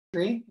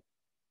History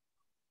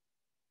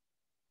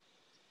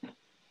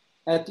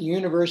at the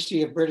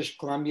University of British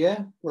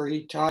Columbia, where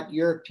he taught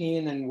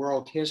European and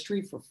world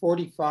history for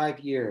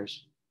 45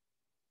 years.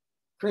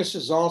 Chris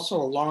is also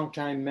a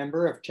longtime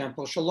member of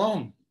Temple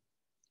Sholom.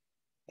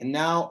 And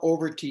now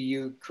over to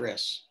you,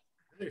 Chris.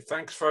 Hey,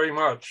 thanks very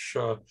much,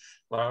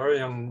 Larry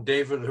and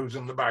David, who's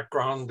in the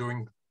background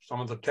doing some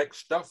of the tech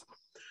stuff.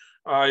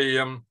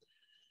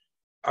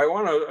 I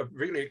want to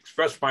really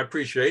express my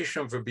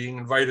appreciation for being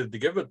invited to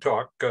give a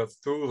talk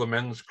through the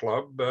Men's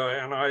Club.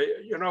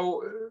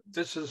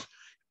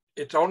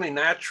 It's only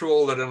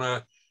natural that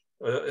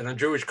in a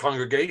Jewish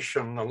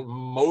congregation,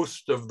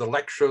 most of the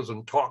lectures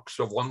and talks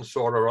of one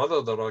sort or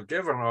other that are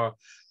given are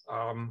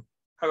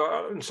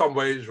in some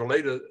ways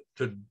related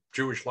to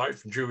Jewish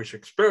life and Jewish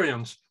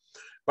experience.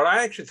 But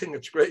I actually think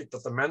it's great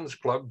that the Men's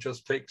Club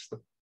just takes the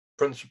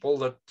principle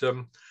that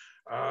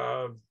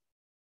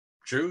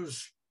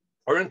Jews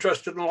are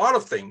interested in a lot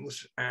of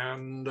things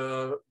and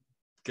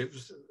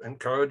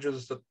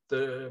encourages that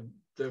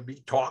there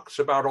be talks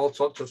about all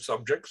sorts of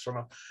subjects. And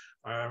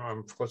I'm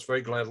of course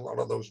very glad a lot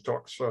of those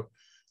talks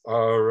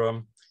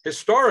are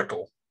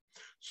historical.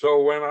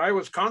 So when I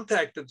was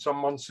contacted some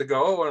months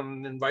ago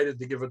and invited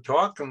to give a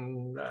talk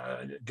and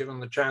given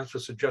the chance to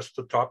suggest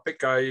a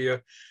topic, I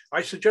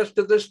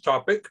suggested this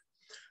topic.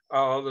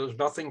 There's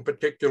nothing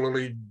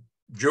particularly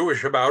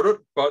Jewish about it,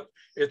 but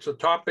it's a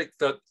topic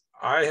that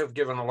I have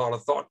given a lot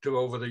of thought to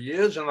over the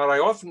years and that I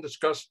often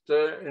discussed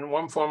in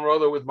one form or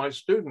other with my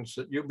students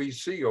at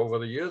UBC over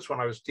the years when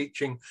I was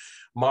teaching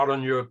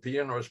modern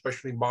European or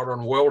especially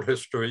modern world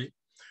history.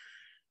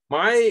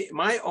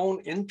 My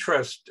own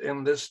interest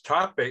in this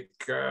topic,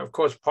 of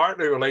course,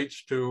 partly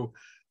relates to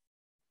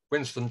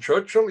Winston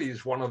Churchill.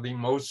 He's one of the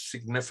most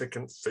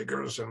significant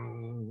figures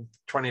in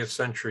 20th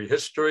century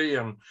history,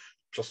 and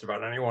just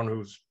about anyone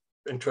who's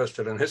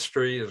interested in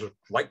history is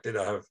likely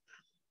to have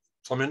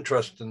some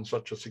interest in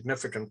such a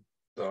significant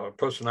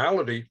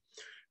personality.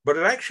 But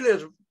it actually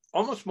has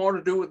almost more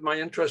to do with my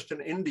interest in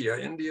India.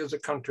 India is a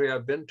country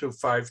I've been to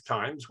 5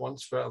 times,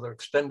 once for an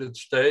extended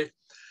stay.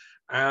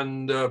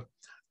 And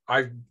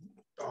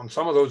on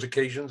some of those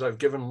occasions, I've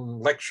given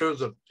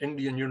lectures at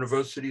Indian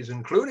universities,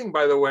 including,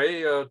 by the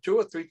way, 2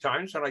 or 3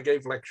 times, and I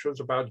gave lectures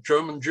about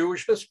German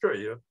Jewish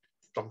history,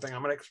 something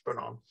I'm an expert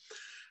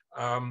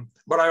on.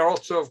 But I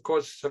also, of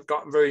course, have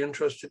gotten very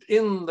interested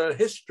in the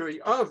history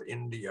of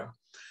India.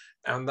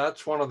 And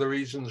that's one of the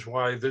reasons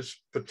why this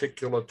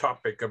particular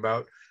topic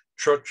about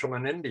Churchill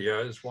in India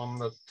is one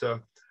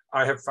that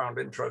I have found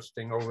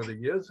interesting over the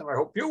years, and I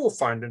hope you will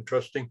find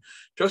interesting.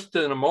 Just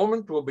in a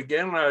moment, we'll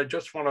begin. I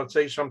just want to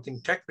say something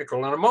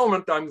technical. In a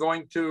moment, I'm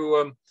going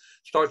to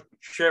start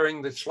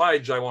sharing the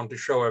slides I want to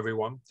show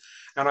everyone.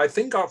 And I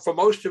think for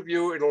most of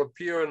you, it'll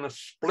appear in a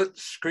split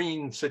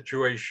screen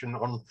situation.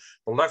 On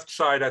the left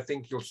side, I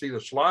think you'll see the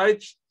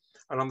slides,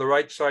 and on the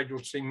right side,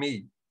 you'll see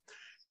me.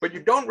 But you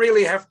don't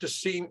really have to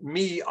see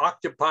me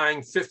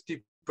occupying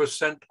 50%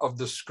 of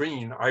the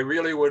screen. I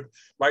really would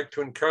like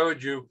to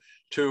encourage you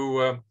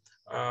to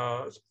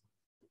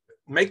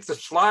make the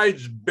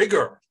slides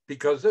bigger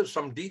because there's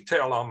some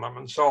detail on them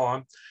and so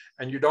on.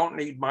 And you don't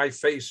need my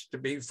face to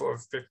be for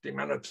 50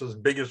 minutes as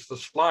big as the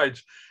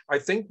slides. I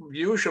think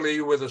usually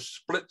with a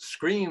split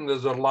screen,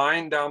 there's a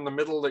line down the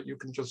middle that you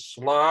can just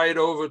slide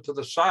over to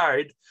the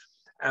side,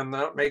 and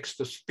that makes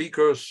the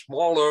speaker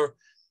smaller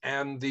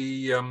and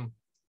the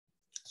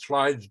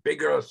slides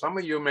bigger. Some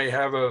of you may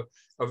have a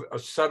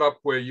setup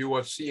where you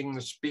are seeing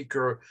the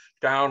speaker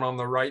down on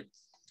the right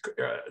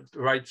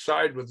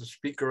side with the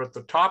speaker at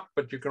the top,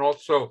 but you can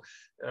also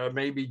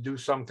maybe do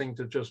something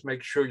to just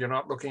make sure you're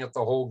not looking at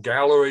the whole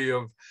gallery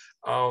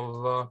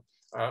of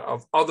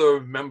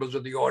other members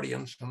of the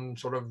audience and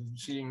sort of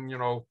seeing,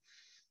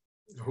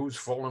 who's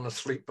fallen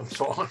asleep and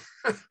so on.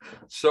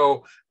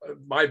 So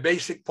my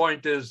basic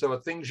point is there are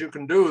things you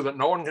can do that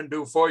no one can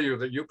do for you,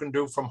 that you can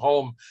do from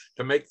home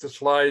to make the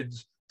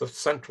slides the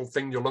central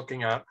thing you're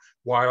looking at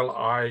while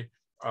I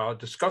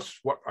discuss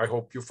what I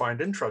hope you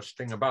find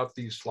interesting about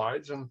these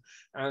slides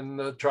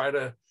and try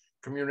to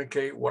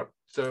communicate what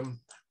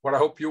I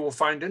hope you will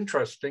find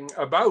interesting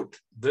about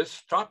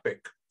this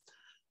topic.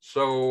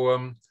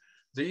 So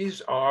these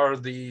are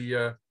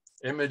the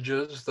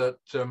images that,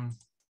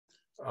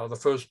 the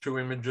first 2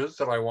 images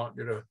that I want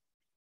you to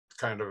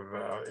kind of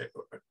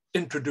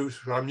introduce,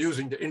 I'm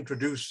using to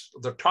introduce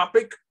the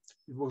topic.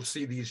 You will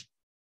see these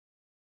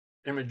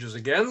images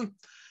again.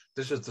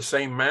 This is the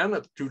same man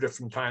at 2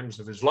 different times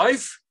of his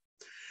life.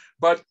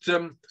 But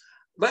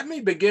let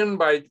me begin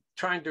by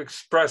trying to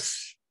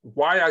express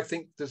why I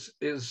think this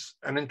is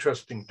an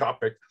interesting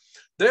topic.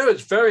 There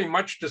is very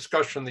much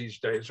discussion these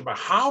days about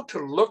how to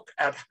look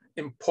at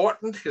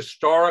important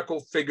historical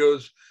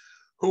figures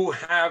who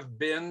have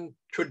been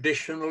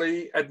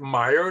traditionally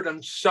admired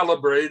and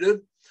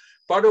celebrated,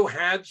 but who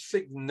had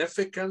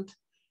significant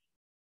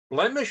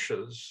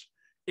blemishes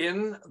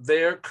in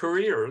their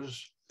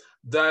careers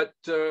that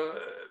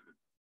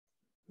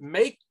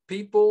make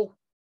people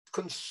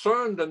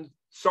concerned and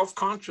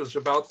self-conscious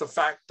about the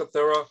fact that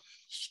there are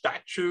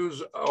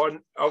statues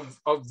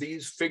of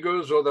these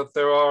figures, or that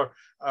there are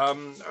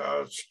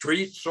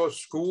streets or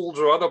schools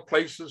or other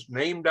places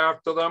named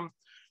after them.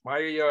 My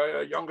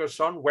younger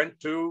son went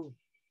to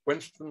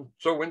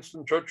Sir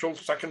Winston Churchill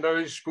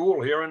Secondary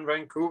School here in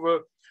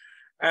Vancouver.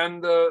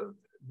 And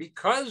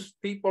because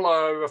people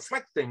are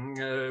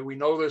reflecting, we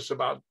know this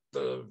about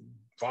the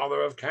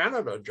father of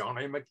Canada, John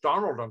A.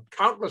 Macdonald, and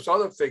countless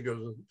other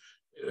figures.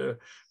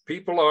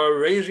 People are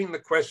raising the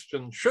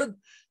question,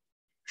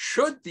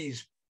 should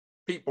these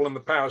people in the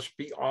past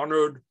be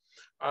honored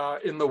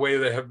in the way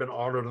they have been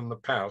honored in the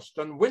past?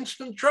 And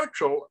Winston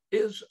Churchill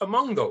is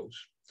among those.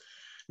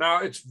 Now,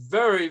 it's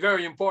very,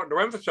 very important to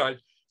emphasize,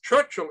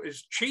 Churchill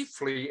is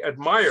chiefly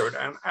admired,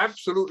 and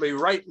absolutely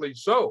rightly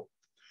so,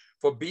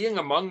 for being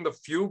among the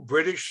few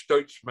British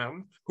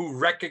statesmen who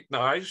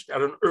recognized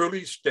at an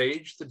early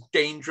stage the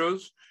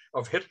dangers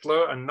of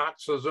Hitler and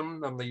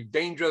Nazism, and the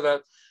danger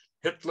that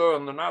Hitler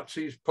and the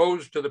Nazis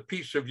posed to the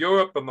peace of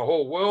Europe and the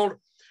whole world,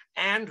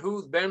 and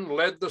who then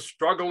led the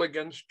struggle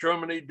against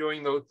Germany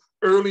during those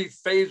early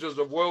phases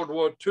of World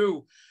War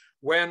II,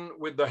 when,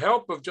 with the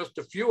help of just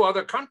a few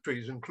other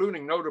countries,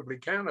 including notably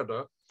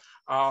Canada,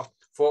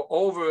 for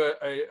over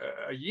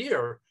a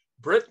year,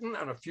 Britain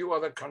and a few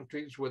other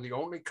countries were the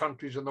only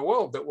countries in the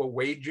world that were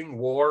waging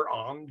war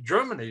on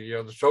Germany.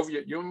 The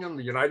Soviet Union,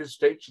 the United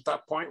States at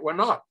that point were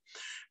not.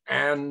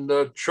 And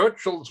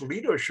Churchill's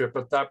leadership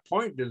at that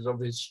point is of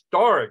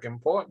historic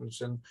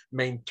importance in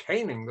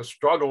maintaining the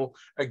struggle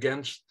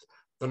against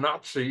the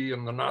Nazi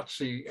and the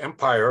Nazi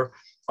Empire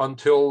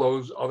until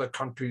those other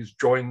countries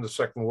joined the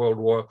Second World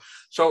War.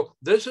 So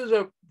this is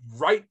a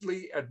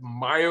rightly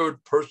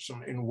admired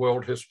person in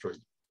world history.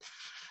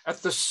 At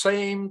the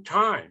same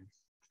time,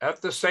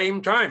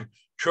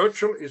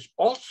 Churchill is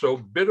also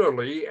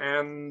bitterly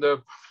and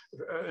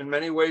in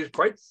many ways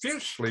quite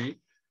fiercely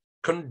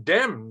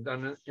condemned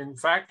and in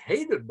fact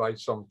hated by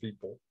some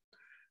people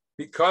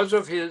because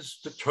of his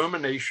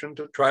determination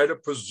to try to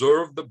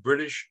preserve the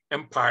British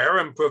Empire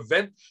and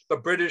prevent the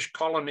British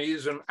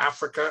colonies in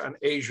Africa and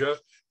Asia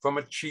from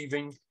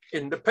achieving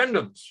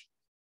independence.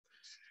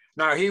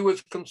 Now, he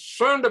was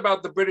concerned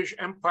about the British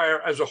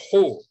Empire as a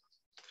whole,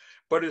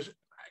 but his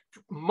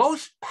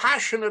most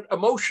passionate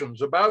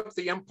emotions about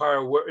the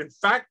empire were in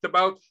fact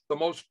about the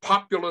most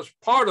populous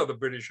part of the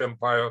British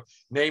Empire,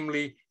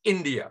 namely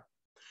India.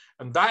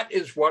 And that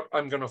is what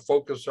I'm going to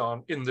focus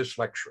on in this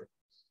lecture.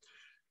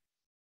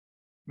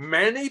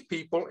 Many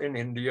people in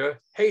India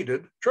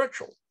hated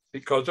Churchill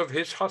because of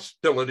his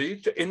hostility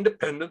to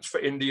independence for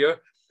India,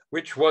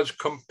 which was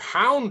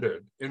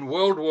compounded in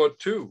World War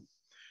II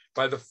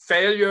by the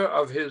failure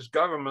of his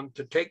government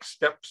to take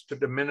steps to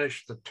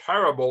diminish the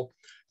terrible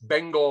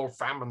Bengal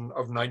famine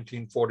of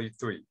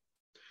 1943.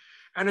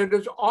 And it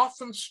is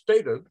often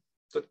stated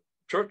that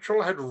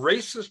Churchill had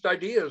racist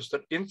ideas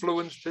that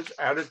influenced his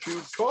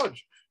attitude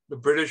towards the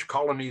British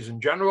colonies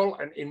in general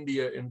and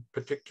India in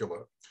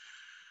particular.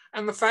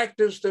 And the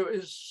fact is, there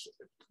is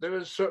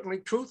certainly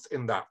truth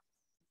in that.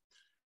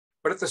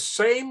 But at the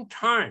same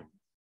time,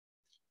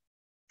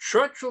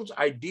 Churchill's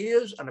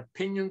ideas and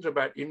opinions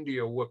about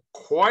India were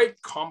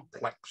quite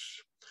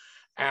complex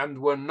and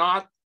were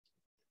not,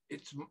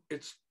 it's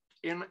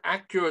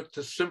inaccurate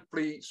to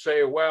simply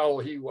say, well,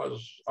 he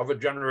was of a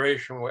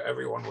generation where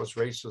everyone was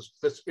racist.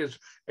 This is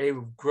a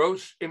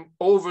gross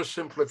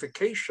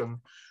oversimplification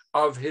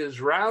of his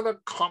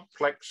rather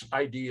complex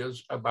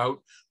ideas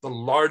about the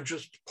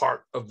largest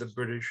part of the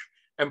British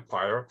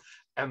Empire,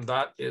 and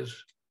that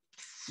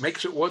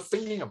makes it worth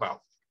thinking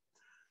about.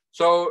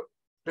 So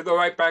to go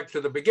right back to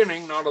the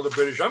beginning, not of the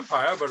British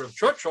Empire, but of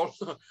Churchill,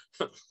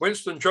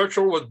 Winston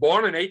Churchill was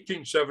born in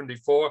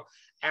 1874.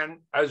 And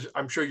as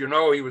I'm sure you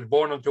know, he was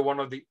born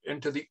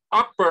into the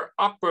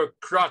upper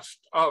crust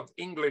of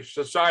English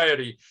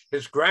society.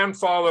 His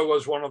grandfather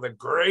was one of the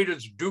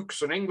greatest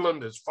dukes in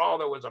England. His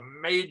father was a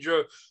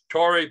major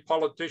Tory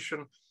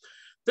politician.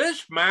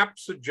 This map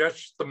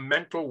suggests the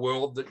mental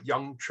world that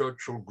young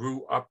Churchill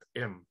grew up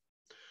in.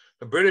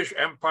 The British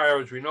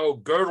Empire, as we know,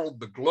 girdled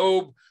the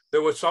globe.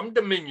 There were some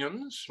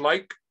dominions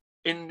like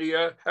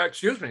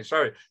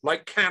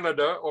like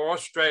Canada or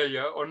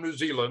Australia or New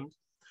Zealand,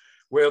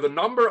 where the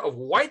number of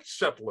white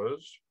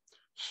settlers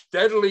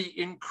steadily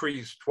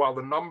increased while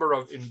the number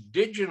of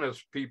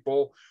indigenous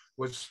people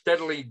was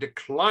steadily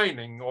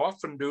declining,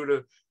 often due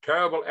to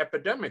terrible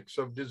epidemics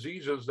of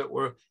diseases that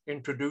were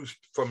introduced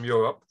from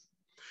Europe.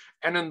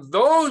 And in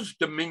those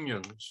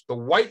dominions, the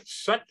white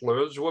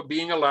settlers were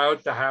being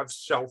allowed to have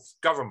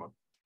self-government.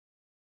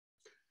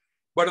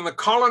 But in the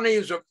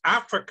colonies of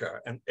Africa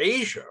and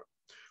Asia,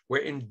 where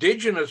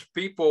indigenous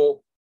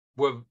people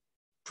were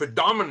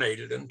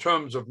predominated in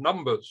terms of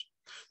numbers,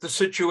 the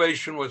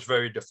situation was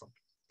very different.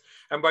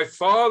 And by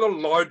far the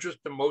largest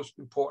and most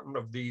important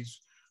of these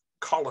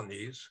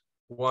colonies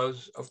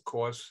was, of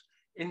course,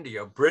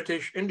 India,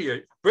 British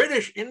India.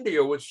 British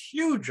India was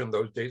huge in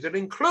those days. It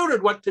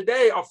included what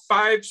today are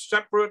 5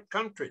 separate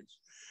countries.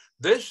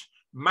 This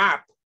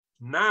map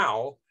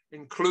now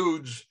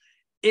includes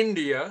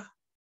India,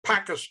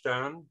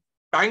 Pakistan,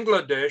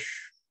 Bangladesh,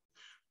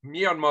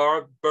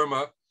 Myanmar,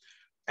 Burma,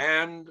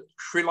 and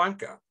Sri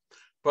Lanka.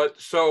 But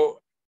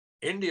so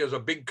India is a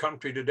big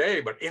country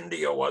today, but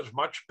India was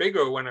much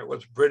bigger when it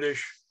was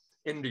British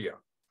India.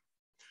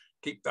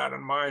 Keep that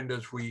in mind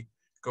as we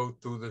go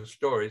through the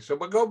story. So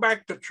we'll go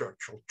back to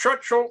Churchill.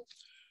 Churchill,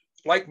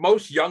 like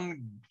most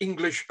young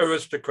English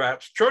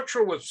aristocrats,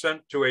 Churchill was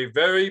sent to a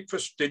very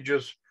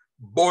prestigious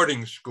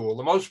boarding school.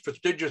 The most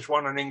prestigious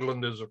one in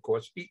England is, of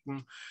course,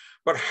 Eton,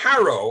 but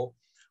Harrow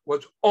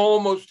was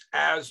almost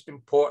as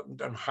important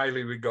and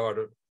highly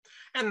regarded.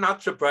 And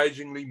not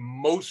surprisingly,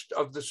 most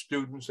of the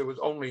students, it was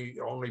only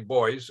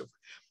boys,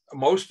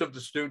 most of the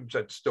students,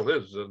 that still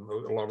is in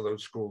a lot of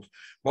those schools,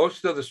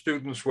 most of the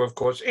students were, of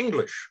course,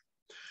 English.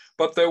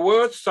 But there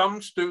were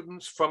some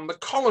students from the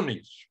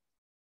colonies,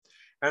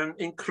 and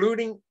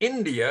including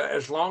India,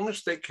 as long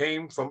as they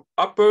came from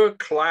upper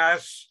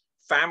class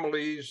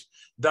families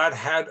that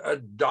had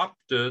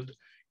adopted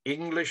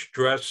English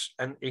dress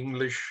and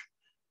English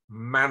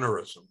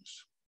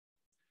mannerisms.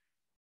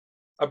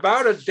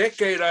 About a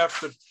decade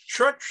after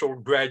Churchill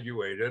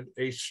graduated,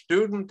 a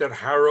student at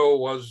Harrow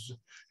was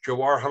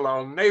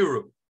Jawaharlal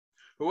Nehru,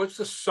 who was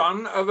the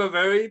son of a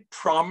very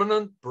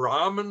prominent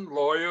Brahmin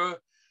lawyer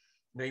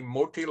named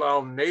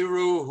Motilal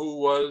Nehru,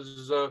 who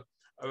was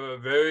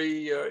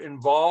very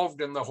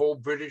involved in the whole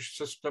British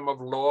system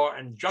of law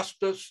and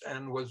justice,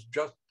 and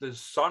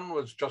his son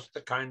was just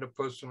the kind of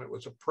person that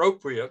was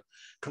appropriate,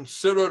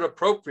 considered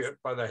appropriate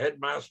by the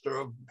headmaster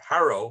of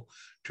Harrow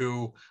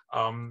to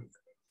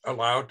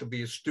allowed to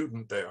be a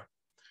student there.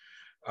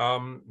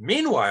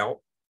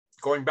 Meanwhile,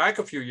 going back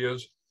a few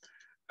years,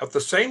 at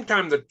the same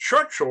time that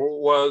Churchill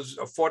was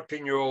a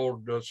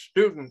 14-year-old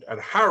student at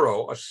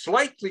Harrow, a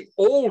slightly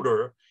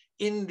older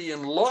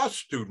Indian law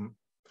student,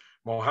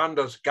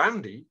 Mohandas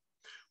Gandhi,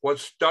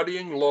 was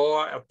studying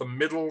law at the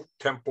Middle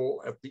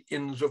Temple at the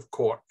Inns of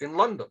Court in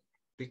London,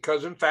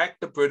 because in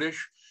fact, the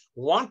British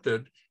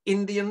wanted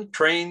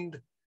Indian-trained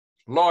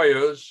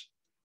lawyers,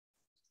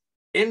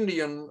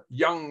 Indian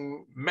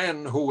young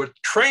men who were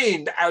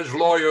trained as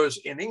lawyers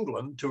in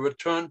England to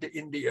return to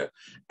India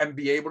and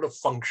be able to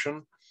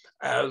function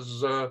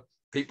as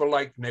people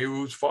like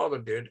Nehru's father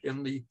did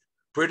in the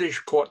British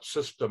court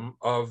system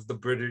of the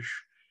British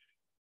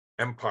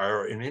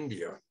Empire in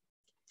India.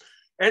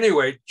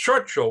 Anyway,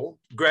 Churchill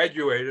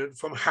graduated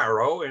from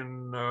Harrow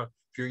in a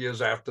few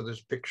years after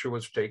this picture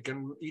was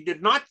taken. He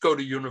did not go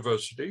to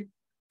university.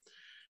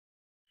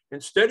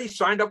 Instead, he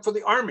signed up for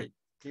the army.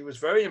 He was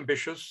very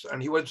ambitious,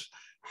 and he was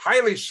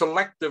highly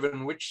selective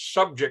in which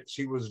subjects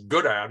he was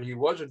good at. He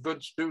was a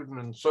good student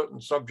in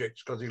certain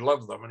subjects because he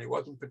loved them, and he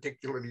wasn't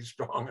particularly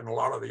strong in a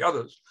lot of the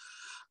others.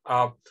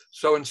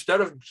 So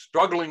instead of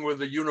struggling with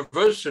the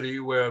university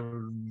where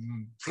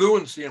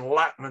fluency in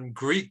Latin and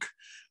Greek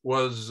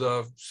was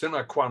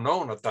sine qua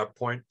non at that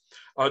point,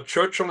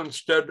 Churchill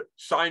instead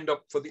signed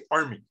up for the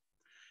army.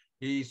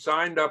 He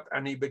signed up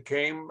and he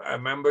became a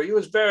member. He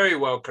was very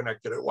well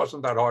connected. It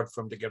wasn't that hard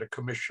for him to get a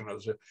commission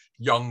as a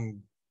young,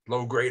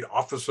 low-grade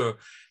officer.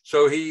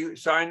 So he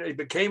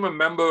became a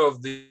member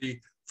of the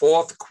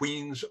 4th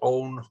Queen's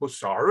Own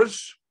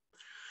Hussars.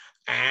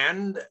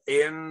 And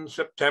in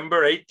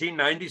September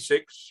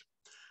 1896,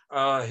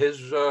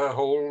 his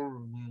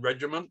whole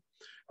regiment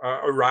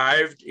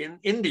arrived in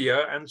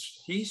India, and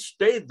he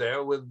stayed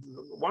there with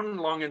one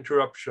long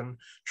interruption.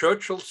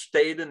 Churchill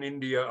stayed in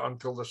India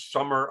until the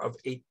summer of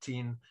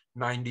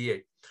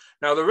 1898.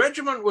 Now, the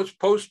regiment was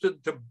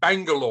posted to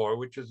Bangalore,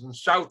 which is in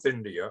South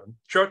India.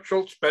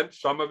 Churchill spent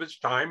some of his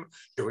time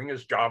doing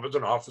his job as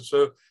an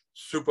officer,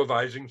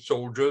 supervising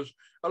soldiers,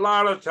 a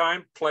lot of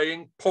time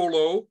playing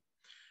polo. At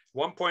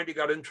one point, he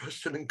got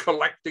interested in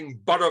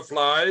collecting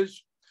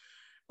butterflies.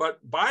 But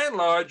by and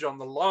large, on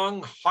the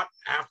long, hot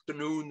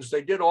afternoons,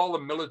 they did all the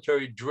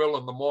military drill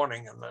in the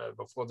morning and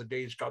before the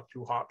days got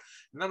too hot.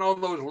 And then on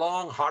those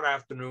long, hot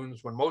afternoons,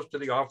 when most of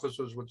the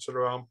officers would sit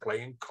around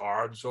playing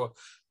cards or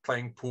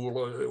playing pool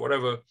or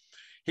whatever,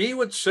 he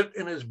would sit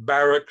in his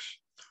barracks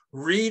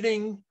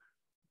reading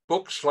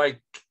books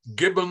like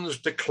Gibbon's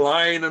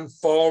Decline and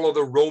Fall of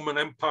the Roman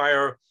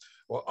Empire,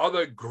 or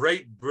other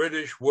great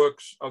British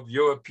works of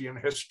European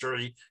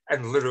history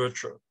and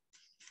literature.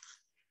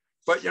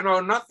 But, you know,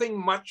 nothing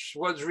much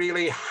was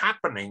really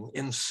happening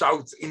in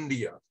South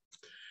India.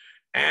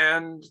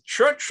 And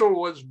Churchill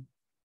was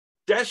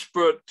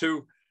desperate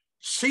to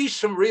see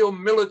some real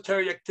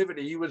military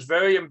activity. He was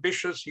very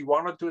ambitious. He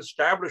wanted to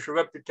establish a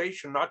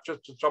reputation, not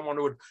just as someone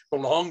who had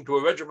belonged to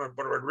a regiment,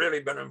 but who had really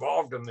been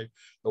involved in the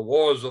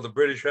wars of the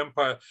British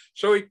Empire.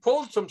 So he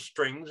pulled some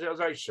strings,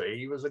 as I say.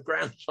 He was the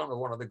grandson of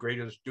one of the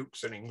greatest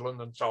dukes in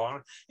England and so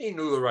on. He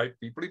knew the right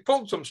people. He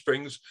pulled some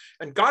strings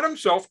and got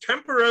himself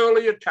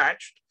temporarily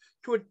attached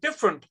to a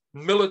different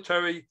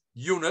military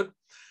unit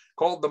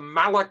called the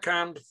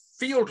Malakand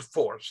Field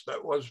Force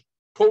that was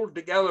pulled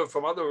together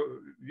from other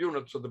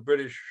units of the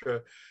British,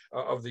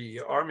 of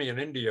the army in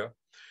India.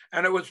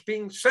 And it was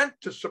being sent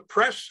to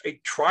suppress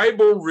a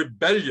tribal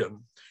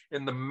rebellion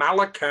in the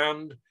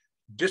Malakand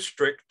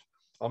district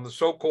on the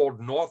so-called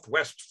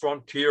northwest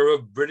frontier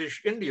of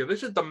British India.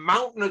 This is the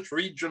mountainous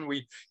region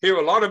we hear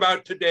a lot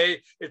about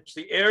today. It's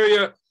the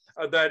area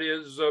that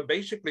is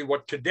basically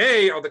what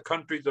today are the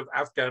countries of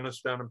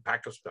Afghanistan and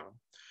Pakistan.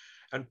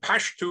 And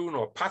Pashtun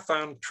or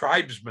Pathan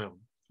tribesmen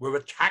were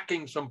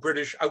attacking some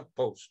British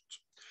outposts.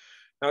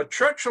 Now,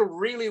 Churchill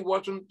really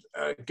wasn't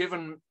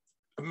given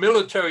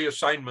military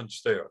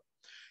assignments there.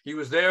 He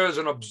was there as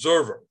an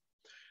observer,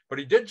 but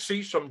he did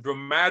see some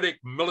dramatic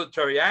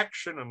military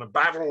action in a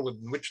battle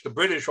in which the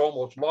British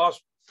almost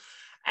lost.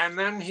 And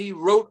then he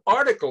wrote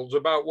articles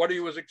about what he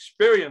was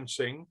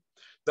experiencing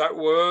that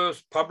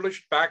was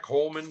published back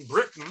home in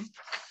Britain.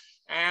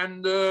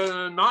 And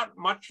not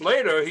much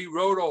later, he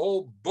wrote a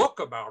whole book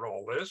about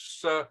all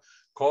this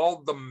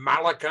called The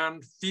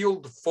Malacan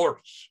Field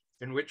Force,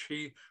 in which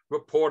he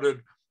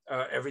reported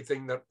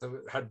everything that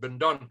had been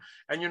done.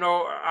 And, you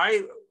know,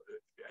 I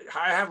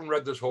haven't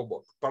read this whole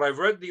book, but I've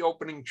read the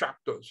opening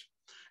chapters.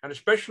 And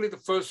especially the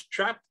first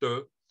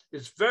chapter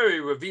is very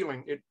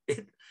revealing.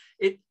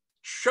 It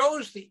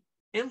shows the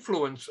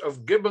influence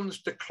of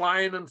Gibbon's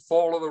decline and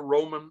fall of the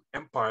Roman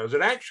empires.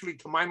 It actually,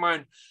 to my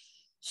mind,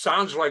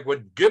 sounds like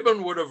what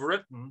Gibbon would have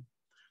written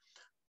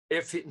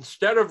if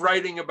instead of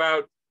writing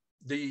about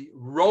the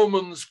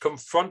Romans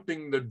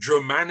confronting the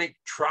Germanic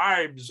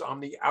tribes on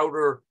the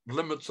outer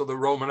limits of the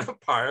Roman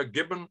Empire,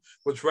 Gibbon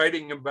was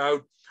writing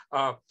about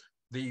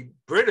the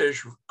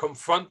British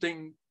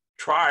confronting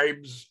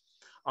tribes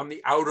on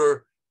the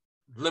outer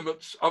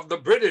limits of the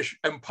British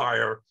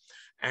Empire.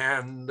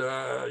 And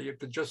you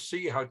could just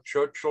see how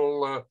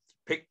Churchill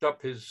picked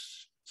up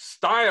his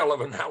style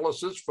of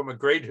analysis from a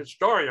great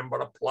historian,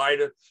 but applied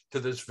it to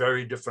this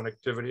very different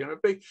activity. And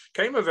it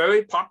became a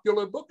very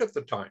popular book at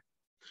the time.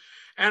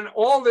 And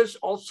all this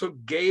also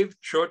gave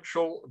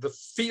Churchill the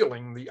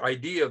feeling, the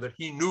idea that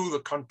he knew the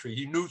country,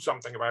 he knew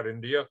something about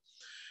India,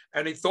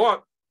 and he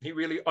thought he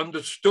really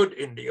understood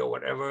India,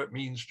 whatever it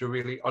means to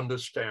really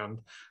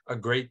understand a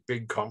great,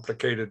 big,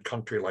 complicated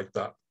country like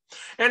that.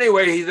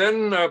 Anyway, he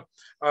then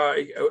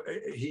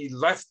he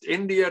left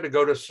India to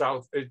go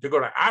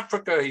to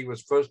Africa. He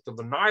was first to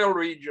the Nile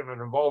region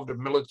and involved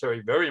in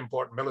military, very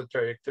important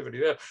military activity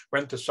there.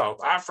 Went to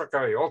South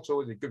Africa. He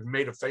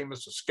made a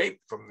famous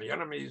escape from the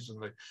enemies in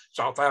the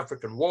South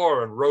African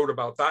War and wrote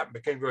about that and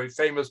became very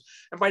famous.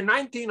 And by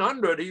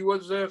 1900,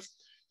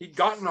 he'd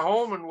gotten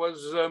home and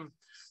was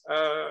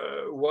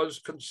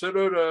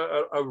considered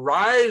a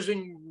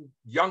rising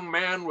young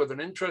man with an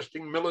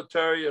interesting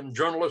military and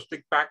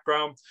journalistic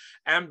background,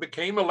 and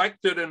became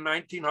elected in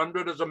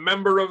 1900 as a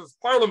member of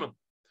parliament.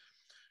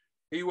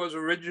 He was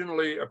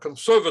originally a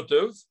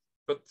conservative,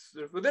 but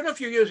within a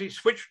few years he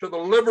switched to the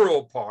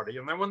Liberal Party.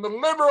 And then when the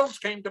Liberals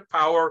came to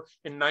power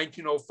in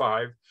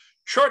 1905,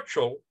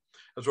 Churchill,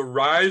 as a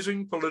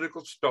rising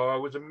political star,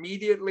 was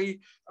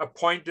immediately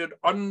appointed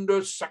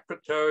Under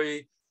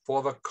Secretary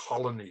for the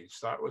Colonies.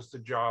 That was the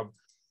job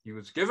he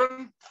was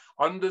given,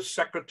 Under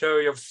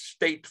Secretary of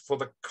State for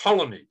the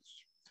Colonies.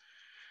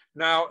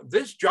 Now,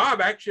 this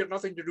job actually had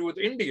nothing to do with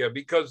India,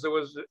 because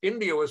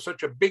India was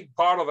such a big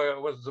part of it,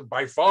 was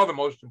by far the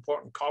most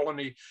important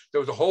colony.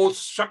 There was a whole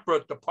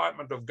separate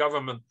department of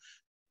government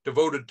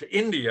devoted to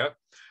India,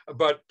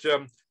 but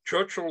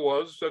Churchill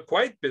was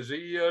quite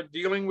busy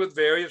dealing with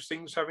various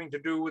things having to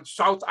do with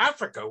South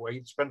Africa, where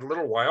he'd spent a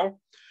little while.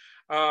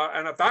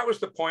 And that was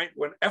the point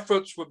when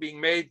efforts were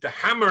being made to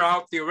hammer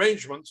out the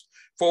arrangements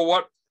for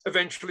what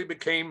eventually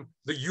became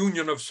the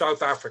Union of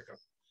South Africa.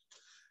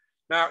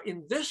 Now,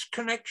 in this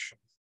connection,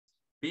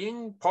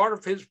 being part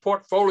of his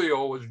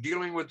portfolio was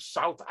dealing with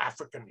South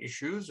African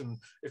issues, and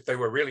if they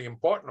were really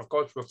important, of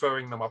course,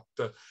 referring them up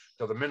to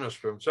the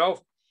minister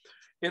himself.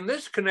 In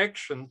this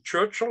connection,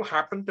 Churchill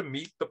happened to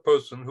meet the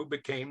person who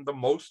became the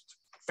most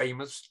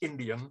famous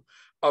Indian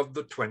of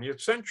the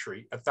 20th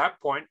century. At that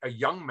point, a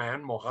young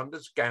man,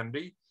 Mohandas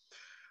Gandhi,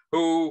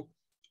 who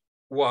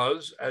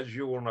was, as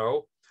you will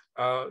know,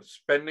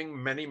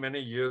 spending many, many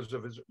years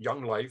of his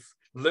young life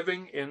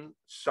living in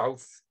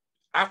South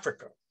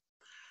Africa.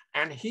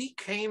 And he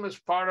came as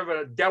part of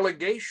a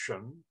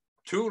delegation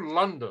to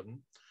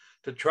London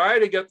to try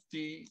to get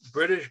the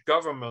British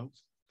government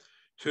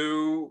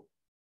to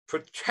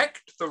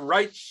protect the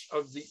rights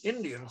of the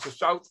Indians, the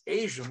South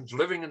Asians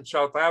living in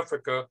South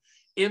Africa,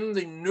 in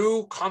the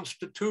new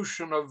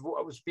constitution of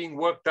what was being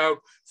worked out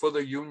for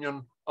the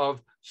Union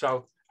of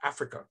South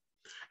Africa.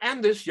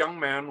 And this young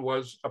man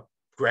was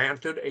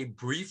granted a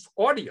brief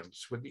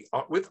audience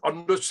with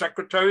Under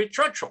Secretary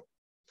Churchill.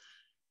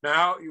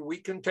 Now, we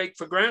can take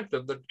for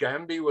granted that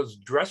Gandhi was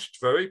dressed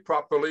very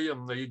properly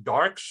in the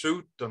dark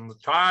suit and the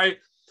tie,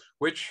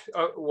 which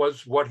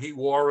was what he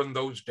wore in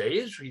those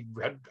days. He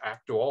had,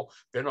 after all,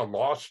 been a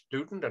law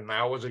student and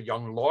now was a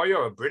young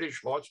lawyer, a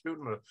British law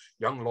student, a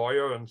young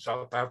lawyer in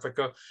South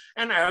Africa.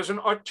 And as an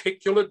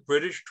articulate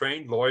British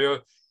trained lawyer,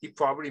 he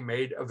probably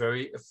made a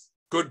very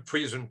good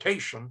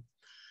presentation.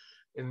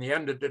 In the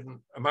end, it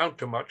didn't amount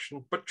to much,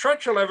 but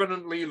Churchill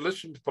evidently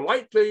listened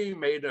politely,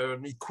 made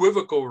an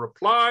equivocal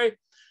reply.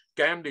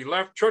 Gandhi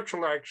left.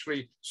 Churchill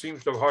actually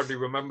seems to have hardly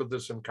remembered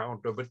this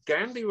encounter, but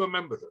Gandhi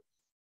remembered it.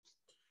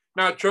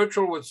 Now,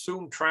 Churchill was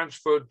soon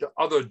transferred to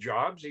other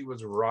jobs. He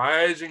was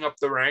rising up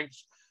the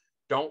ranks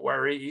don't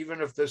worry, even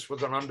if this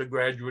was an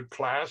undergraduate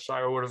class,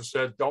 I would have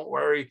said, don't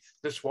worry,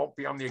 this won't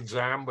be on the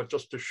exam, but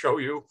just to show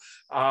you.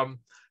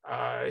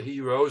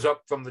 He rose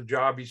up from the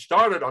job. He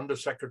started under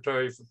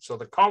secretary for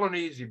the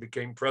colonies. He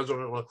became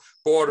president of the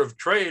Board of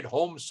Trade,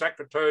 Home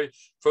Secretary,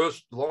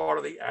 First Lord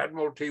of the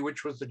Admiralty,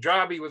 which was the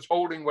job he was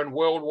holding when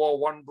World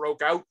War I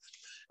broke out.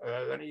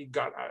 Then he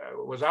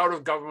was out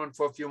of government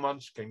for a few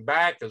months, came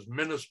back as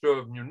Minister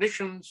of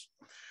Munitions.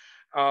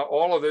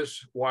 All of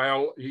this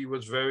while he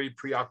was very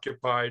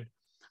preoccupied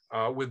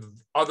with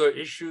other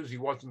issues. He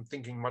wasn't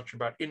thinking much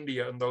about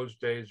India in those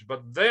days.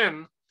 But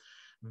then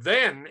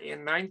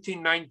in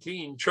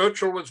 1919,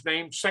 Churchill was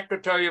named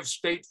Secretary of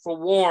State for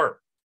War.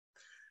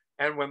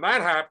 And when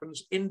that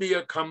happens,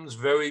 India comes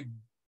very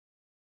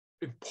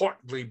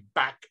importantly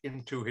back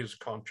into his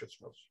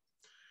consciousness.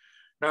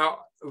 Now,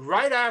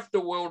 right after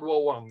World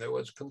War I, there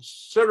was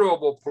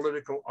considerable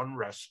political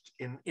unrest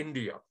in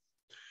India.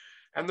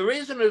 And the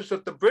reason is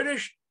that the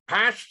British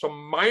passed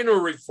some minor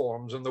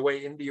reforms in the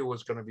way India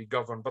was going to be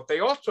governed, but they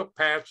also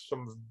passed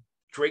some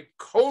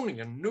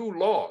draconian new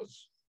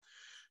laws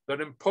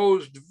that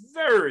imposed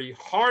very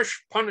harsh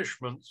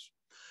punishments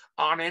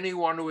on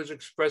anyone who was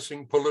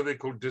expressing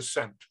political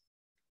dissent.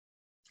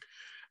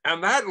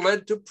 And that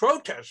led to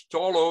protests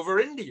all over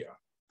India,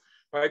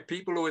 right?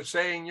 People who were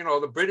saying, you know,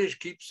 the British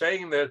keep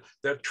saying that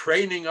they're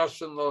training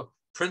us in the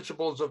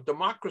principles of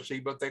democracy,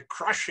 but they're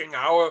crushing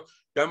our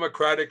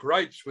democratic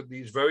rights with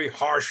these very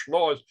harsh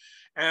laws.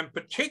 And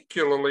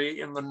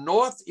particularly in the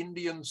North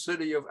Indian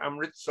city of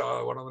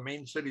Amritsar, one of the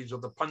main cities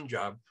of the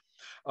Punjab,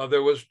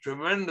 there was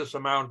tremendous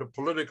amount of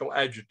political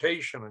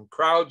agitation, and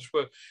crowds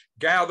were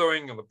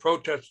gathering, and the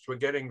protests were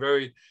getting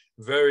very,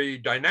 very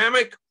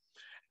dynamic.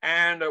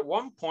 And at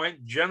one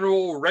point,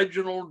 General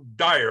Reginald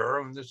Dyer,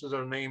 and this is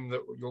a name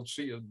that you'll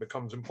see it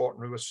becomes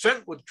important, who was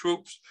sent with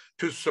troops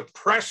to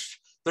suppress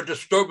the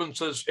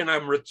disturbances in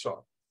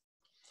Amritsar.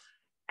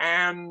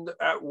 And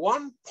at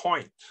one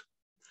point,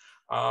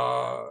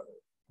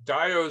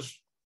 Dyer's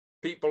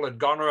people had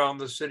gone around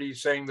the city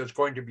saying there's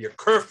going to be a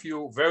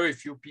curfew. Very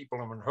few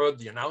people even heard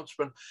the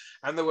announcement.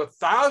 And there were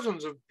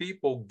thousands of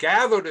people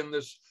gathered in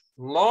this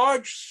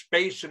large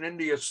space in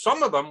India.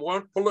 Some of them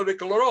weren't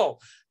political at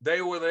all.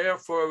 They were there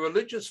for a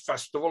religious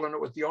festival, and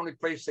it was the only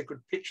place they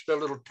could pitch their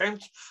little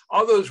tents.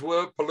 Others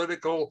were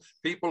political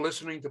people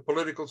listening to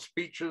political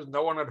speeches.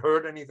 No one had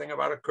heard anything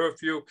about a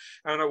curfew.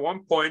 And at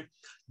one point,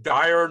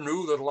 Dyer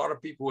knew that a lot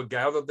of people were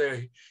gathered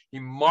there. He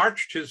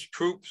marched his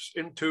troops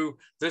into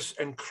this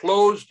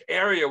enclosed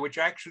area, which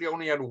actually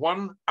only had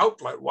one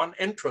outlet, one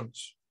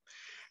entrance,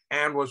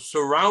 and was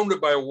surrounded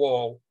by a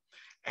wall.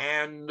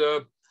 And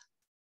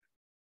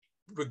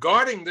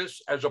regarding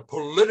this as a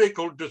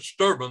political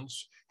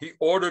disturbance, he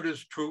ordered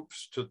his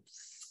troops to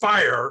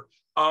fire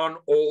on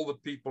all the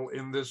people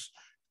in this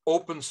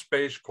open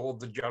space called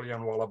the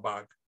Jallianwala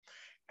Bagh.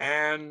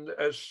 And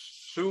as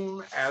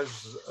soon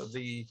as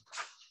the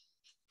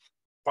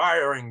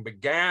firing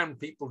began,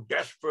 people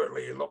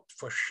desperately looked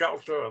for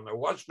shelter, and there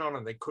was none,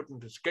 and they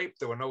couldn't escape.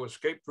 There were no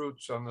escape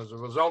routes, and as a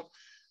result,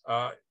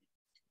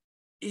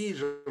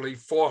 easily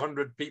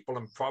 400 people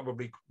and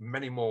probably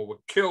many more were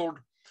killed.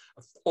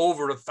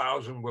 Over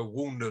 1,000 were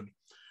wounded.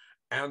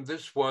 And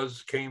this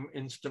came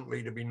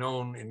instantly to be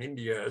known in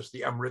India as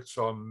the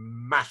Amritsar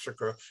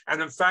massacre.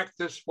 And in fact,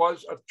 this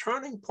was a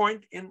turning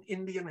point in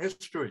Indian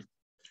history.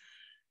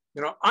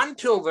 You know,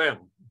 until then,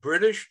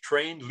 British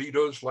trained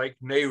leaders like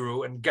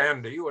Nehru and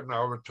Gandhi, who had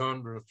now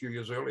returned a few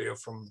years earlier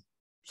from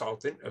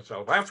South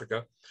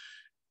Africa,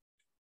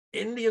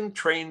 Indian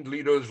trained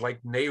leaders like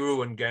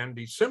Nehru and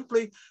Gandhi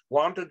simply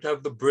wanted to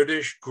have the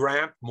British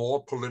grant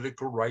more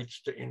political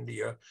rights to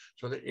India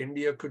so that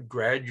India could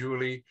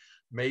gradually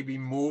maybe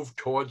move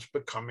towards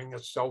becoming a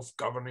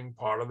self-governing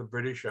part of the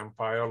British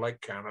Empire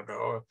like Canada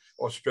or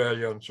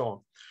Australia and so on.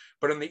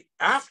 But in the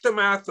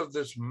aftermath of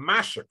this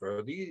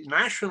massacre, the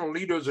national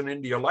leaders in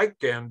India, like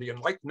Gandhi and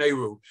like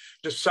Nehru,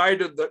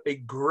 decided that a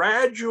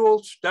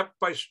gradual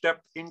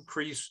step-by-step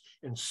increase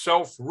in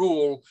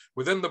self-rule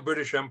within the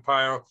British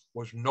Empire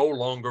was no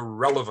longer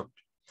relevant.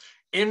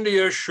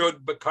 India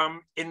should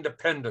become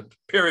independent,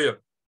 period.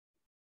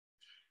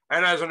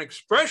 And as an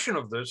expression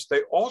of this,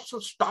 they also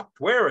stopped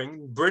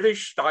wearing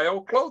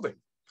British-style clothing.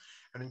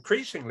 And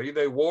increasingly,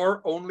 they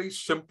wore only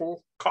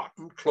simple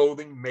cotton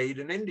clothing made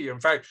in India. In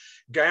fact,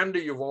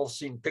 Gandhi, you've all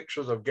seen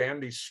pictures of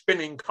Gandhi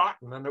spinning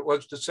cotton, and it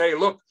was to say,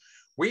 look,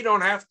 we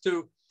don't have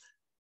to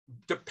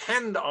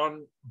depend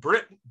on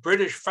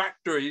British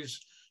factories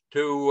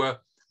to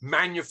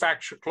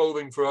manufacture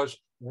clothing for us.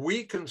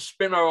 We can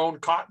spin our own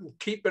cotton,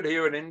 keep it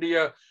here in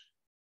India,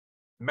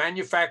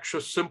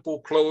 manufacture simple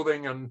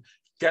clothing, and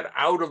get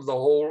out of the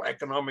whole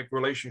economic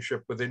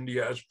relationship with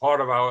India as part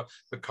of our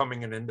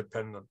becoming an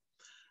independent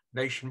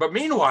nation. But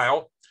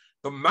meanwhile,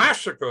 the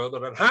massacre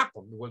that had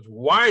happened was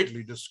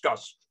widely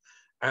discussed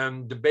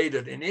and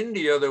debated. In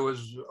India, there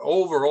was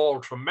overall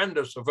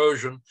tremendous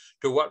aversion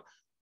to what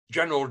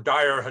General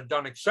Dyer had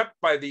done, except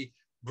by the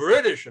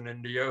British in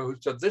India who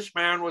said this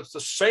man was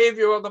the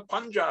savior of the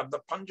Punjab.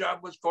 The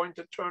Punjab was going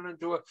to turn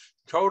into a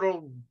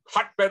total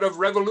hotbed of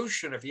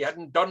revolution if he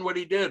hadn't done what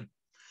he did.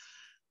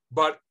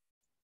 But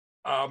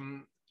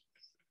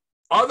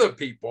other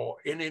people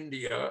in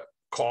India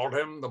called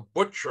him the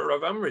butcher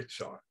of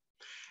Amritsar.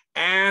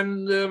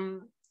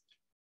 And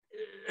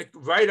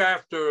right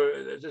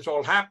after this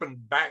all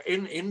happened, back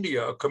in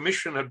India, a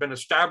commission had been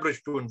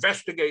established to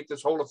investigate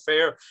this whole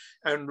affair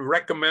and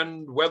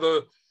recommend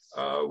whether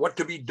what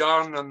to be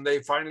done. And they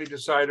finally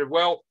decided,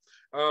 well,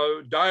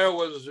 Dyer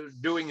was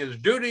doing his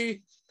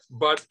duty,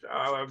 but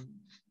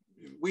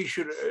we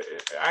should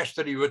ask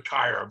that he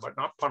retire, but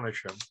not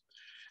punish him.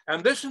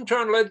 And this in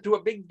turn led to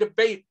a big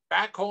debate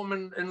back home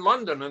in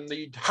London in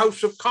the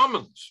House of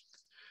Commons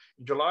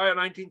in July of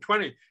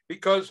 1920,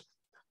 because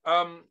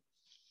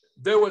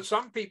there were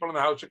some people in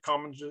the House of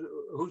Commons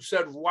who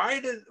said, why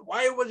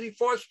was he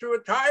forced to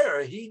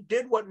retire? He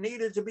did what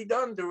needed to be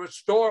done to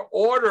restore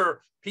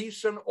order,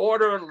 peace and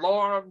order and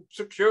law and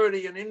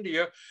security in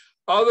India.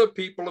 Other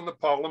people in the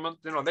parliament,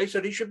 they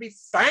said he should be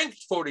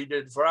thanked for what he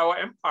did for our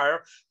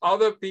empire.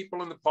 Other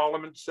people in the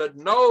parliament said,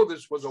 no,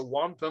 this was a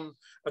wanton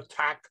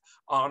attack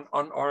on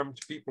unarmed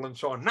people and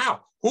so on.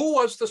 Now, who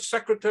was the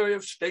Secretary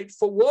of State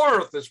for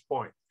War at this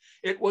point?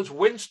 It was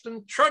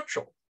Winston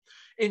Churchill,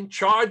 in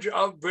charge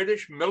of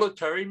British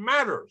military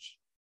matters.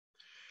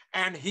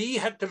 And he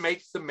had to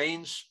make the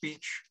main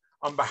speech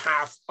on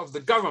behalf of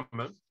the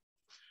government.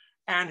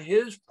 And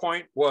his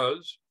point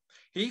was,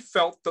 he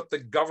felt that the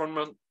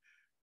government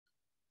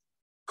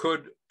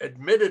could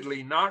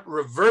admittedly not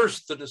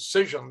reverse the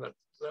decision that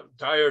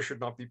Dyer should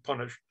not be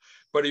punished,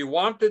 but he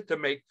wanted to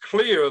make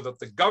clear that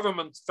the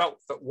government felt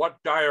that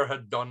what Dyer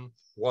had done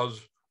was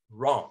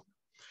wrong.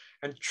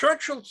 And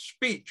Churchill's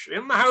speech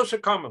in the House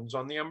of Commons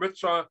on the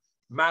Amritsar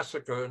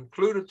massacre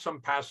included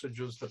some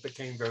passages that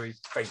became very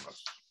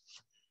famous.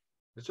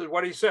 This is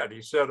what he said.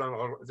 He said,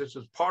 this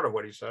is part of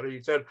what he said.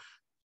 He said,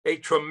 a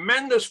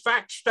tremendous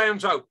fact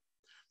stands out: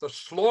 the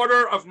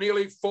slaughter of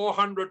nearly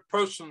 400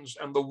 persons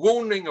and the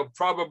wounding of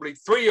probably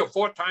 3 or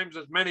 4 times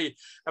as many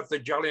at the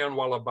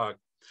Jallianwala Bagh.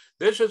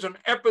 This is an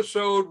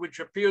episode which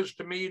appears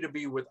to me to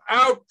be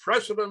without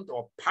precedent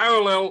or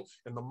parallel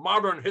in the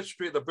modern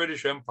history of the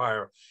British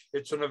Empire.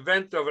 It's an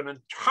event of an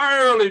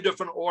entirely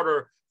different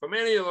order from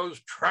any of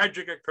those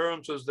tragic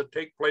occurrences that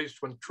take place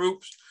when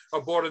troops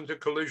are brought into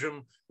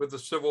collision with the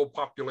civil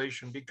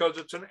population, because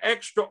it's an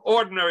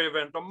extraordinary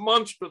event, a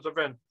monstrous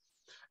event,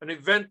 an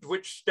event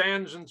which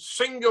stands in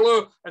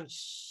singular and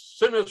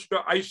sinister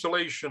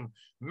isolation.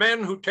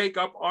 Men who take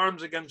up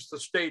arms against the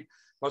state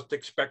must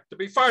expect to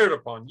be fired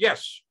upon,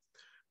 yes.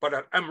 But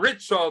at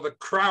Amritsar, the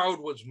crowd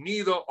was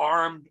neither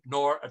armed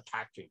nor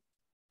attacking.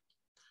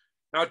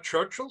 Now,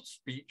 Churchill's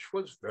speech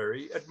was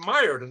very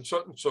admired in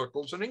certain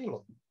circles in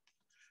England.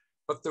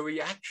 But the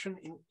reaction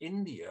in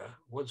India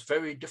was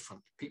very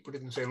different. People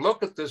didn't say,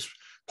 look at this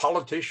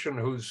politician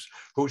who's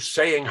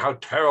saying how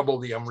terrible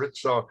the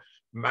Amritsar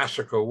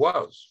massacre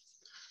was.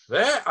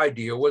 Their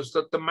idea was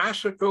that the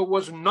massacre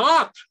was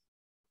not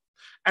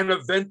an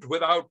event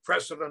without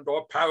precedent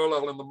or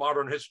parallel in the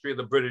modern history of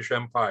the British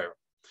Empire.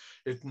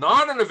 It's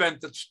not an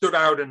event that stood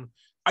out in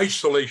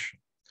isolation.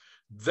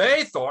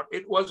 They thought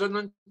it was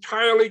an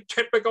entirely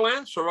typical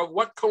answer of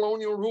what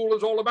colonial rule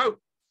is all about.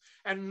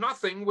 And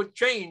nothing would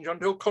change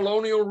until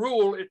colonial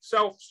rule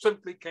itself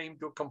simply came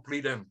to a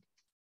complete end.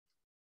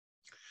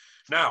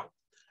 Now,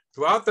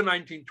 throughout the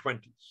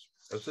 1920s,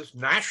 as this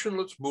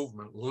nationalist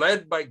movement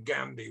led by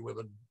Gandhi with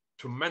a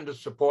tremendous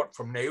support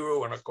from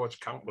Nehru and of course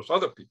countless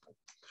other people,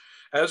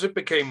 as it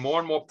became more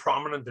and more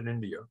prominent in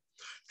India,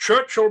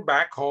 Churchill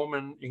back home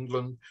in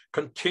England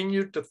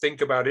continued to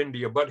think about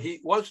India, but he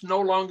was no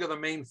longer the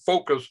main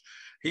focus.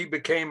 He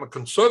became a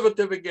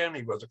conservative again.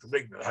 He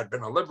had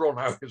been a liberal,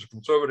 now he's a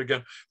conservative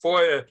again.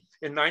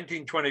 In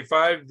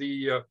 1925,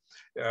 the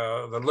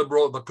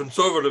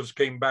conservatives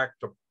came back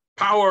to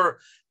power,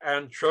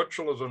 and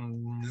Churchill, as a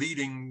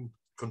leading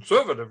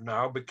conservative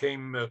now,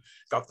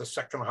 got the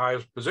second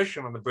highest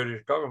position in the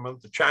British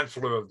government, the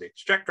Chancellor of the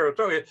Exchequer.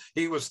 So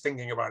he was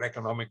thinking about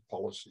economic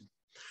policy.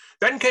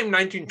 Then came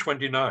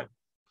 1929.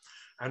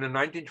 And in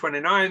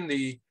 1929,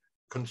 the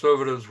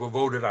conservatives were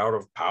voted out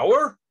of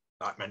power.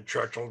 That meant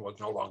Churchill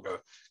was no longer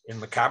in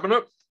the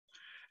cabinet.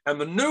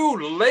 And the new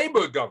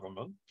Labour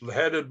government,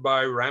 headed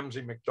by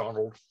Ramsay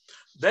MacDonald,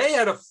 they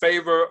had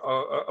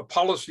a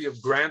policy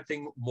of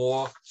granting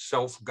more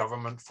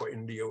self-government for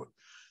India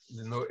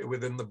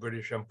within the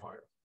British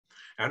Empire.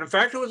 And in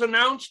fact, it was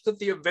announced that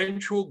the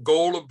eventual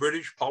goal of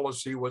British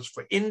policy was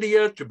for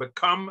India to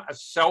become a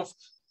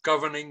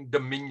self-governing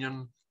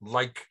dominion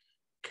like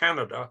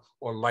Canada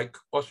or like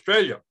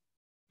Australia.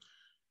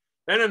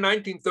 Then in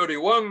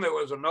 1931, there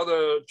was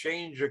another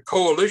change. A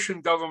coalition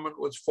government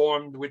was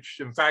formed, which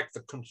in fact the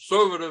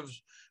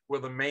Conservatives were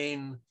the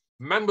main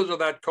members of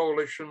that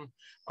coalition,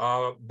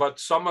 but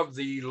some of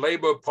the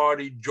Labour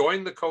Party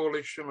joined the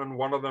coalition, and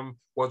one of them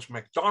was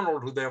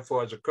MacDonald, who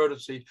therefore, as a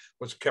courtesy,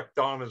 was kept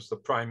on as the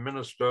Prime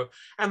Minister.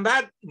 And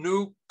that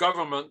new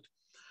government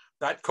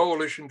that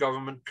coalition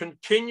government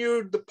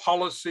continued the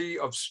policy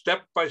of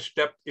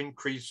step-by-step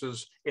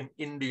increases in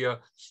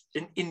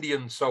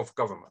Indian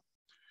self-government.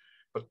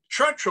 But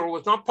Churchill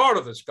was not part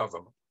of this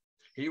government.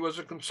 He was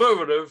a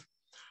conservative,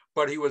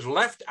 but he was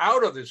left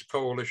out of this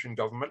coalition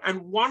government.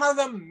 And one of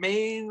the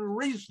main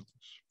reasons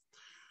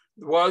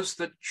was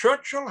that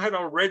Churchill had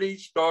already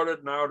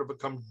started now to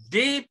become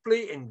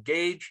deeply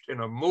engaged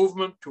in a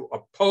movement to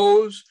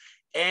oppose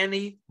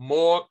any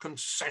more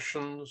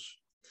concessions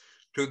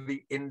to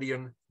the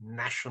Indian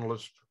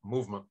nationalist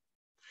movement.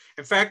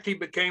 In fact, he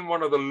became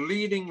one of the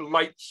leading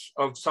lights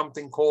of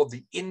something called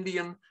the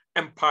Indian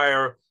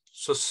Empire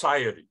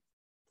Society.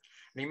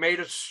 And he made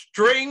a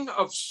string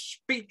of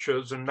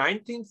speeches in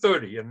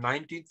 1930 and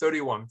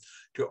 1931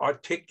 to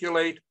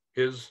articulate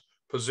his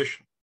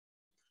position.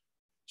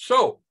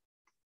 So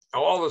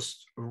all the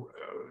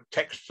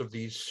texts of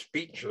these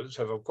speeches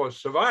have, of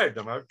course, survived,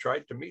 and I've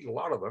tried to read a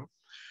lot of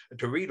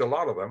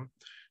them.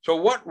 So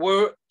what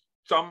were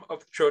some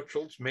of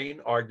Churchill's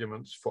main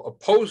arguments for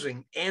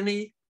opposing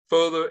any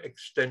further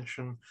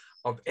extension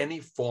of any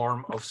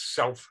form of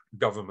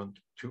self-government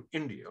to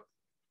India?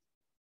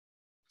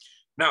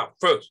 Now,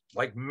 first,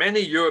 like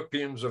many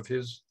Europeans of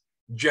his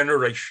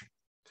generation,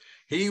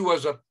 he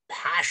was a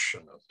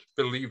passionate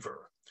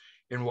believer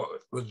in what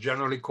was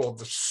generally called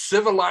the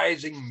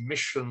civilizing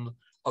mission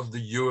of the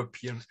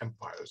European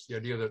empires. The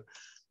idea that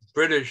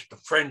British, the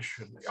French,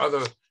 and the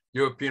other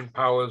European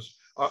powers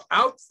are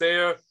out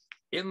there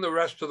in the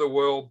rest of the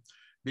world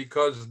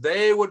because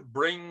they would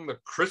bring the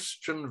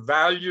Christian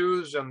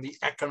values and the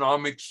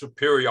economic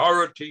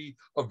superiority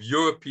of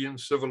European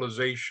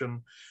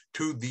civilization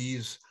to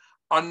these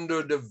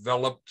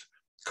underdeveloped,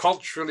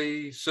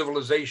 culturally,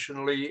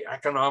 civilizationally,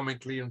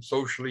 economically, and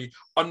socially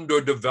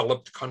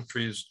underdeveloped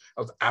countries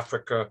of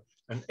Africa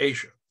and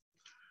Asia.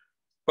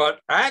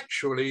 But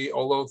actually,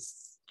 although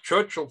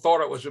Churchill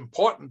thought it was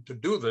important to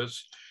do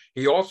this,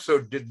 he also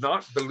did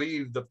not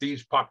believe that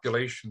these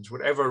populations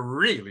would ever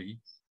really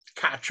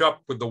catch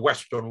up with the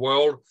Western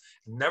world,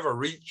 never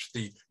reach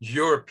the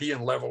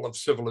European level of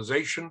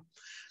civilization,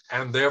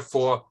 and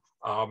therefore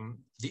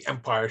the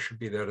empire should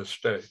be there to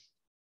stay.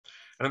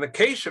 And in the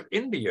case of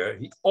India,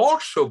 he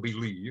also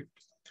believed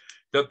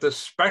that the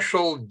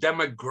special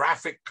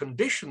demographic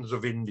conditions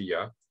of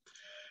India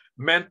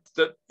meant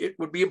that it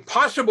would be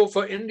impossible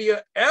for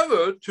India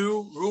ever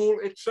to rule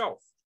itself,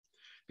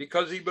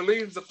 because he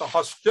believed that the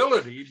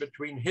hostility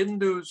between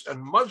Hindus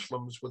and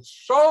Muslims was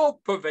so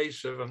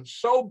pervasive and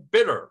so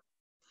bitter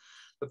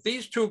that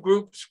these two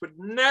groups would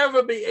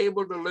never be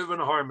able to live in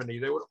harmony.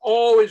 They would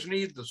always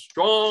need the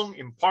strong,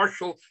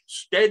 impartial,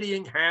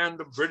 steadying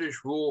hand of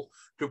British rule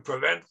to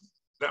prevent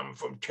them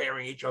from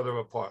tearing each other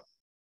apart.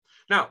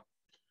 Now,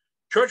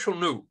 Churchill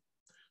knew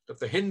that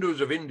the Hindus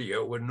of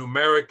India were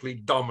numerically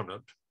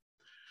dominant,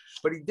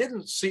 but he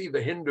didn't see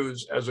the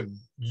Hindus as a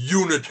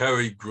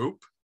unitary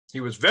group.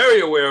 He was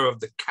very aware of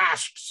the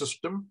caste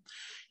system.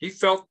 He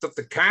felt that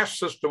the caste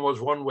system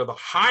was one where the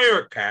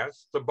higher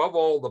castes, above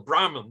all the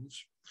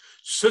Brahmins,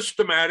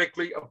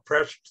 systematically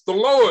oppressed the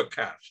lower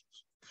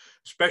castes,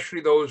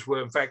 especially those who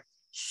were in fact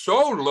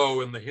so low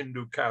in the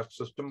Hindu caste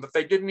system that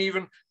they didn't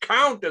even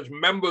count as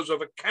members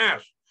of a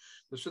caste.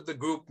 This is the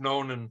group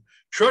known in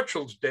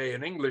Churchill's day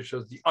in English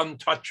as the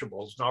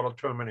untouchables, not a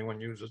term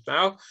anyone uses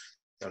now.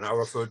 They're now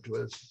referred to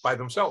as by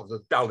themselves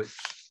as Dalits.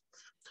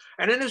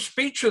 And in his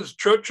speeches,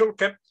 Churchill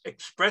kept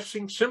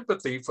expressing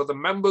sympathy for the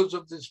members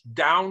of this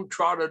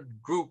downtrodden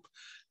group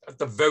at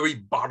the very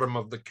bottom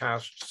of the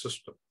caste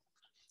system.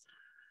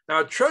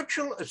 Now,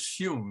 Churchill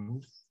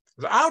assumed,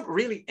 without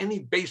really any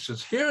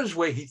basis, here's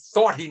where he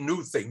thought he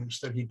knew things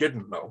that he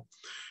didn't know.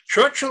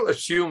 Churchill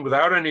assumed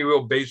without any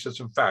real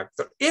basis in fact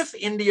that if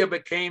India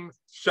became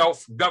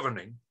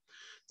self-governing,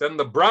 then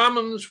the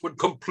Brahmins would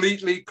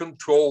completely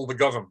control the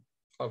government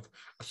of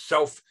a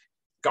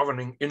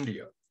self-governing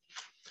India.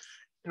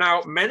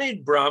 Now, many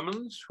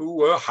Brahmins who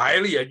were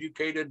highly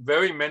educated,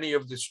 very many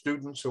of the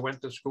students who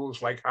went to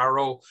schools like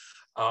Harrow,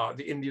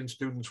 the Indian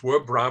students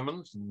were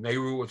Brahmins.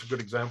 Nehru was a good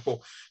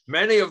example.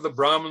 Many of the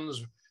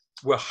Brahmins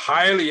were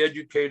highly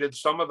educated.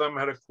 Some of them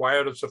had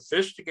acquired a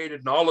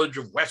sophisticated knowledge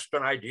of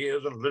Western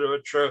ideas and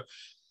literature.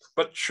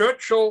 But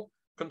Churchill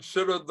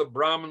considered the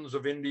Brahmins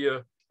of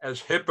India as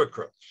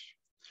hypocrites.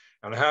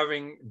 And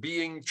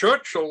being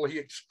Churchill, he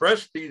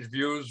expressed these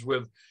views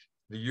with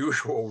the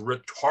usual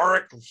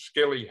rhetorical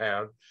skill he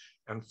had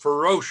and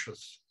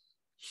ferocious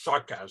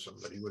sarcasm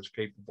that he was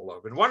capable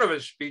of. In one of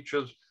his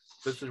speeches,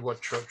 this is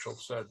what Churchill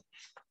said: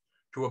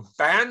 "To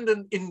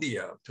abandon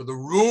India to the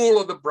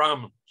rule of the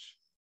Brahmins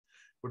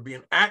would be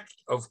an act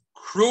of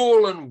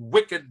cruel and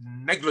wicked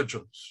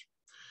negligence.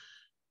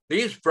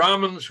 These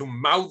Brahmins who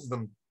mouth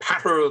and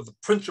patter the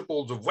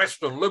principles of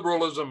Western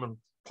liberalism and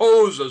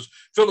pose as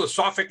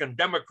philosophic and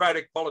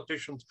democratic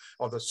politicians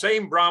are the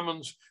same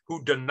Brahmins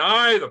who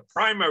deny the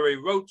primary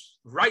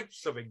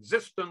rights of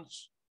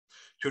existence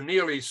to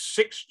nearly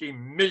 60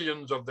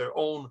 millions of their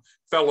own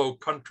fellow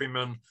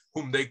countrymen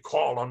whom they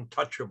call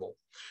untouchable,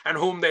 and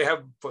whom they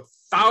have for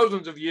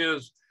thousands of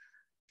years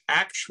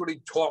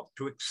actually taught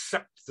to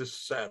accept this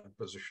sad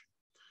position."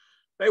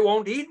 They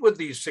won't eat with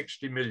these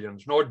 60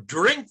 millions, nor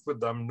drink with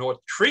them, nor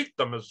treat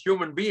them as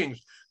human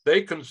beings.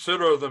 They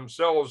consider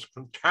themselves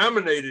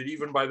contaminated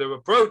even by their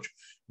approach.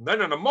 And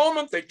then in a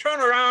moment, they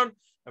turn around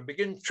and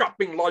begin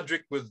chopping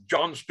logic with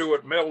John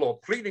Stuart Mill or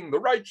pleading the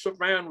rights of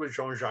man with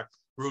Jean-Jacques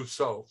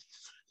Rousseau.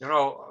 You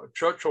know,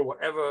 Churchill,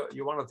 whatever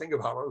you want to think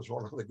about it, was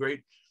one of the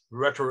great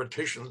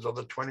rhetoricians of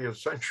the 20th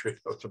century.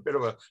 It's a bit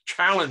of a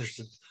challenge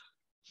to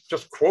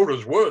just quote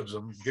his words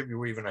and give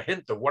you even a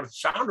hint of what it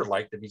sounded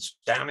like to be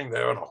standing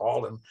there in a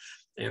hall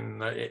in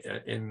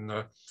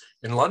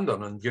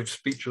London and give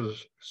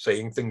speeches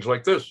saying things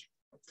like this.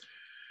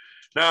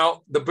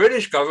 Now, the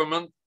British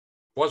government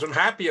wasn't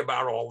happy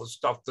about all the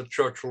stuff that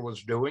Churchill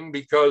was doing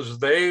because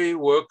they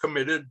were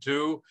committed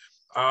to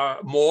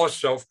more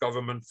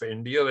self-government for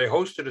India. They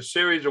hosted a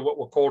series of what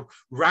were called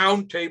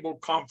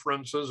roundtable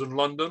conferences in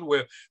London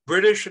where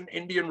British and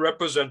Indian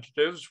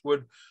representatives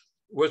were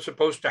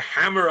supposed to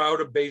hammer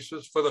out a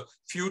basis for the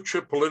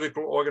future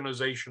political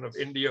organization of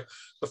India.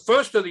 The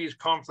first of these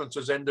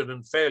conferences ended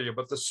in failure,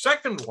 but the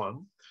second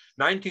one,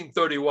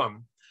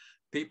 1931,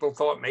 people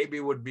thought maybe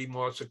would be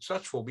more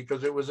successful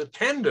because it was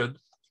attended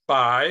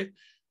by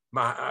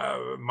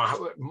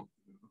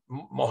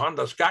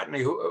Mohandas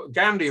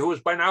Gandhi, who is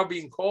by now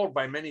being called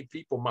by many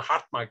people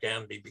Mahatma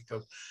Gandhi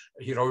because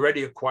he'd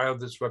already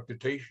acquired this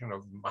reputation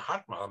of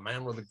Mahatma, a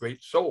man with a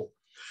great soul.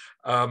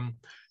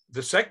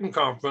 The second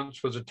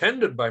conference was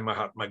attended by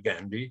Mahatma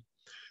Gandhi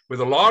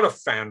with a lot of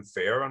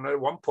fanfare, and at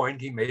one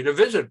point he made a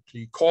visit.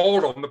 He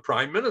called on the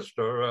Prime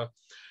Minister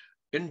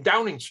in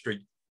Downing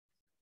Street,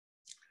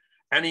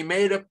 and he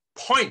made a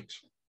point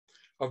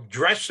of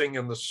dressing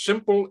in the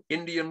simple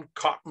Indian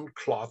cotton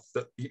cloth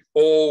that he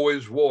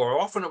always wore.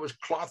 Often it was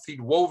cloth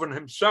he'd woven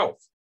himself,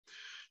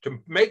 to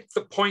make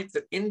the point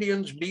that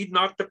Indians need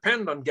not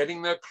depend on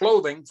getting their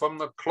clothing from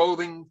the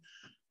clothing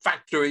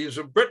factories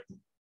of Britain.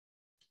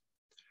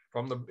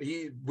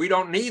 We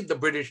don't need the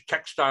British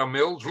textile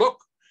mills. Look,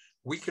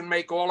 we can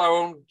make all our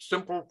own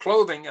simple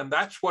clothing, and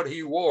that's what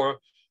he wore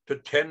to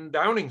 10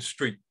 Downing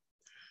Street.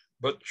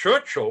 But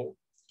Churchill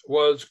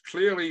was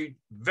clearly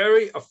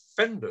very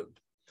offended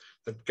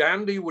that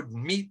Gandhi would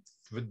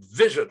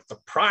visit the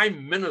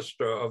Prime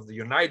Minister of the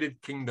United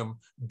Kingdom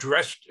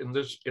dressed in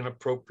this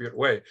inappropriate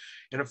way.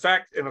 And in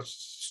fact, in a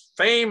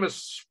famous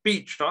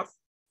speech, not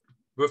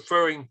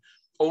referring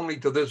only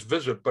to this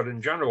visit, but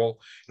in general,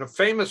 in a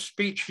famous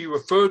speech, he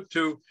referred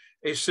to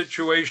a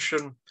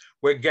situation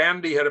where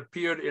Gandhi had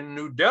appeared in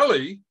New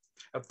Delhi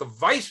at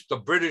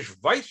the British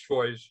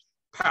Viceroy's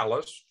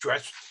palace,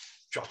 dressed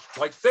just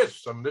like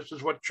this. And this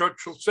is what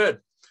Churchill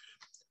said: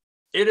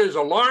 "It is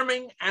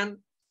alarming and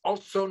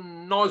also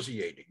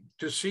nauseating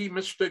to see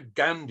Mr.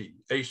 Gandhi,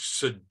 a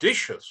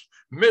seditious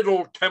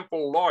Middle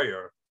Temple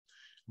lawyer,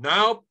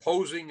 now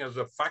posing as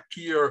a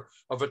fakir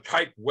of a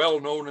type well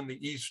known in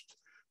the East,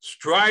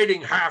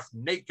 striding half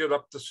naked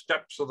up the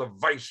steps of the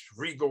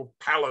vice-regal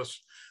palace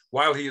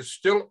while he is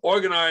still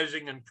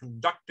organizing and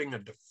conducting a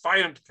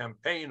defiant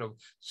campaign of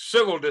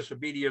civil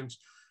disobedience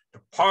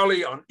to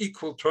parley on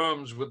equal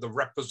terms with the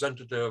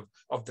representative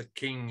of the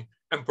King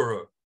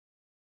Emperor."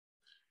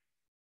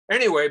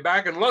 Anyway,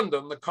 back in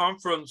London, the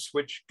conference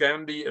which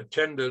Gandhi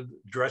attended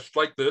dressed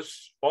like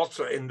this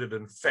also ended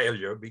in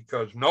failure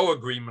because no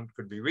agreement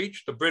could be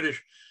reached. The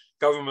British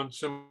government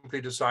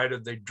simply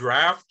decided they'd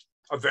draft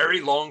a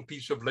very long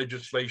piece of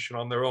legislation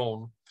on their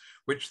own,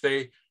 which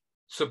they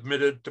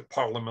submitted to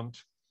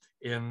Parliament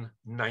in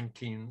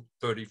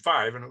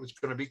 1935. And it was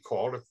going to be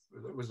called,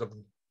 it was the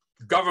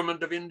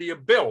Government of India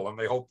Bill, and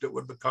they hoped it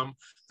would become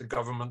the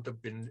Government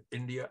of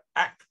India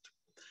Act.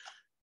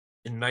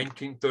 In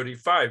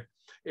 1935,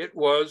 it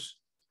was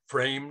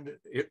framed,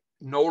 it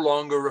no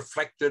longer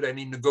reflected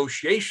any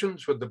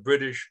negotiations with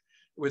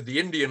the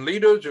Indian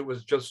leaders. It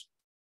was just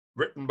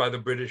written by the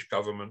British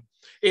government.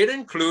 It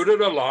included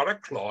a lot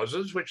of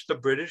clauses which the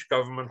British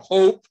government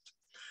hoped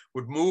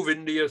would move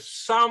India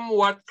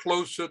somewhat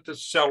closer to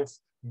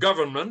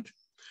self-government,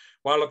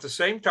 while at the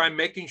same time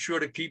making sure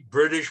to keep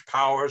British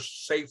power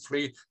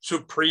safely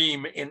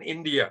supreme in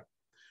India.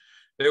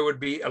 There would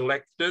be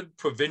elected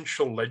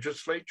provincial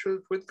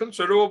legislatures with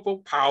considerable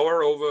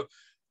power over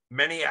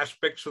many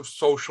aspects of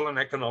social and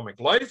economic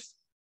life.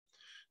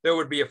 There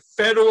would be a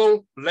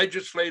federal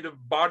legislative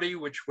body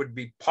which would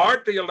be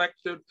partly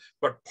elected,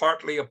 but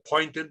partly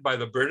appointed by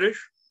the British.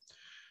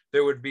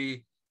 There would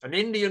be an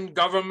Indian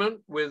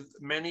government with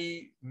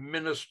many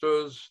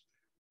ministers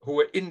who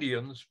were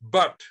Indians,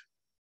 but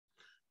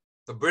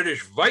the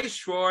British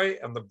Viceroy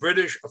and the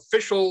British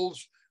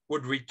officials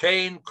would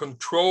retain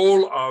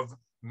control of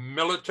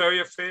military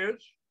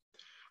affairs,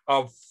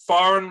 of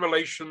foreign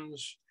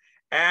relations,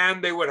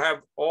 and they would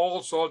have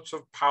all sorts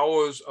of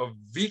powers of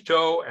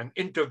veto and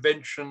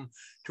intervention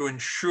to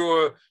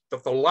ensure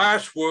that the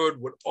last word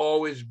would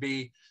always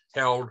be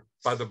held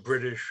by the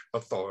British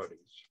authorities.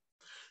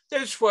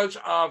 This was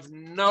of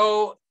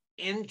no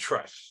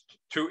interest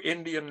to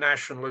Indian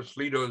nationalist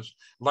leaders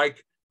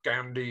like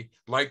Gandhi,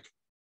 like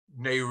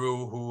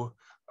Nehru, who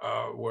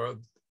were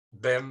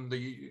then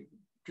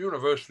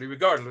universally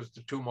regarded as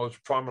the two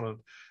most prominent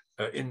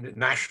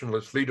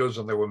nationalist leaders,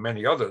 and there were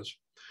many others.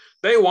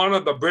 They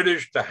wanted the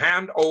British to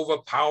hand over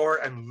power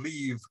and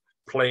leave,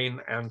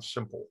 plain and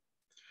simple.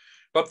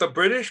 But the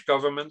British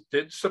government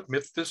did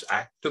submit this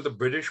act to the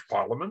British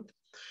Parliament,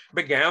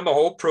 began the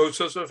whole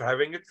process of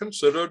having it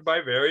considered by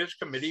various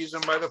committees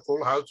and by the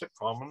full House of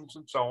Commons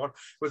and so on. It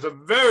was a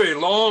very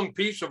long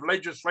piece of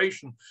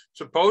legislation,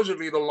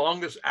 supposedly the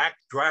longest act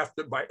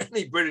drafted by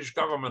any British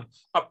government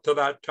up to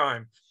that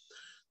time.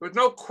 There was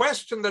no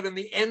question that in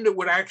the end it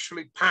would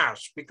actually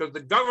pass, because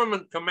the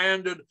government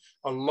commanded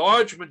a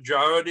large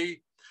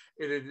majority.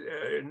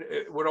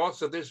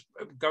 This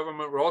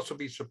government would also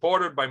be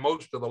supported by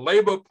most of the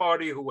Labour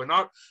Party, who were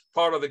not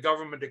part of the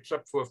government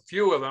except for a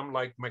few of them,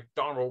 like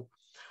MacDonald.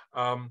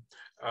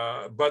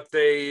 But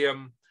there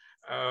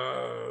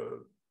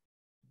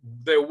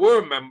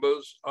were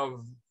members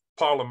of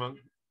Parliament,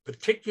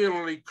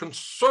 particularly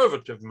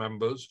conservative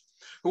members,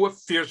 who were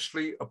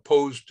fiercely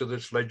opposed to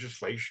this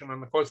legislation.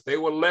 And of course, they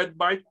were led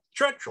by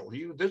Churchill.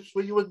 He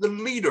was the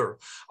leader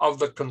of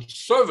the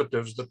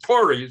conservatives, the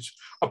Tories,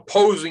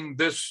 opposing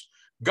this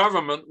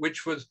government,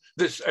 which was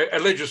this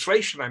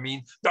legislation, I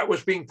mean, that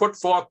was being put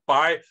forth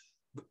by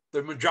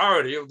the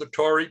majority of the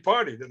Tory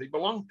party that he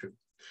belonged to.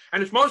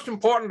 And its most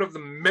important of the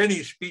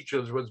many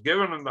speeches was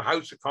given in the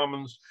House of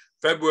Commons,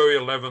 February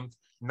 11th,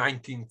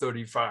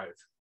 1935.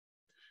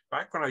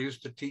 Back when I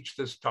used to teach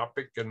this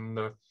topic at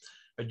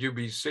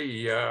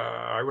UBC,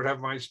 I would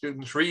have my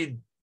students read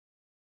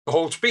the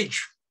whole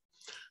speech.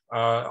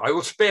 I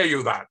will spare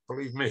you that,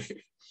 believe me.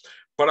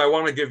 But I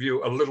want to give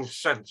you a little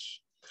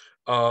sense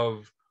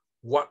of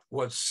what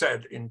was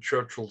said in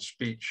Churchill's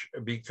speech,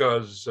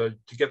 because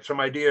to get some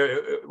idea,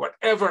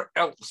 whatever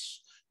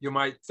else you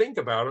might think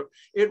about it,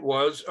 it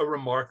was a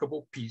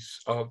remarkable piece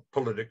of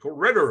political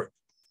rhetoric.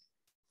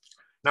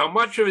 Now,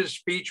 much of his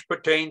speech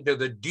pertained to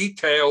the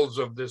details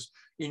of this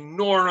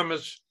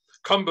enormous,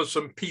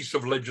 cumbersome piece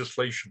of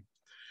legislation.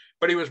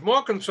 But he was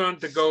more concerned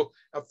to go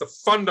at the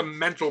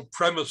fundamental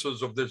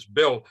premises of this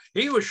bill.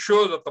 He was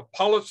sure that the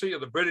policy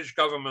of the British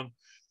government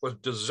was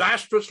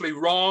disastrously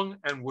wrong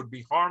and would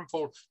be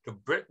harmful to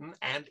Britain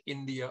and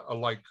India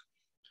alike.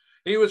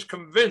 He was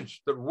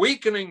convinced that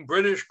weakening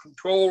British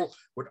control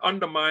would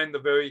undermine the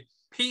very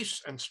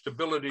peace and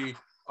stability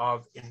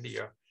of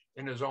India.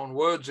 In his own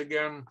words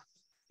again,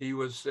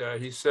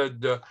 he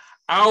said,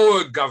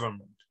 our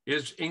government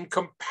is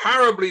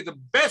incomparably the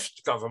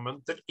best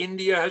government that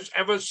India has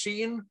ever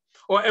seen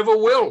or ever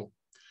will.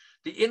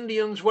 The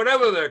Indians,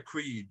 whatever their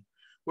creed,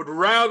 would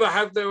rather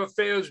have their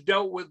affairs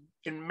dealt with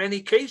in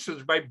many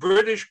cases by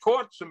British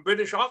courts and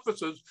British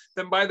officers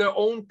than by their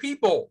own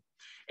people.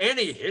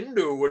 Any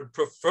Hindu would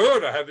prefer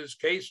to have his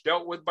case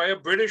dealt with by a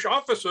British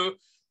officer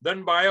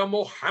than by a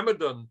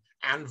Mohammedan,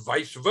 and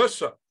vice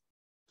versa.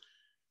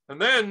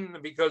 And then,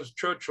 because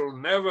Churchill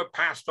never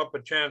passed up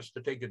a chance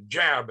to take a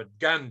jab at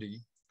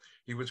Gandhi,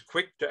 he was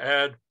quick to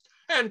add,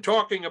 and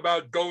talking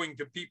about going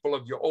to people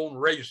of your own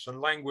race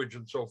and language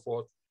and so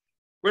forth,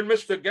 when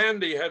Mr.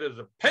 Gandhi had his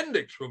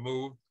appendix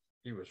removed,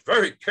 he was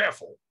very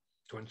careful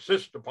to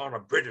insist upon a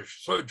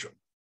British surgeon.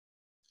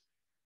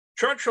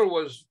 Churchill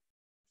was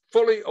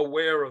fully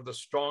aware of the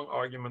strong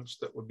arguments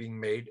that were being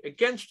made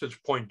against his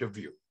point of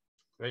view.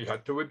 He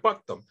had to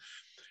rebut them.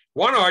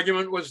 One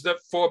argument was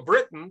that for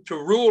Britain to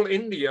rule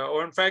India,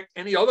 or in fact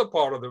any other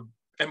part of the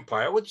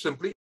empire, was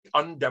simply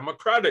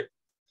undemocratic.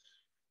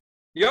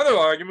 The other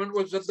argument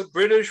was that the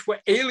British were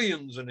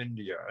aliens in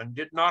India and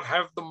did not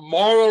have the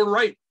moral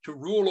right to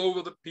rule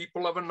over the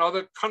people of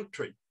another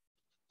country.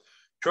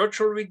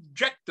 Churchill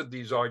rejected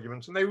these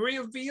arguments, and they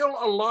reveal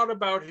a lot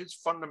about his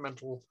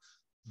fundamental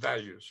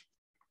values.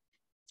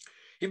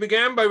 He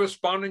began by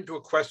responding to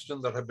a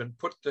question that had been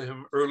put to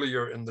him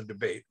earlier in the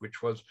debate,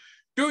 which was,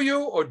 do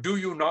you or do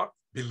you not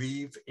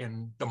believe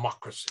in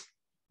democracy?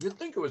 You'd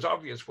think it was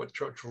obvious what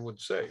Churchill would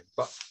say,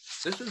 but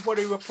this is what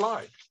he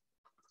replied.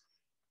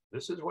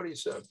 This is what he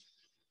said.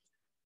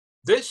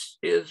 This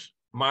is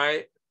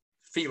my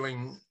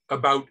feeling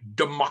about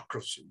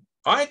democracy.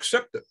 I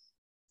accept it,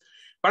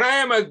 but I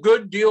am a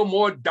good deal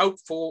more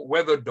doubtful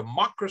whether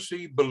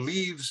democracy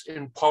believes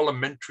in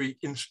parliamentary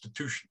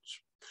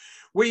institutions.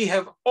 We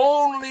have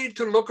only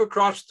to look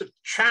across the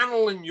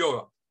channel in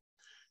Europe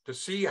to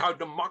see how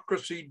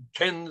democracy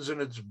tends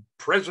in its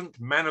present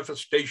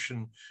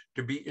manifestation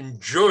to be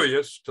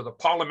injurious to the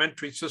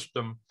parliamentary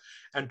system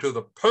and to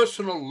the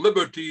personal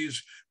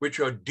liberties which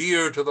are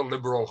dear to the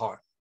liberal heart.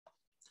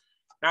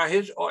 Now,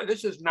 this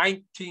is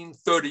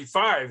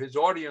 1935. His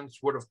audience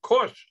would, of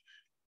course,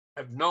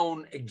 have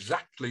known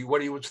exactly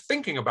what he was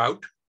thinking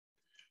about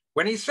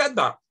when he said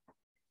that.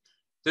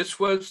 This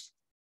was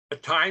a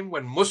time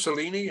when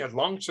Mussolini had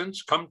long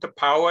since come to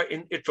power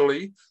in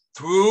Italy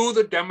through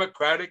the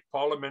democratic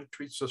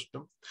parliamentary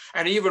system.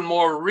 And even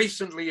more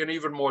recently and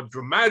even more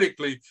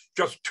dramatically,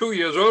 just 2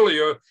 years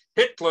earlier,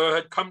 Hitler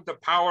had come to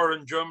power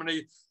in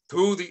Germany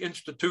through the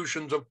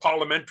institutions of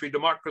parliamentary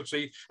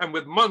democracy. And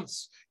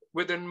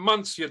within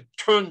months, he had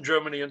turned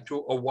Germany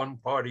into a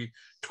one-party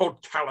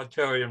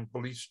totalitarian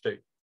police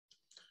state.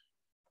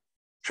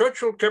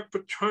 Churchill kept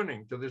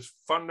returning to this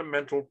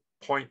fundamental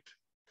point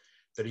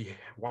that he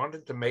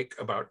wanted to make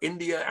about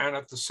India and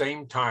at the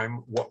same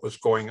time what was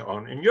going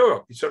on in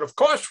Europe. He said, of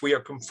course, we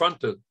are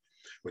confronted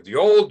with the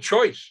old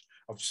choice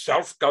of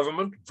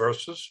self-government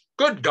versus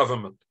good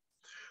government.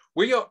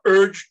 We are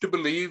urged to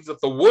believe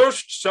that the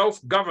worst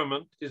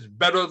self-government is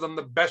better than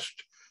the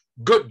best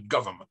good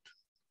government.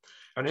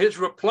 And his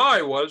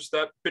reply was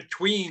that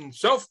between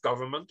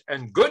self-government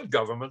and good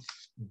government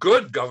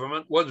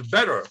was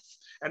better.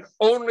 And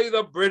only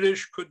the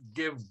British could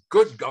give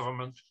good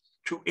government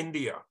to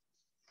India.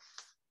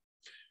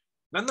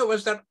 Then there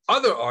was that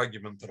other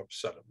argument that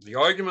upset him, the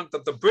argument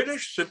that the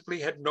British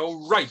simply had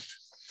no right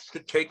to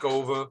take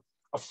over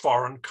a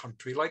foreign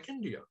country like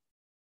India.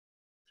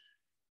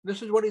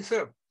 This is what he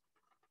said.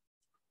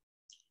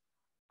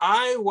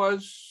 I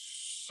was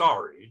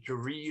sorry to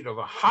read of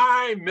a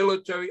high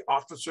military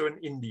officer in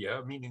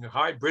India, meaning a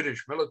high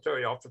British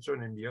military officer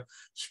in India,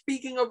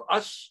 speaking of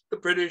us, the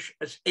British,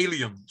 as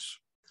aliens.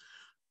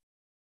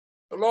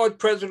 The Lord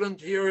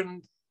President here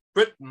in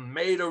Britain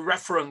made a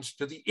reference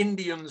to the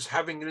Indians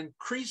having an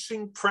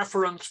increasing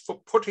preference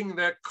for putting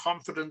their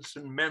confidence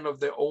in men of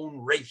their own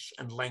race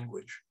and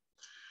language.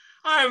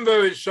 I am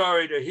very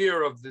sorry to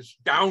hear of this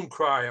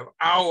downcry of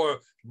our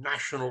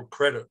national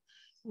credit.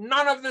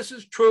 None of this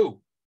is true.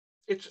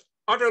 It's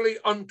utterly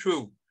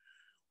untrue.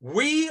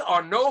 We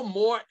are no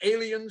more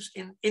aliens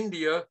in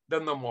India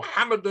than the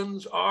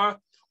Mohammedans are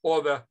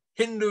or the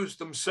Hindus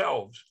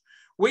themselves.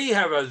 We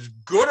have as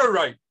good a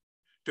right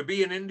to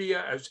be in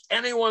India as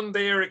anyone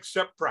there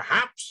except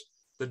perhaps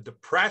the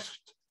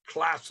depressed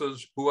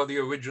classes who are the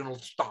original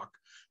stock.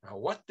 Now,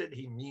 what did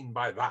he mean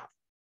by that?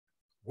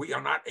 We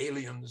are not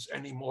aliens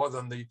any more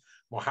than the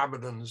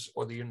Mohammedans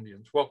or the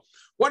Indians. Well,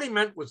 what he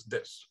meant was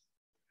this,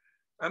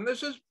 and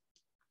this is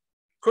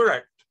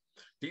correct.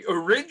 The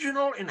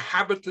original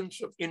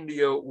inhabitants of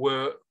India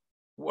were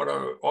what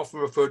are often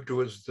referred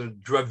to as the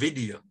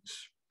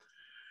Dravidians.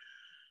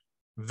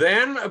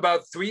 Then,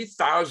 about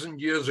 3,000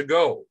 years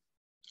ago,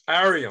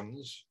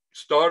 Aryans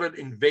started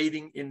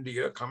invading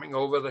India, coming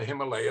over the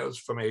Himalayas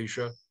from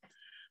Asia,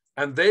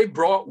 and they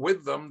brought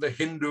with them the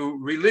Hindu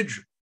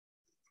religion,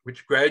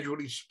 which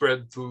gradually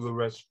spread through the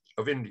rest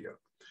of India.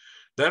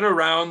 Then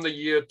around the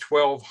year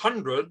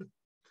 1200,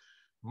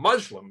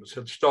 Muslims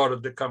had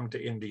started to come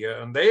to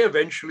India, and they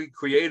eventually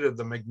created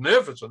the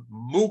magnificent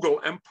Mughal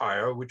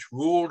Empire, which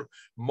ruled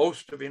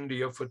most of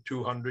India for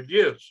 200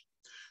 years.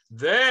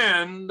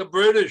 Then the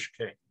British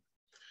came.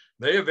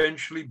 They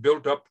eventually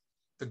built up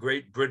the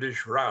great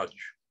British Raj.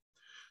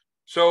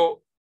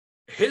 So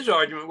his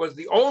argument was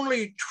the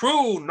only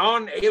true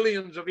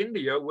non-aliens of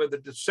India were the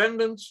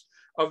descendants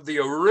of the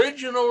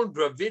original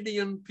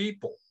Dravidian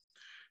people,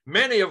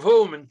 many of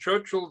whom, in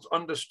Churchill's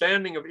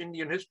understanding of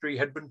Indian history,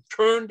 had been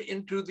turned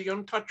into the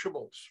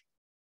untouchables.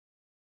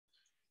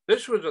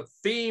 This was a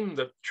theme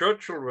that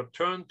Churchill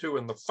returned to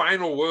in the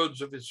final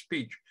words of his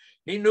speech.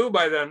 He knew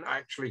by then,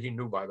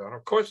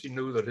 of course he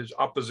knew that his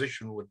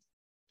opposition would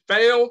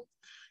fail.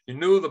 He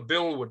knew the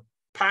bill would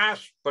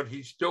pass, but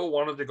he still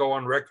wanted to go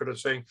on record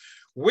as saying,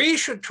 we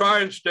should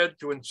try instead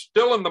to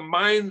instill in the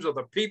minds of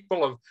the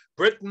people of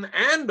Britain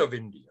and of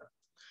India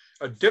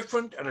a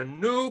different and a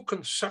new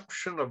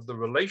conception of the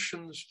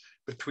relations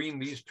between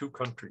these two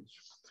countries.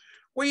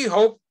 We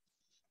hope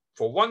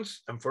for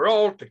once and for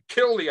all to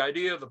kill the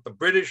idea that the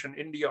British and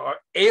India are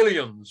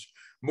aliens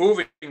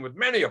moving with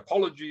many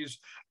apologies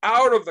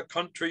out of the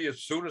country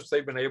as soon as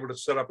they've been able to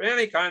set up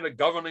any kind of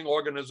governing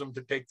organism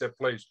to take their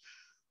place.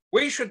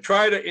 We should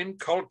try to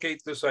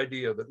inculcate this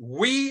idea that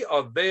we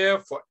are there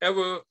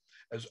forever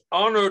as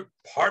honored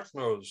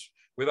partners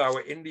with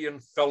our Indian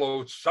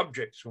fellow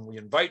subjects whom we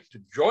invite to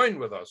join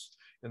with us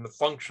in the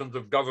functions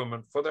of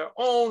government for their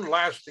own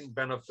lasting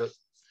benefit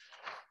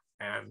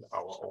and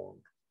our own.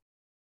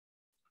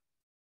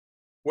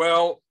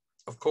 Well,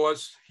 of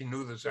course, he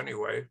knew this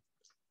anyway.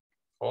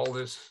 All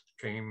this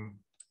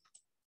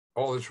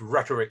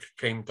rhetoric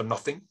came to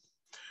nothing.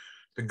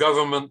 The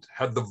government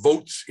had the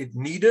votes it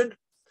needed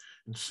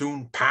and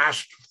soon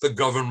passed the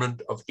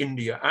Government of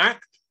India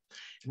Act.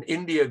 And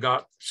India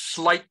got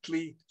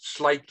slightly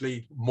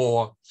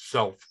more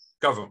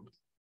self-government.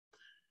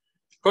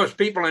 Of course,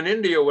 people in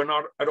India were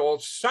not at all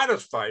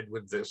satisfied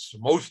with this.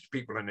 Most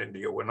people in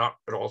India were not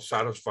at all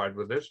satisfied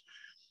with this,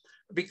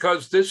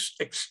 because this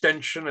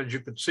extension, as you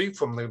could see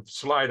from the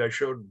slide I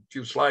showed a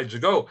few slides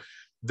ago,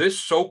 this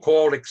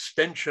so-called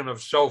extension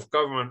of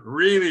self-government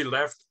really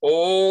left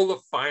all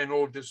the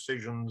final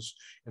decisions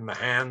in the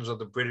hands of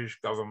the British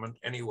government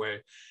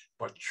anyway.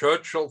 But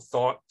Churchill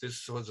thought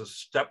this was a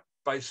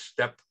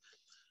step-by-step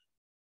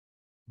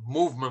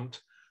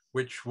movement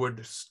which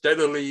would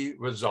steadily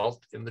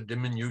result in the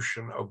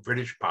diminution of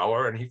British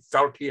power, and he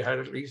felt he had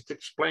at least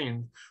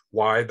explained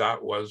why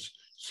that was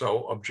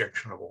so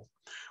objectionable.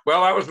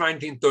 Well, that was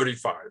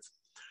 1935.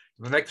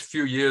 In the next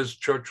few years,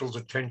 Churchill's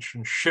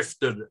attention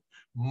shifted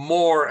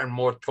more and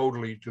more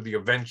totally to the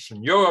events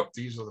in Europe.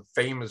 These are the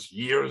famous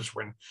years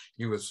when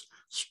he was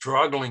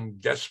struggling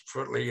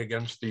desperately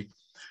against the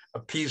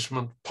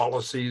appeasement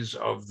policies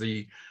of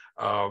the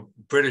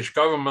British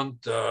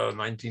government,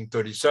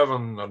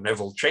 1937,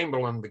 Neville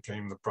Chamberlain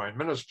became the prime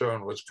minister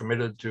and was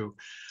committed to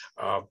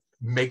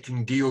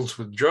making deals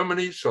with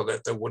Germany so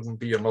that there wouldn't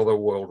be another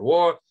world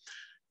war.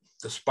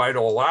 Despite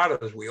all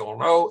that, as we all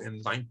know,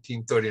 in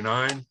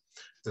 1939,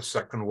 the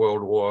Second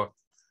World War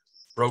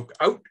broke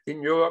out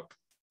in Europe.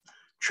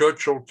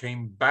 Churchill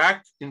came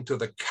back into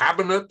the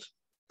cabinet,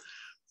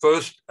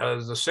 first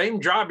as the same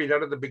job he'd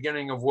had at the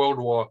beginning of World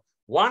War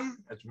I,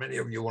 as many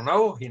of you will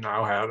know, he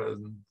now had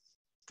in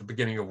the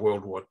beginning of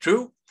World War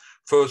II,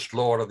 First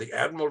Lord of the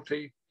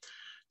Admiralty.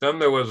 Then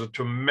there was a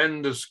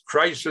tremendous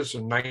crisis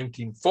in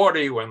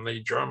 1940 when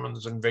the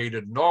Germans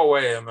invaded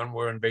Norway and then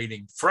were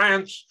invading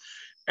France.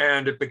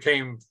 And it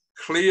became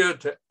clear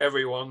to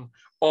everyone,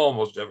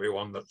 almost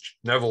everyone, that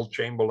Neville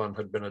Chamberlain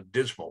had been a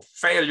dismal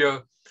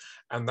failure.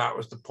 And that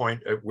was the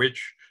point at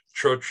which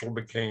Churchill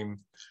became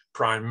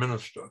prime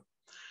minister.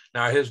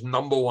 Now, his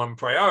number one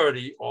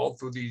priority all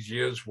through these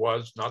years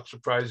was, not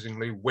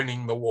surprisingly,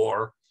 winning the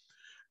war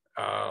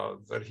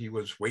that he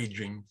was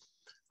waging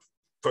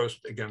first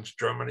against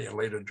Germany and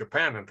later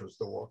Japan enters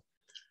the war.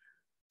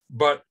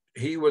 But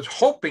he was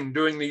hoping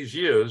during these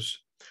years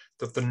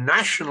that the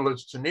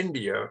nationalists in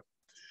India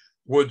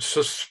would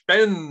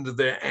suspend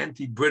their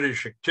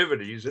anti-British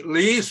activities, at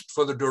least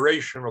for the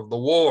duration of the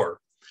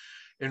war,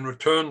 in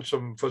return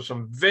for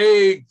some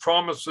vague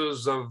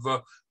promises of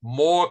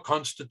more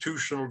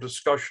constitutional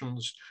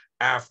discussions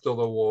after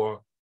the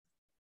war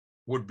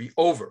would be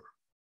over.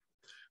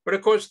 But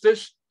of course,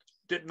 this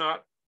did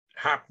not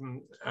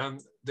happen,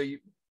 and the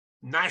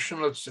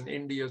nationalists in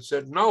India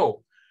said,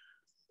 no,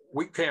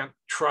 we can't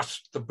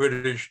trust the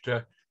British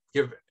to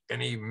give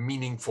any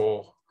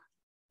meaningful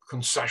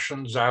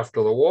concessions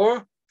after the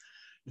war.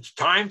 It's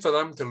time for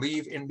them to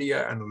leave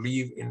India and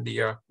leave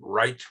India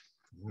right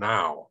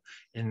now.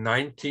 In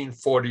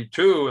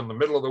 1942, in the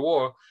middle of the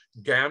war,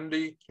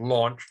 Gandhi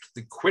launched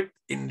the Quit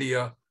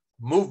India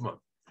movement.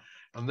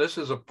 And this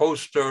is a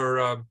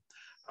poster.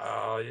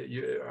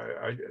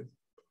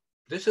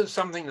 This is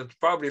something that's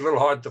probably a little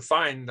hard to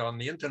find on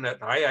the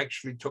internet. I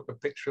actually took a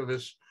picture of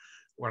this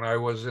when I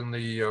was in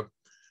the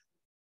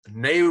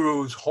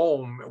Nehru's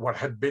home, what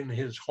had been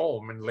his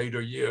home in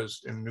later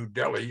years in New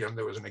Delhi, and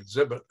there was an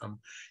exhibit, and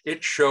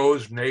it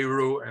shows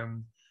Nehru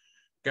and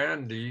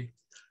Gandhi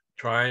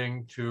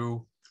trying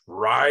to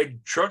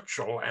ride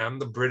Churchill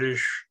and the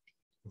British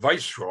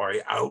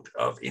viceroy out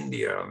of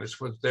India. And this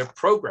was their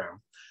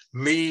program.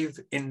 Leave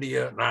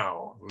India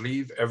now,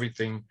 leave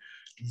everything,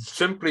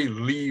 simply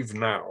leave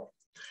now.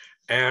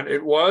 And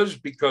it was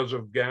because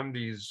of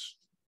Gandhi's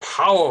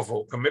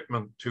powerful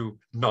commitment to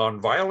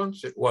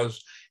nonviolence. It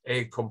was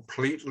a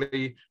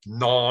completely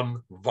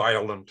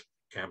non-violent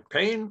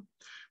campaign,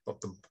 but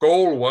the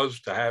goal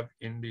was to have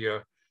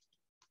India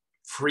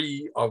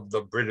free of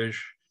the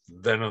British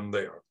then and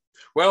there.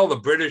 Well, the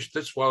British,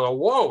 a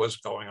war was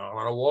going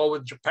on, a war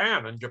with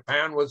Japan, and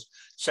Japan was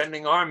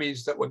sending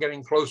armies that were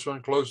getting closer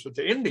and closer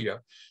to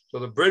India. So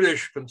the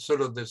British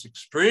considered this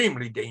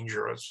extremely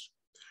dangerous.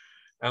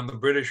 And the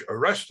British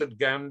arrested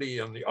Gandhi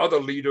and the other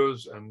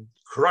leaders and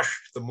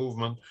crushed the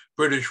movement.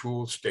 British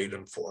rule stayed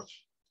in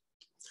force.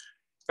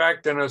 In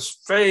fact, in a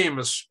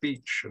famous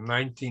speech in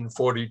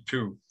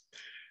 1942,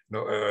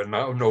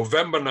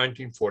 November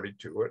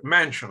 1942, at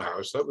Mansion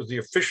House, that was the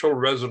official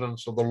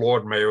residence of the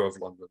Lord Mayor of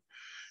London,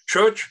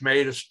 Church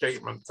made a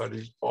statement that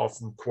he's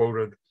often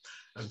quoted.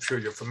 I'm sure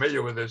you're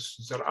familiar with this.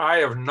 He said, "I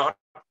have not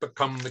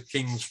become the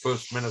king's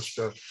first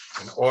minister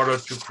in order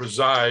to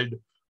preside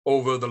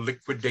over the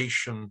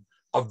liquidation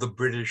of the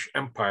British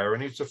Empire."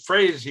 And it's a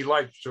phrase he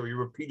liked, so he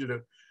repeated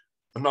it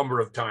a number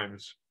of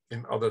times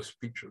in other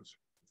speeches.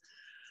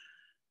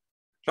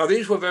 Now,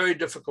 these were very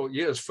difficult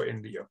years for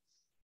India.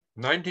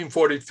 In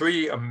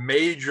 1943, a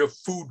major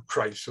food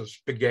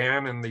crisis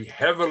began in the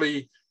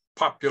heavily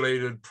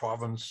populated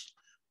province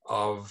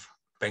of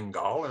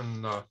Bengal,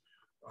 and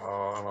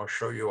I'll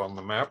show you on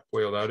the map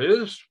where that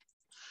is.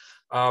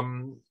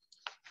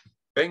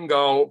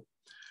 Bengal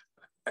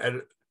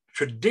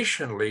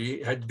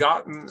traditionally had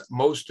gotten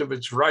most of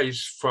its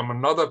rice from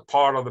another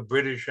part of the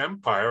British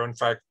Empire, in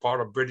fact, part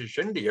of British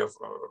India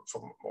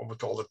from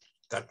almost all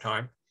that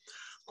time,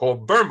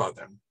 called Burma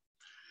then.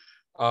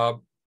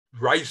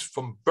 Rice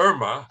from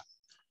Burma,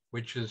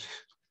 which is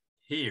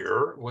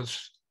here,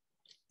 was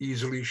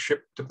easily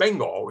shipped to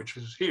Bengal, which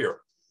is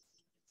here.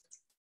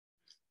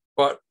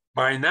 But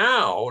by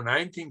now,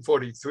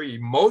 1943,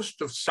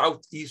 most of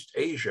Southeast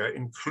Asia,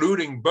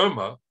 including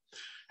Burma,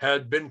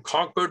 had been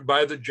conquered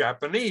by the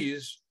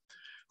Japanese,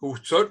 who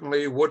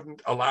certainly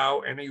wouldn't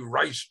allow any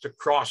rice to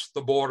cross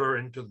the border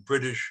into the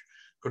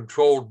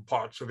British-controlled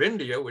parts of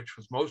India, which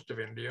was most of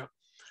India,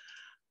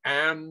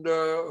 and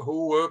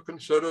who were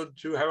considered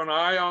to have an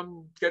eye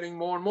on getting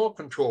more and more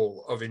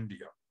control of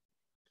India.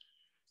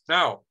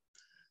 Now,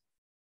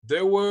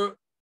 there were,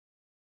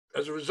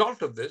 as a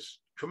result of this,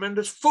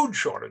 tremendous food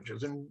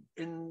shortages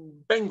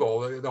in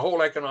Bengal. The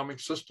whole economic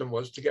system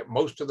was to get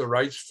most of the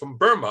rice from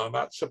Burma.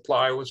 That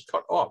supply was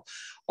cut off.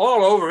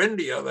 All over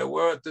India, there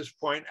were at this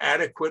point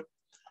adequate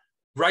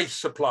rice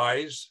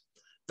supplies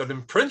that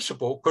in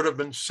principle could have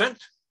been sent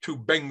to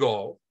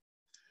Bengal.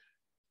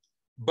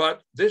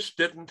 But this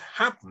didn't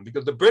happen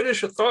because the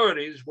British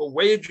authorities were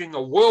waging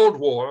a world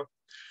war,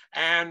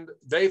 and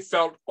they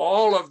felt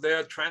all of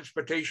their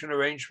transportation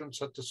arrangements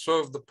had to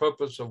serve the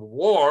purpose of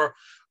war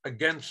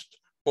against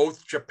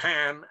both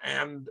Japan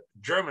and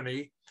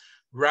Germany,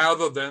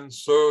 rather than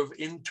serve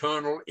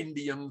internal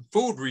Indian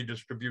food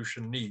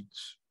redistribution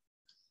needs.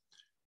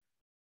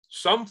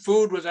 Some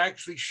food was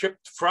actually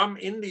shipped from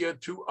India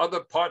to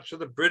other parts of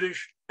the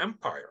British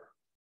Empire.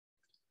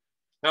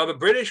 Now, the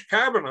British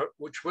cabinet,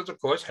 which was, of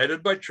course,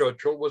 headed by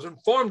Churchill, was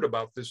informed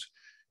about this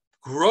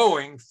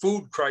growing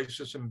food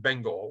crisis in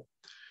Bengal,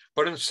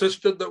 but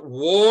insisted that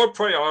war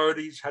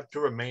priorities had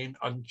to remain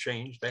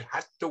unchanged. They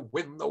had to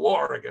win the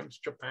war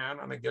against Japan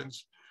and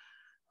against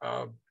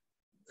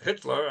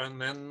Hitler,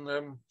 and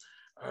then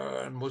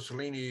and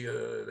Mussolini.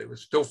 They were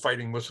still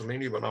fighting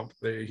Mussolini, but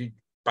he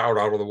bowed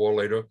out of the war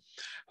later.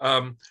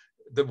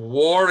 The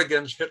war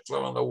against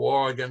Hitler and the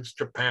war against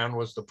Japan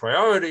was the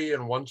priority,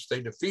 and once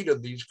they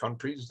defeated these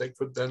countries, they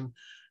could then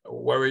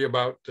worry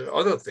about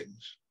other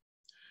things.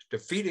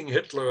 Defeating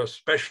Hitler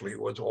especially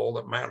was all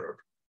that mattered.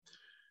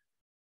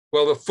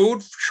 Well, the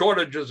food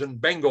shortages in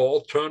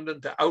Bengal turned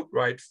into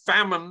outright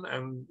famine,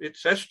 and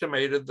it's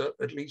estimated that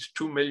at least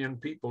 2 million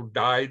people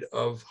died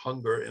of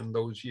hunger in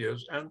those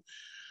years. And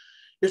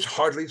it's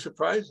hardly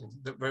surprising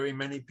that very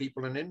many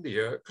people in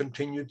India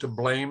continued to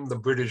blame the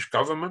British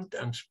government,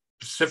 and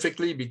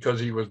specifically because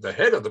he was the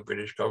head of the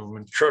British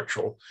government,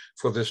 Churchill,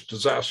 for this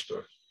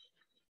disaster.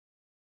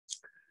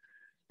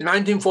 In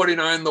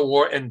 1949, the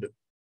war ended.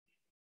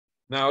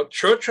 Now,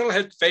 Churchill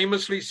had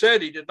famously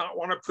said he did not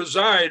want to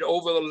preside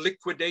over the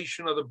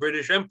liquidation of the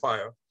British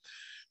Empire,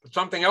 but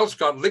something else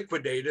got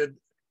liquidated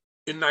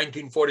in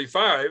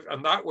 1945,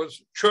 and that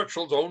was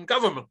Churchill's own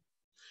government,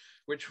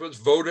 which was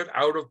voted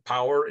out of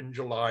power in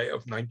July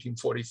of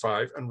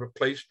 1945 and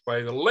replaced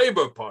by the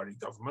Labour Party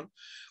government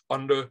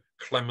under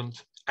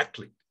Clement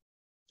Attlee.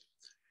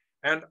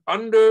 And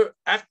under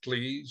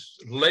Attlee's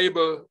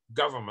Labour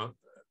government,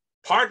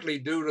 partly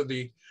due to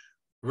the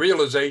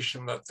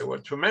realization that there were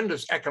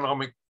tremendous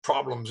economic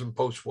problems in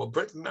post-war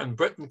Britain, and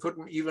Britain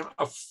couldn't even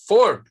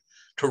afford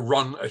to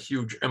run a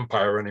huge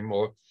empire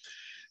anymore.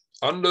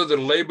 Under the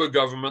Labour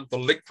government, the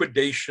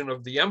liquidation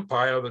of the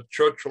empire that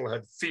Churchill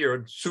had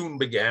feared soon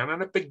began,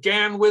 and it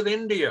began with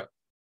India.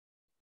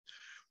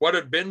 What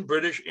had been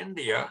British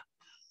India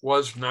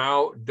was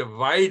now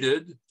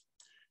divided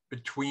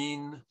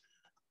between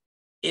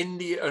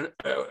India,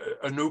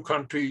 a new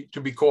country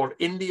to be called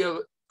India,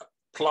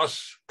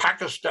 plus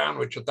Pakistan,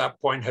 which at that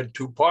point had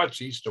two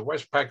parts, East and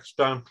West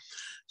Pakistan.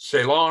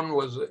 Ceylon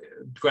was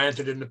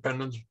granted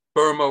independence.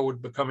 Burma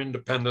would become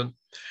independent.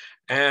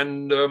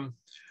 And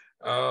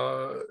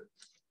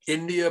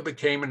India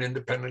became an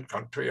independent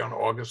country on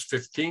August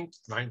 15th,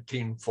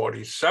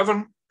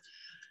 1947.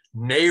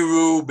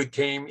 Nehru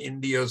became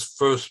India's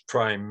first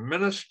prime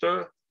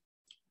minister.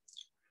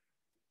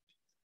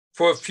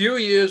 For a few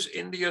years,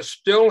 India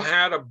still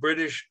had a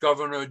British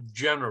governor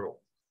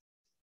general,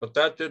 but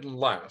that didn't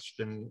last.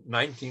 In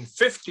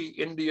 1950,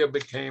 India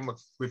became a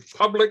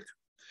republic,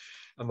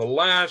 and the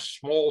last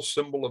small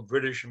symbol of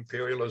British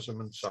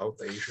imperialism in South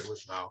Asia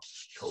was now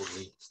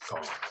totally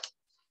gone.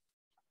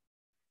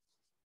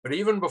 But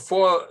even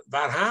before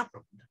that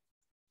happened,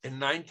 in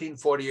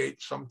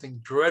 1948, something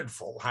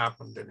dreadful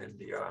happened in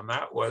India, and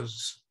that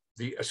was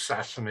the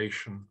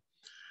assassination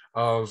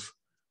of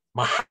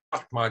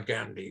Mahatma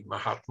Gandhi,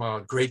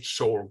 great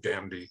soul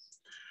Gandhi.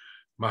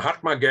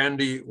 Mahatma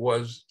Gandhi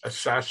was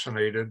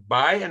assassinated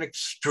by an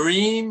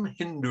extreme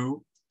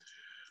Hindu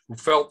who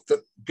felt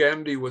that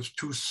Gandhi was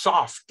too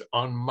soft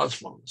on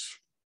Muslims.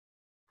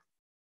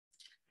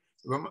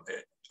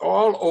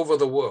 All over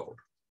the world,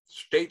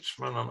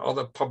 statesmen and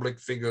other public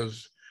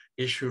figures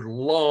issued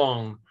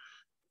long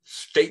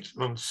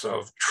statements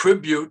of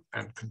tribute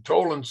and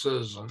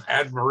condolences and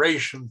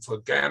admiration for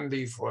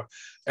Gandhi, for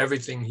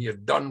everything he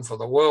had done for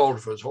the world,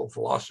 for his whole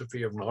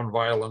philosophy of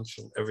nonviolence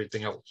and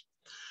everything else.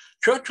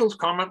 Churchill's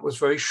comment was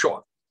very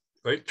short,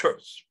 very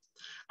terse.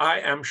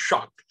 I am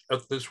shocked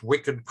at this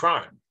wicked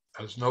crime,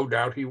 as no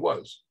doubt he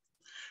was.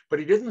 But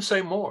he didn't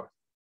say more.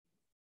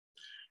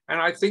 And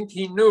I think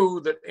he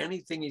knew that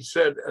anything he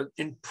said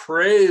in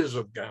praise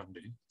of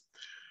Gandhi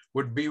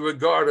would be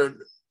regarded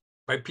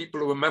by people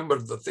who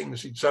remembered the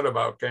things he'd said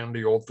about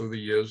Gandhi all through the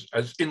years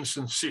as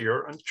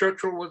insincere, and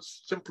Churchill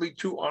was simply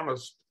too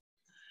honest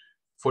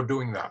for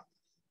doing that.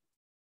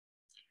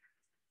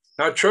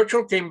 Now,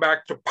 Churchill came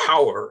back to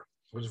power,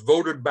 was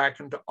voted back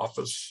into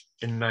office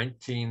in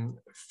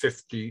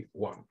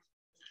 1951.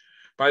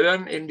 By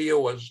then, India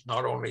was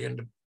not only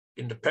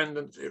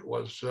independent, it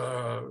was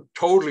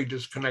totally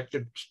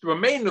disconnected,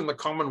 remained in the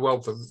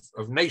Commonwealth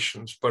of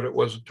Nations, but it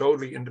was a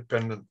totally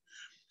independent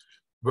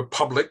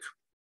republic.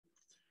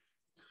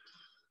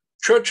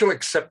 Churchill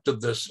accepted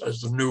this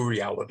as the new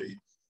reality.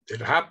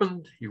 It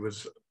happened, he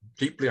was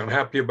deeply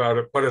unhappy about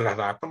it, but it had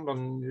happened,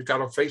 and you got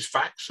to face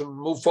facts and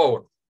move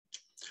forward.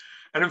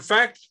 And in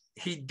fact,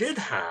 he did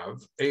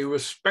have a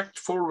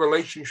respectful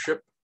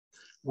relationship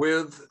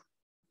with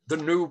the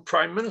new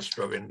Prime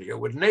Minister of India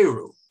with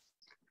Nehru.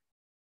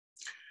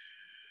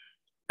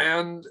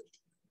 And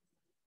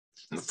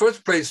in the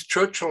first place,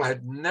 Churchill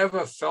had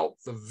never felt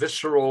the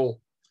visceral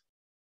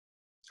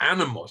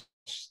animus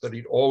that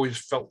he'd always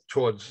felt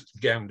towards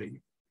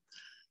Gandhi,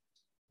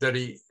 that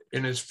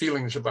in his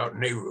feelings about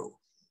Nehru.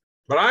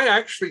 But I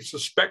actually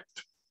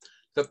suspect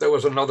that there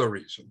was another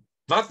reason,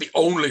 not the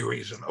only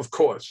reason, of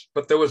course,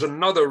 but there was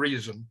another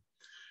reason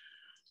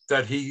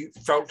that he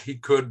felt he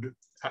could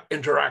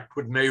interact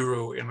with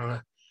Nehru in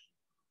a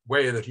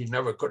way that he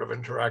never could have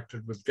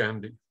interacted with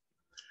Gandhi,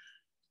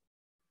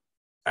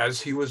 as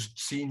he was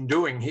seen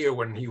doing here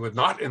when he was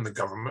not in the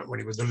government, when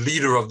he was the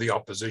leader of the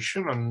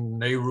opposition, and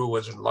Nehru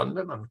was in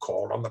London and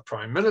called on the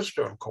prime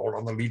minister and called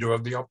on the leader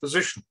of the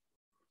opposition.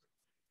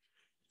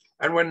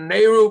 And when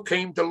Nehru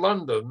came to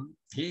London,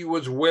 he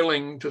was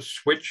willing to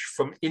switch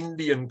from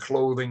Indian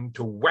clothing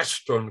to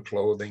Western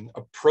clothing,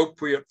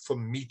 appropriate for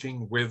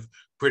meeting with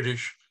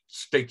British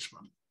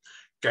statesmen.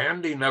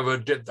 Gandhi never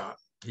did that.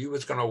 He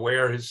was going to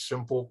wear his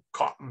simple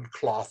cotton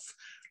cloth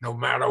no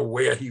matter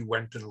where he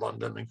went in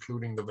London,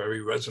 including the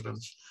very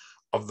residence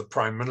of the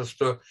prime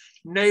minister.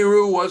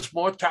 Nehru was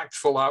more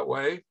tactful that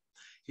way.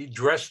 He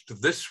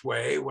dressed this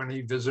way when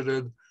he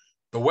visited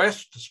the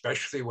West,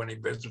 especially when he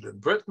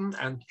visited Britain,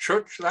 and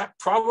that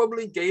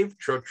probably gave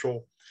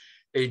Churchill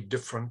a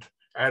different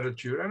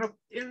attitude.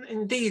 And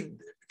indeed,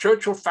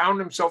 Churchill found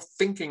himself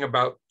thinking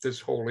about this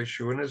whole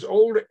issue. In his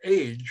old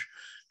age,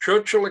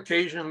 Churchill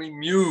occasionally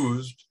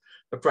mused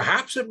that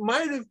perhaps it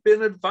might have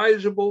been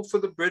advisable for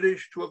the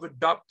British to have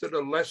adopted a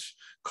less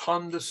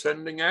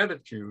condescending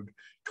attitude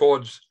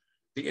towards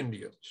the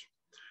Indians.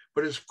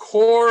 But his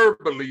core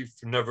belief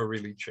never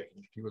really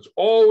changed. He was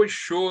always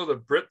sure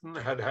that Britain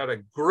had had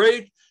a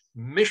great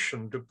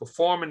mission to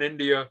perform in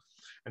India,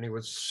 and he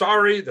was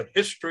sorry that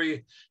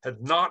history had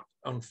not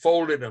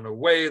unfolded in a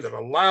way that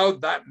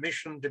allowed that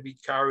mission to be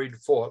carried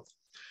forth.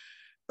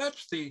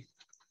 That's the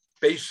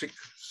basic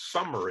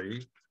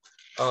summary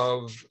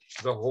of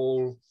the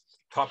whole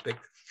topic,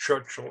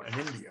 Churchill and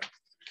India.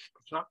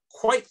 It's not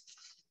quite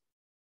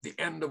the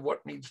end of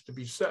what needs to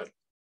be said.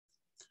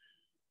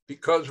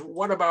 Because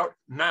what about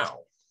now?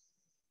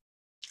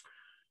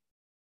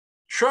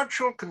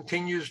 Churchill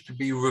continues to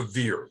be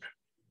revered,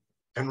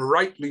 and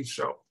rightly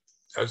so,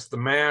 as the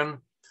man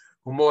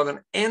who more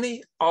than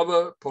any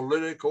other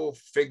political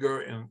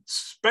figure,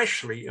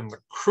 especially in the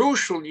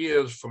crucial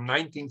years from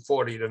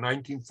 1940 to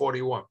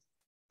 1941,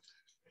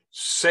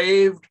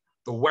 saved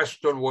the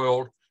Western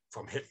world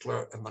from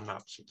Hitler and the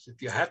Nazis.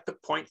 If you had to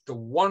point to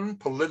one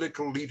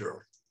political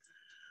leader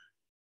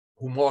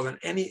who more than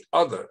any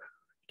other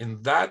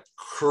in that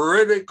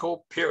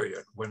critical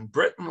period when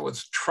Britain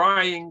was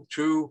trying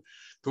to,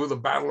 through the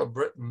Battle of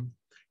Britain,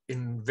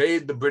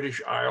 invade the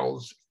British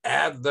Isles,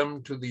 add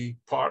them to the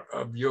part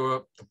of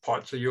Europe, the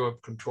parts of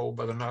Europe controlled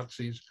by the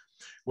Nazis,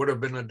 would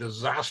have been a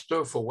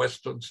disaster for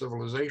Western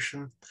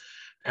civilization.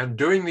 And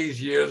during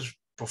these years,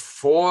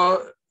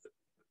 before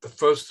the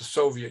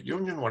Soviet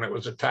Union, when it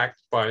was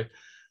attacked by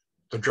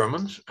the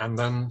Germans, and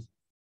then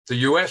the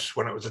US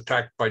when it was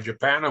attacked by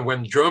Japan, and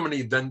when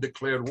Germany then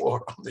declared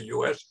war on the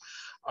US,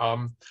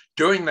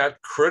 during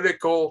that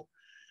critical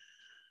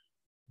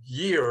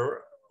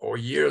year or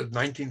years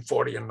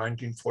 1940 and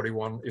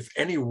 1941, if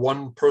any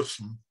one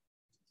person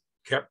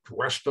kept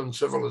Western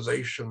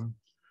civilization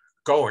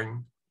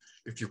going,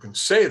 if you can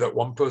say that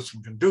one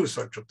person can do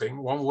such a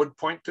thing, one would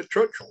point to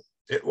Churchill.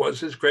 It was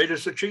his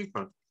greatest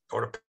achievement.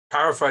 Or to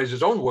paraphrase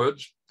his own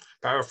words,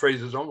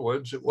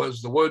 it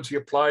was the words he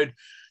applied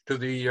to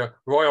the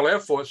Royal Air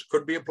Force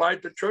could be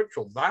applied to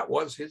Churchill. That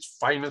was his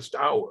finest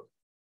hour.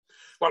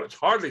 Well, it's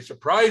hardly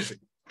surprising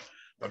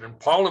that in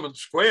Parliament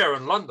Square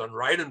in London,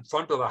 right in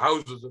front of the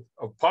Houses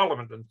of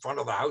Parliament, in front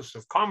of the House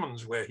of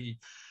Commons, where he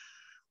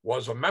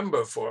was a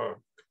member for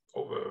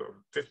over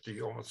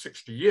 50, almost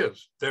 60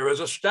 years, there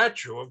is a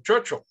statue of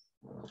Churchill.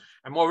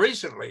 And more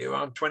recently,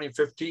 around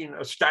 2015,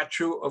 a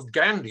statue of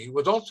Gandhi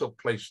was also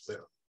placed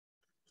there.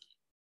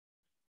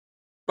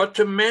 But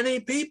to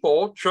many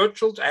people,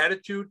 Churchill's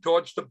attitude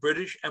towards the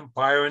British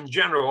Empire in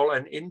general,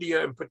 and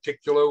India in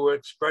particular, were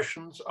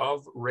expressions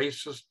of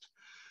racist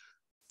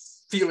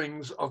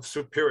feelings of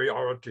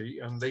superiority,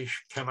 and they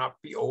cannot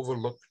be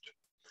overlooked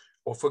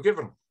or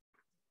forgiven.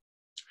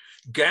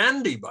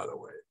 Gandhi, by the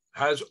way,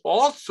 has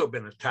also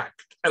been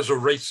attacked as a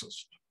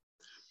racist.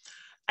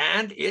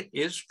 And it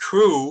is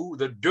true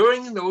that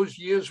during those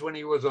years when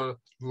he was a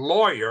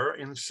lawyer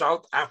in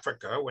South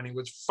Africa, when he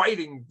was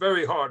fighting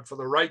very hard for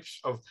the rights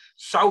of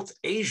South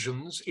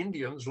Asians,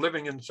 Indians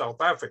living in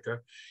South Africa,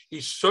 he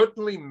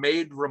certainly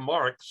made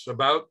remarks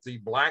about the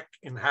Black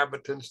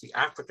inhabitants, the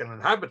African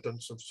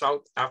inhabitants of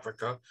South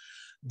Africa,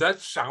 that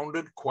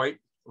sounded quite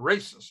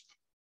racist.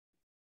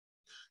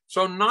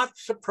 So not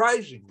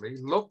surprisingly,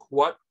 look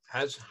what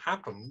has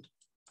happened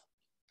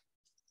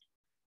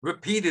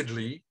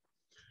repeatedly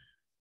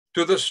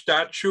to the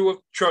statue of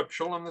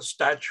Churchill and the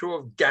statue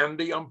of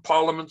Gandhi on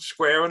Parliament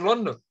Square in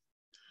London.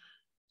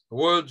 The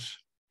words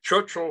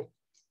 "Churchill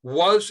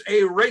was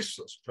a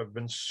racist" have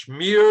been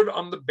smeared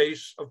on the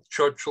base of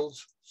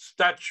Churchill's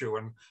statue,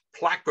 and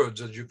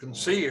placards, as you can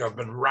see, have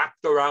been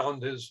wrapped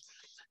around his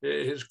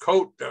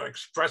coat,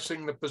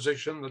 expressing the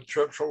position that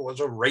Churchill was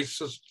a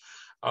racist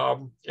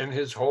in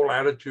his whole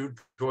attitude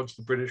towards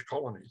the British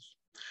colonies.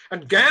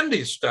 And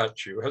Gandhi's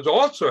statue has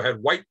also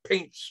had white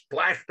paint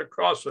splashed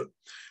across it,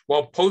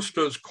 while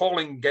posters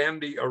calling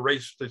Gandhi a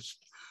racist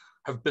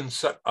have been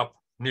set up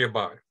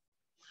nearby.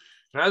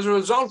 And as a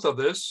result of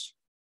this,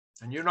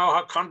 and you know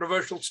how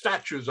controversial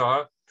statues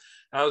are,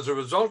 as a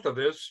result of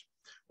this,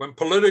 when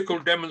political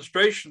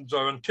demonstrations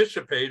are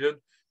anticipated,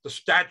 the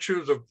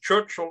statues of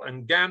Churchill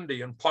and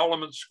Gandhi in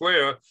Parliament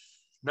Square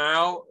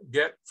now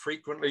get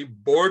frequently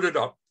boarded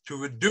up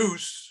to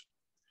reduce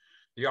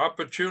the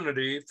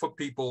opportunity for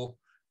people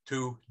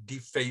to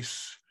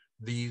deface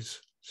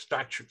these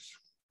statues.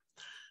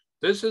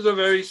 This is a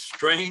very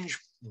strange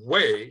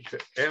way to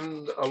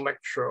end a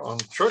lecture on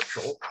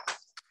Churchill.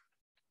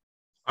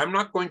 I'm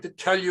not going to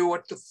tell you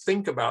what to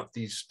think about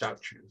these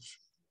statues.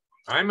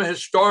 I'm a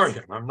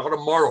historian, I'm not a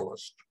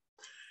moralist,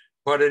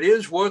 but it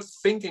is worth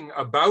thinking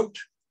about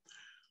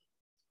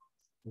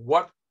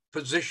what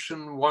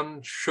position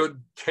one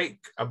should take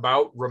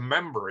about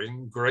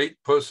remembering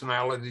great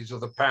personalities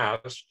of the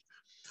past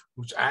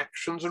whose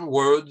actions and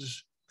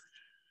words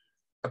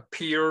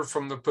appear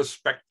from the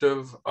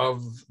perspective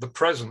of the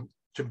present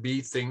to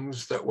be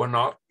things that were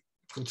not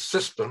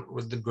consistent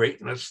with the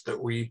greatness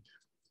that we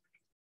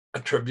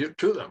attribute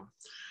to them.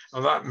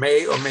 And that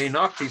may or may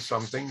not be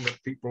something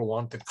that people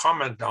want to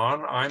comment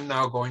on. I'm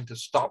now going to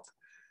stop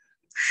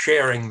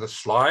sharing the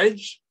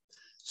slides,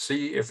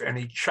 see if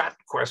any chat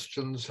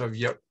questions have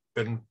yet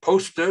been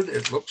posted.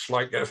 It looks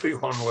like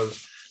everyone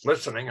was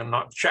listening and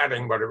not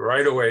chatting, but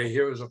right away,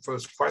 here is the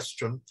first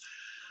question.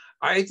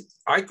 I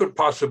could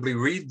possibly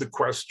read the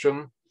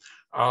question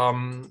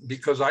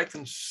because I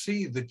can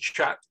see the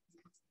chat.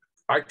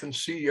 I can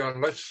see,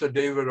 unless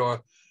David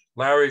or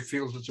Larry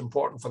feels it's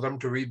important for them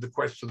to read the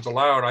questions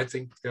aloud, I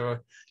think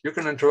you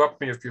can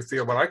interrupt me if you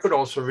feel, but I could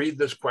also read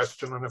this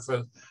question, and if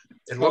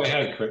it looks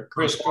ahead,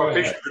 Chris, go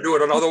ahead. To do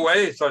it another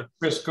way. So,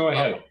 Chris, go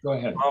ahead. Go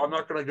ahead. I'm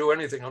not going to do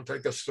anything. I'll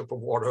take a sip of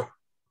water.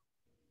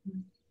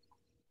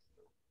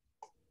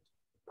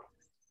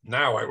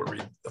 Now I will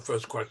read the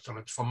first question.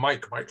 It's from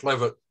Mike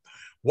Levitt.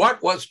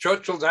 What was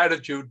Churchill's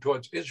attitude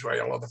towards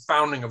Israel or the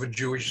founding of a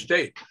Jewish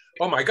state?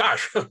 Oh my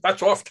gosh,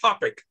 that's off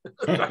topic.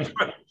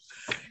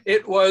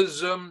 It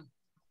was,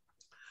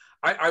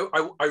 I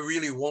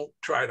really won't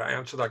try to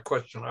answer that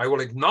question. I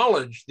will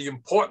acknowledge the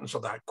importance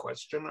of that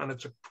question, and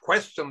it's a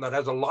question that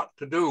has a lot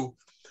to do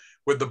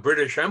with the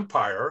British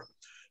Empire.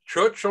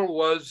 Churchill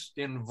was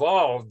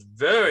involved,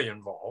 very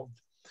involved,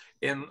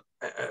 in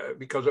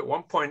because at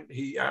one point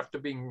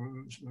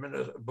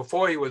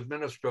before he was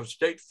Minister of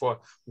State for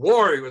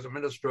War, he was a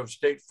Minister of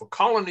State for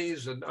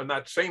Colonies, and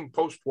that same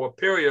post-war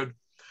period,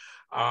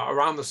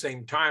 around the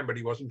same time, but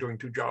he wasn't doing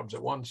two jobs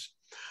at once.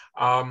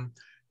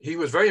 He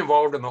was very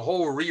involved in the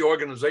whole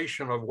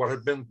reorganization of what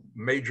had been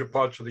major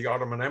parts of the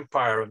Ottoman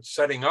Empire and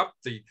setting up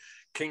the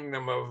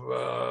kingdom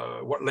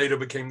of what later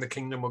became the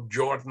Kingdom of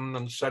Jordan,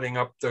 and setting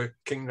up the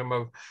Kingdom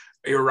of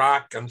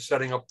Iraq, and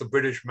setting up the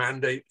British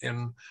Mandate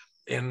in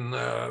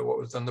what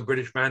was then the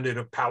British Mandate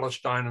of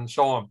Palestine, and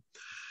so on.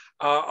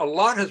 A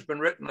lot has been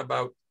written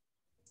about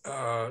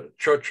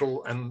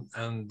Churchill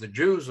and the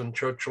Jews, and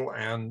Churchill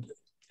and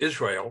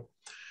Israel.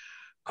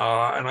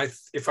 And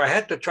if I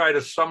had to try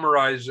to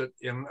summarize it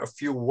in a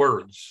few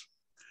words,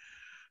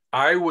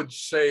 I would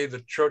say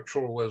that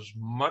Churchill was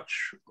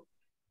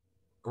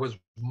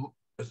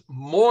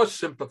more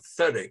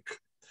sympathetic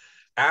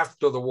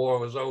after the war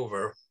was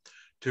over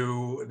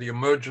to the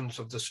emergence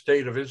of the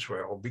State of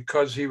Israel,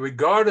 because he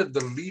regarded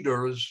the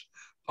leaders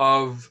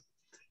of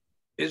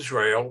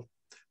Israel,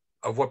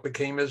 of what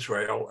became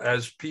Israel,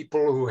 as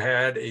people who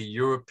had a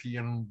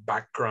European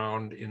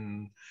background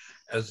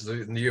as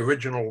the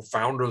original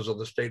founders of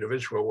the State of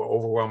Israel were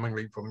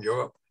overwhelmingly from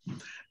Europe.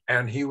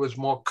 And he was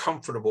more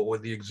comfortable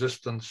with the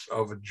existence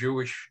of a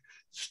Jewish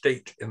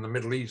state in the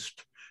Middle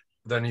East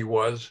than he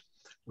was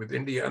with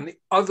India. And the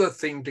other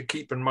thing to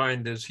keep in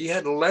mind is he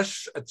had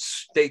less at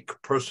stake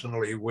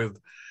personally with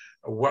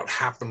what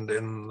happened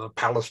in the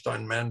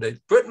Palestine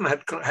Mandate. Britain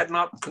had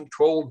not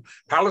controlled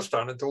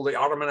Palestine until the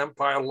Ottoman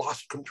Empire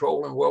lost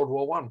control in World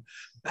War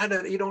I.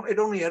 It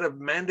only had a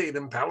mandate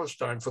in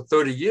Palestine for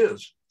 30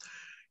 years.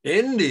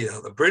 India,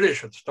 the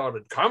British had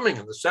started coming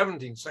in the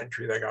 17th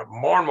century. They got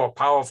more and more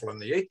powerful in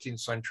the 18th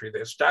century. They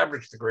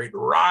established the Great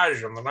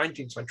Raj in the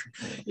 19th century.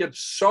 He had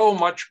so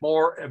much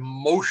more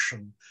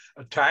emotion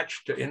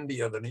attached to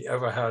India than he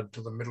ever had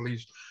to the Middle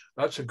East.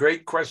 That's a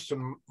great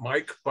question,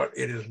 Mike, but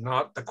it is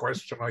not the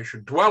question I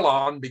should dwell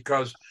on,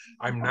 because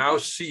I'm now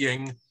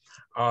seeing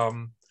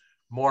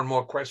more and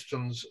more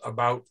questions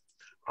about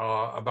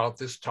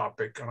this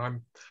topic, and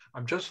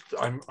I'm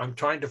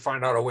trying to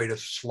find out a way to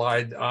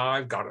slide.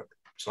 I've got it.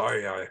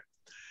 Sorry,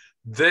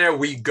 there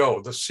we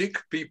go. The Sikh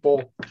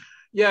people,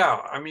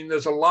 yeah. I mean,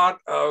 there's a lot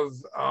of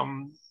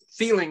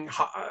feeling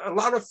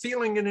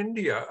in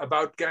India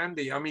about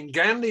Gandhi. I mean,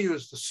 Gandhi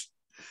was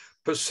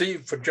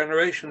perceived for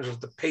generations as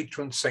the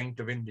patron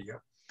saint of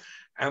India,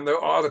 And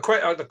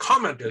the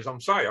comment is, I'm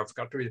sorry, I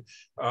forgot to read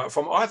it,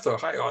 from Arthur.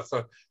 Hi,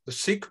 Arthur. The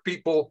Sikh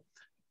people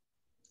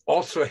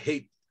also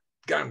hate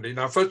Gandhi.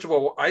 Now, first of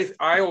all,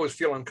 I always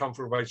feel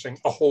uncomfortable by saying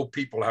a whole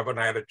people have an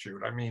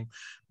attitude. I mean,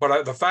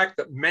 but the fact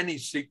that many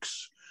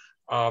Sikhs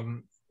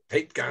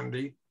hate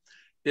Gandhi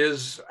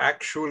is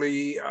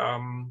actually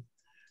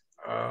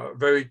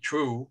very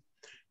true,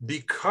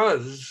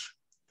 because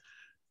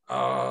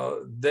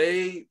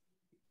they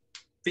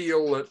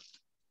feel that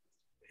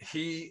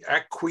he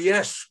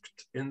acquiesced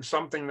in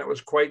something that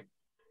was quite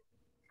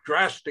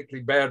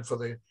drastically bad for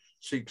the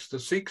Sikhs. The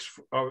Sikhs,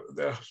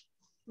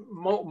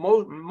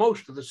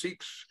 most of the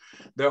Sikhs,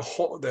 their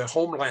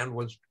homeland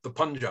was the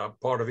Punjab,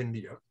 part of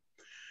India.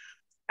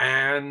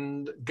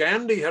 And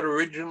Gandhi had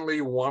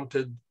originally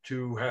wanted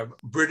to have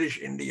British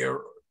India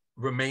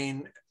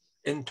remain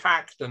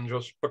intact and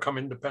just become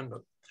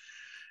independent.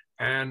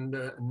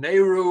 And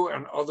Nehru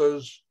and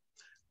others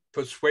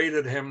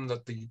persuaded him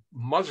that the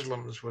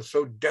Muslims were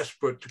so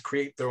desperate to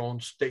create their own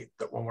state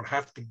that one would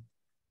have to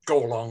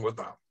go along with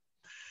that.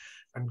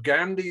 And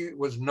Gandhi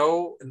was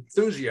no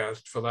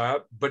enthusiast for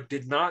that, but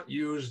did not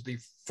use the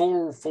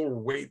full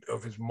weight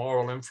of his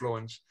moral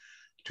influence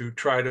to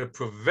try to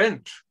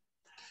prevent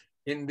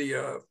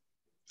India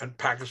and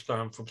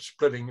Pakistan from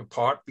splitting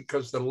apart,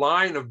 because the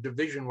line of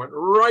division went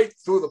right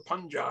through the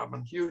Punjab,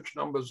 and huge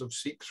numbers of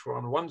Sikhs were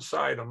on one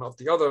side and not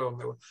the other, and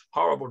there were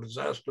horrible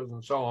disasters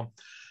and so on.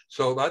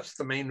 So that's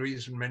the main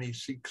reason many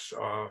Sikhs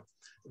are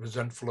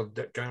resentful of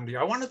Gandhi.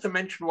 I wanted to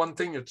mention one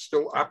thing that's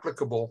still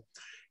applicable.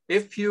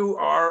 If you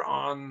are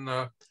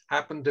on,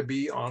 happen to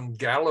be on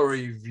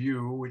gallery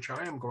view, which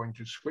I am going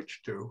to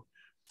switch to,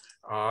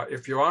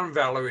 if you're on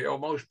gallery, or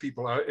most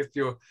people are, if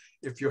you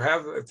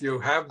have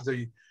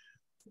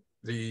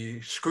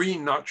the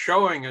screen not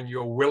showing and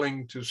you're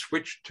willing to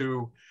switch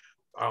to,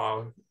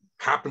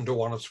 happen to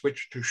want to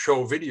switch to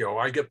show video,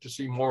 I get to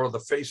see more of the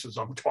faces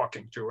I'm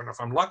talking to. And if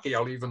I'm lucky,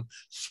 I'll even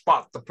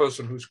spot the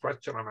person whose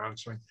question I'm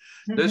answering.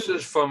 Mm-hmm. This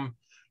is from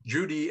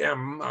Judy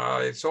M.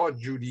 I saw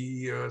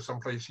Judy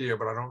someplace here,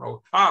 but I don't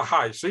know. Ah,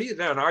 hi, see,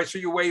 then I see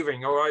you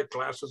waving. All right,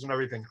 glasses and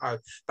everything. Hi,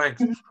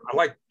 thanks. I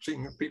like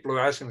seeing people who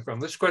are asking from.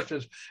 This question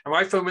is, am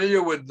I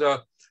familiar with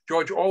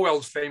George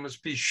Orwell's famous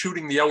piece,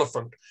 Shooting the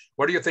Elephant?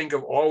 What do you think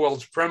of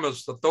Orwell's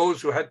premise that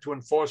those who had to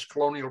enforce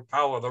colonial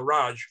power, the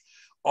Raj,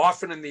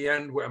 often in the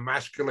end were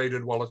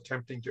emasculated while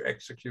attempting to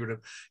execute it?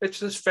 It's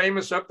this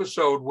famous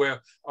episode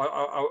where,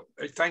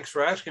 thanks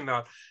for asking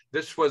that.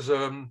 This was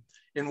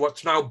in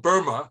what's now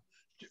Burma.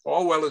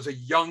 Orwell is a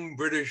young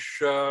British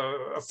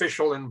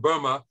official in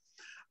Burma.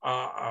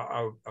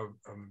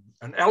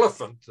 An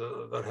elephant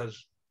that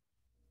has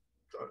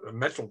a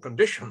mental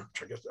condition,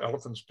 which I guess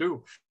elephants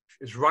do,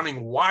 is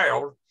running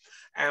wild,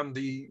 and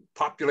the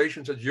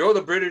population says, "You're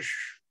the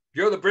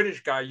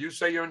British guy. You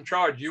say you're in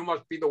charge. You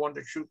must be the one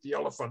to shoot the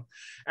elephant."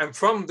 And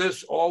from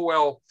this,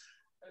 Orwell,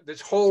 this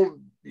whole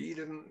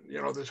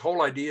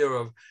idea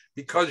of,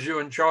 because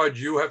you're in charge,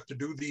 you have to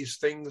do these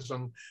things,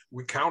 and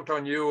we count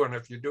on you. And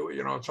if you do,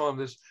 so on.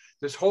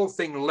 This whole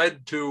thing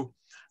led to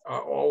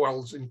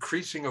Orwell's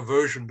increasing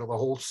aversion to the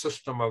whole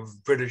system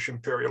of British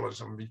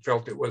imperialism. He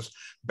felt it was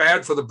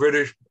bad for the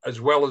British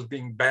as well as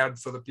being bad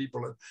for the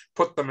people. It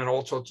put them in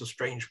all sorts of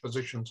strange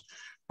positions.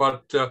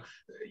 But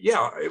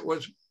yeah, it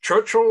was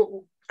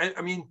Churchill.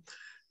 I mean,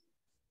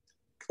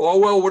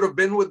 Orwell would have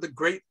been with the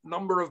great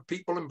number of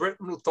people in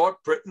Britain who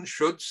thought Britain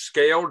should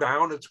scale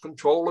down its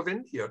control of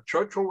India.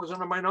 Churchill was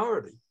in a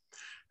minority.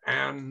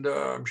 And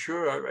I'm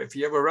sure if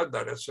he ever read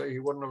that essay, he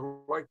wouldn't have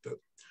liked it.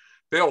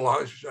 Bill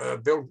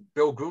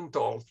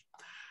Grunthal,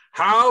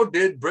 how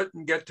did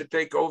Britain get to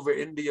take over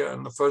India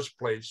in the first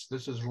place?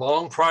 This is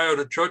long prior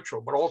to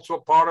Churchill, but also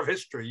a part of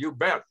history, you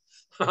bet.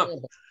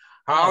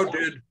 How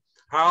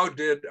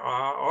did,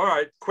 all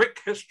right,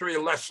 quick history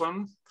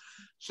lesson.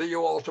 See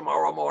you all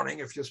tomorrow morning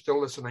if you're still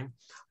listening.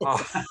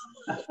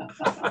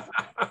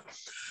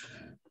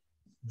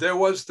 There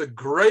was the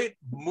great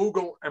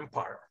Mughal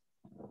Empire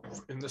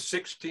in the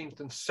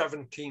 16th and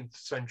 17th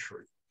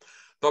century.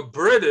 The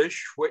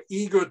British were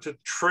eager to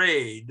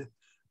trade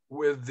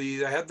with they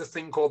had the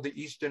thing called the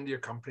East India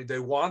Company. They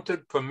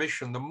wanted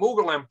permission. The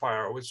Mughal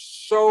Empire was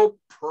so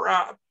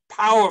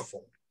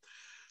powerful.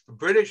 The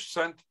British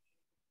sent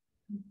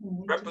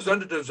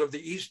representatives of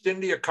the East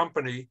India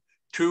Company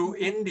to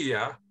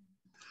India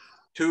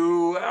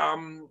to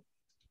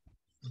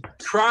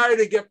try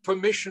to get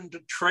permission to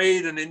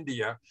trade in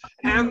India.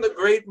 And the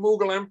great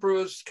Mughal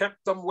emperors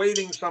kept them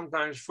waiting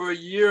sometimes for a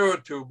year or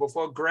two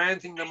before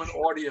granting them an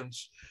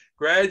audience.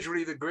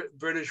 Gradually, the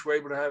British were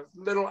able to have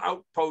little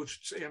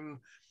outposts in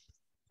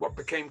what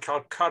became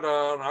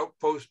Calcutta, an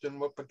outpost in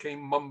what became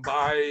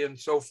Mumbai, and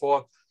so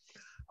forth.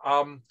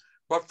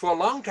 But for a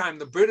long time,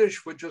 the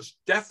British were just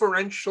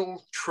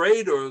deferential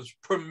traders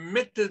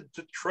permitted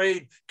to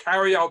trade,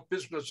 carry out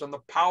business in the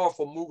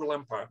powerful Mughal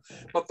Empire.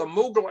 But the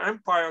Mughal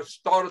Empire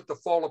started to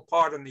fall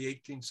apart in the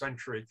 18th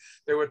century.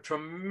 There were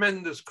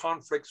tremendous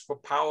conflicts for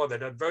power. They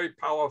had very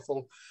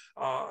powerful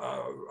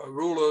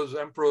rulers,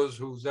 emperors,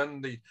 who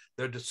then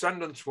their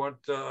descendants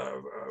weren't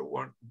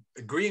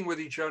agreeing with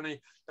each other.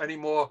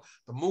 anymore.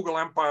 The Mughal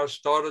Empire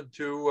started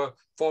to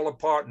fall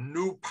apart.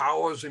 New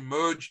powers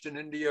emerged in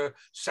India.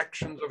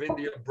 Sections of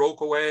India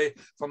broke away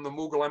from the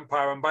Mughal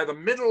Empire. And by the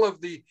middle of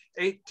the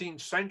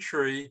 18th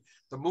century,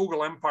 the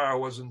Mughal Empire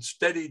was in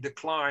steady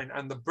decline.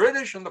 And the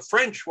British and the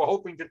French were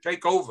hoping to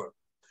take over.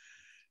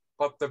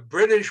 But the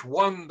British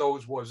won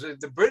those wars.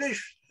 The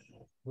British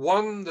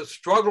won the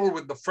struggle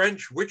with the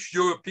French, which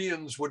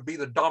Europeans would be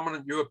the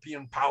dominant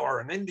European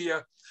power in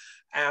India.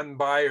 And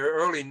by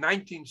early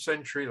 19th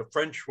century, the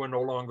French were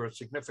no longer a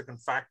significant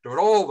factor at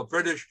all. The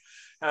British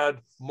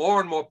had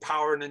more and more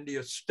power in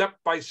India, step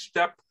by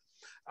step.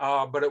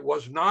 But it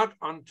was not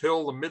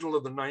until the middle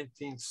of the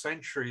 19th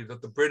century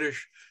that the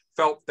British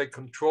felt they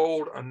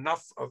controlled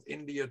enough of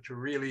India to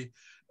really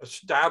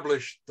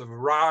establish the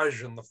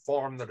Raj in the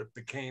form that it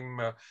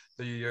became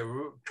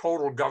the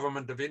total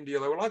government of India.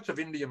 There were lots of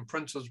Indian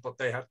princes, but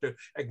they had to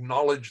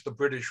acknowledge the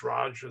British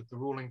Raj as the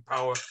ruling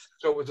power.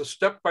 So it was a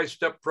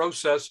step-by-step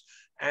process.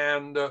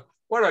 And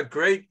what a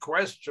great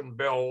question,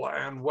 Bill,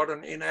 and what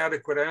an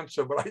inadequate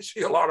answer, but I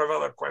see a lot of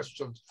other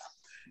questions.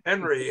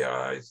 Henry,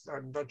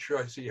 I'm not sure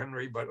I see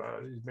Henry, but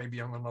he's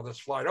maybe on another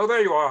slide. Oh,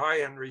 there you are. Hi,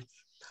 Henry.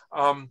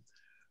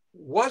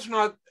 Was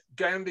not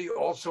Gandhi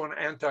also an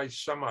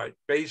anti-Semite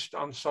based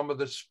on some of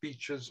the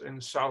speeches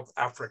in South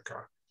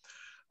Africa?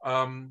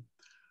 I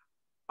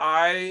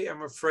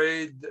am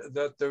afraid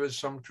that there is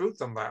some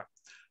truth in that.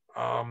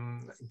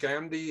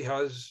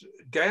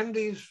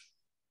 Gandhi's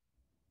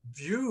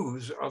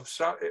views of,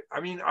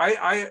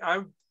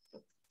 I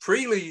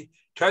freely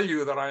tell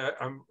you that I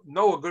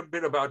know a good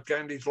bit about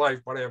Gandhi's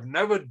life, but I have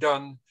never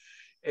done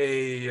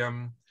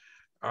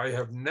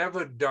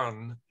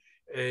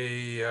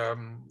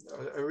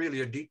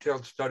really a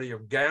detailed study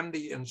of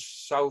Gandhi in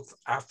South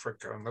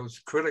Africa and those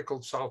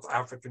critical South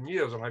African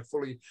years, and I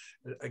fully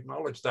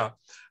acknowledge that.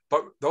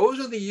 But those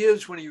are the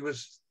years when he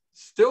was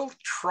still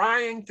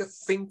trying to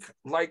think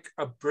like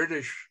a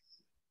British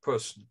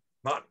person,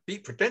 not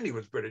pretend he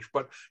was British,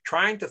 but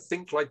trying to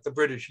think like the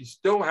British. He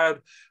still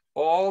had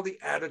all the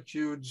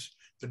attitudes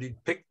that he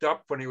picked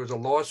up when he was a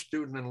law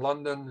student in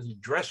London. He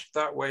dressed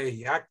that way,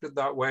 he acted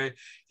that way.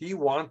 He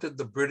wanted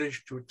the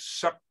British to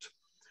accept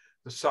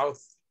the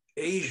South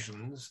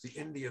Asians, the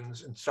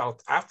Indians in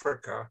South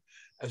Africa,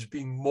 as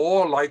being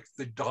more like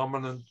the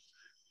dominant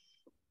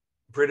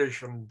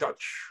British and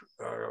Dutch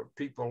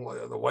people,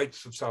 the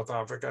whites of South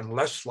Africa, and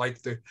less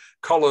like the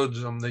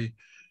coloreds and the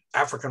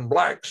African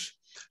blacks.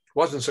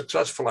 Wasn't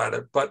successful at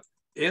it, but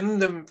in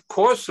the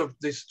course of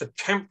this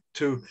attempt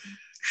to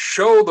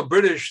show the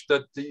British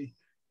that the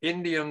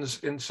Indians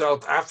in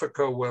South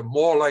Africa were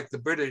more like the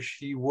British,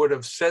 he would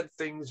have said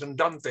things and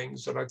done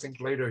things that I think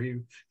later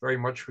he very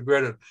much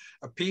regretted.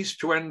 A Peace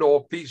to End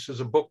All Peace is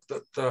a book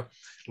that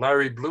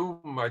Larry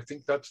Bloom, I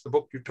think that's the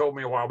book you told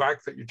me a while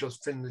back that you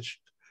just finished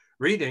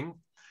reading.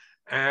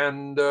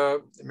 And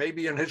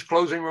maybe in his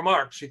closing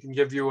remarks, he can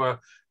give you a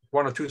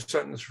 1 or 2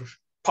 sentence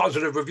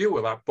positive review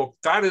of that book.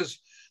 That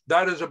is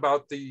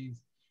about the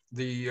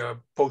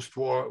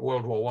post-war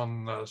World War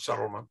I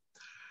settlement.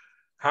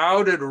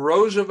 How did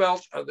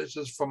Roosevelt, this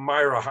is from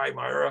Myra, hi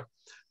Myra,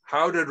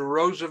 how did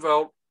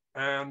Roosevelt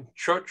and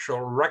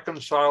Churchill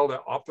reconcile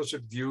their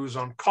opposite views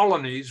on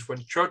colonies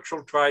when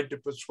Churchill tried to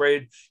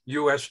persuade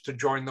US to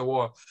join the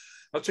war?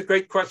 That's a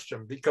great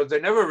question because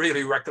they never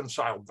really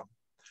reconciled them.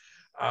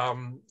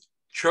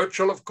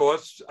 Churchill, of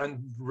course,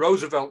 and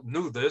Roosevelt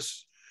knew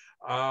this,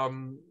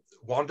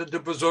 wanted to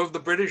preserve the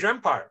British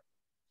Empire.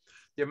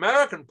 The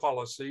American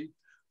policy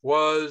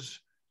was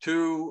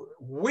to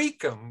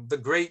weaken the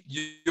great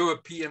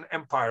European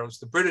empires,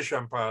 the British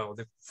Empire,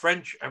 the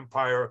French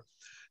Empire,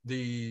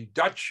 the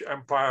Dutch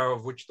Empire,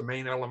 of which the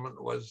main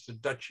element was the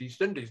Dutch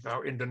East Indies,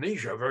 now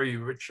Indonesia, very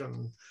rich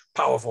and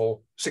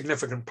powerful,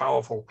 significant,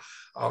 powerful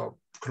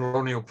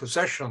colonial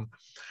possession,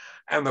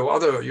 and there were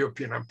other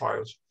European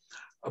empires.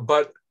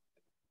 But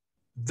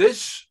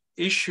this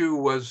issue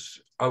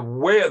was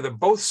aware, that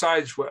both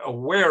sides were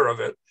aware of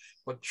it,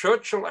 but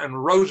Churchill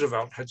and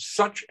Roosevelt had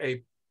such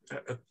a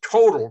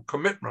total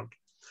commitment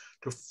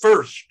to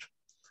first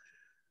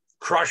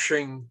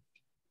crushing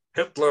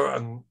Hitler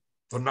and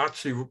the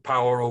Nazi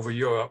power over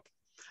Europe,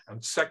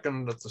 and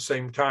second, at the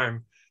same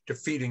time,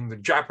 defeating the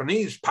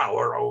Japanese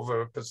power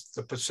over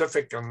the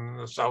Pacific and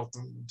the South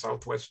and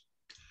Southwest,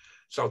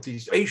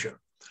 Southeast Asia,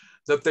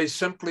 that they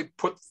simply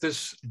put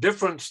this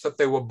difference that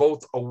they were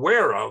both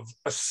aware of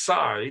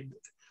aside,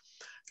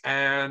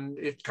 and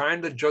it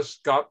kind of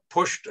just got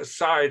pushed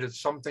aside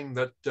as something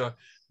that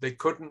they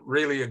couldn't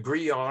really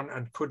agree on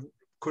and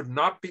could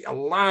not be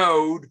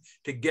allowed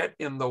to get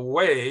in the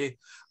way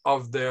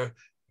of their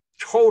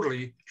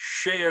totally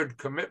shared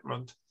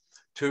commitment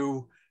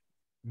to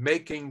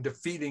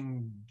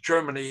defeating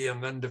Germany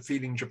and then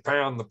defeating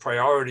Japan the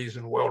priorities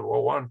in World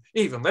War I.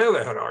 Even there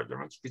they had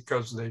arguments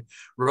because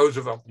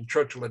Roosevelt and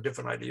Churchill had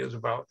different ideas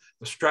about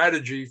the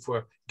strategy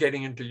for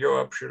getting into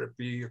Europe. Should it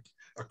be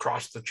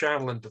across the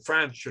channel into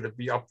France? Should it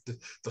be up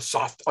the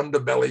soft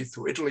underbelly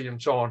through Italy and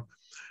so on?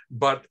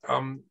 But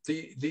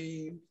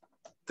they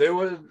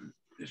were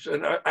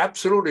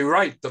absolutely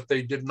right that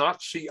they did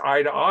not see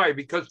eye to eye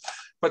because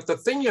But the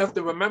thing you have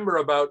to remember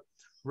about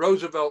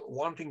Roosevelt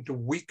wanting to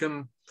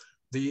weaken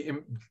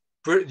the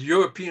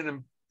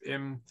European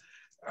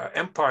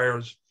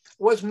empires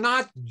was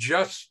not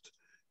just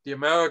the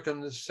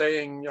Americans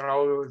saying, you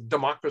know,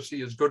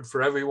 democracy is good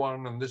for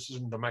everyone and this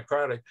isn't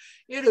democratic.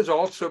 It is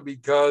also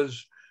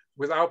because,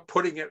 without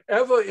putting it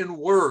ever in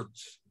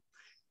words,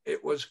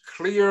 it was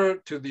clear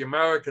to the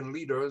American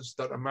leaders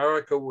that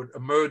America would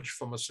emerge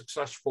from a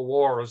successful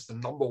war as the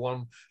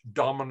 #1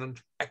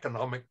 dominant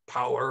economic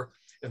power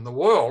in the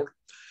world.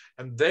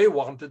 And they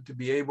wanted to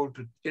be able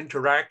to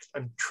interact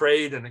and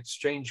trade and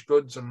exchange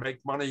goods and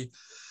make money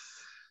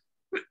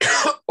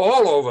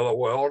all over the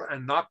world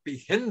and not be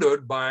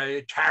hindered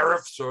by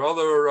tariffs or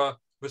other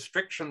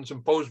restrictions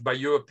imposed by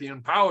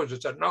European powers.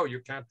 It said, no,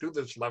 you can't do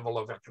this level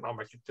of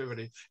economic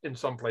activity in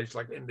some place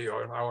like India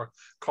or in our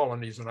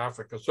colonies in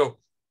Africa. So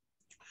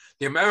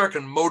the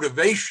American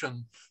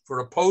motivation for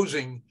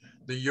opposing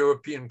the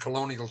European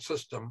colonial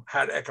system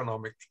had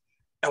economic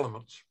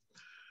elements.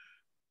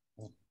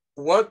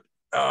 What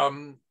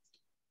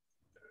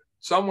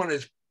someone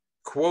is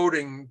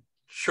quoting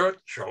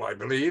Churchill, I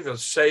believe,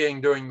 as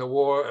saying during the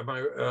war,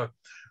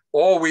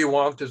 all we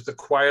want is the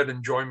quiet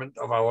enjoyment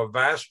of our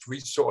vast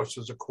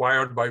resources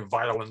acquired by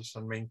violence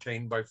and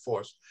maintained by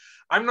force.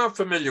 I'm not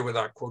familiar with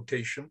that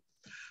quotation.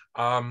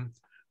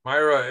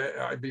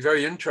 Myra, I'd be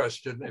very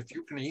interested if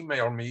you can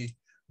email me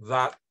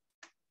that.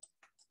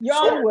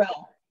 Jan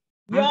will.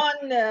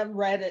 Jan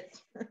read it.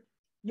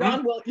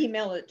 Jan will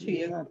email it to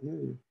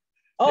you.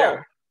 Oh,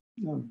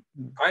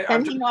 yeah.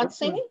 Can he not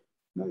sing it?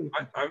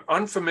 I'm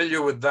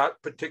unfamiliar with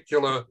that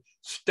particular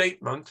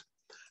statement,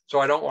 so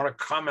I don't want to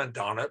comment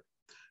on it.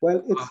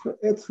 Well,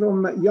 it's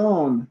from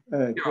Jan.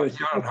 Jan,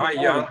 hi,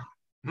 Jan.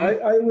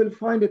 I will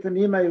find it and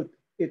email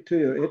it to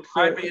you.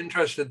 I'd be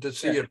interested to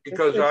see it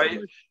because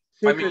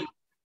I mean,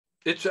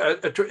 it's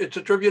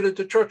attributed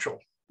to Churchill.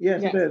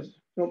 Yes, it is.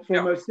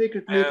 From a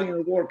secret meeting in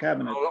the War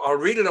Cabinet. I'll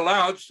read it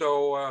aloud.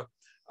 So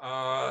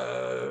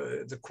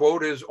the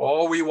quote is,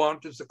 all we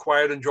want is the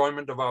quiet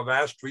enjoyment of our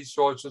vast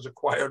resources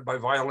acquired by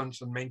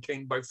violence and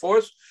maintained by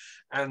force.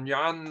 And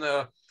Jan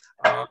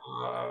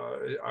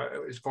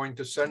is going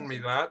to send me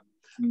that.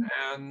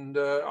 And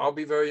I'll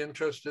be very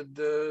interested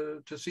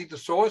to see the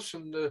source.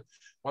 And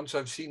once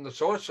I've seen the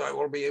source, I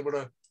will be able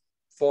to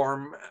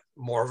form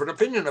more of an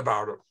opinion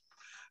about it.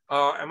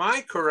 Am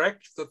I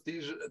correct that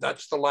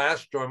that's the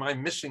last, or am I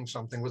missing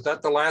something? Was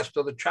that the last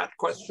of the chat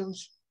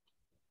questions?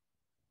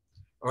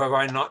 Or have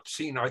I not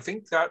seen? I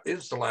think that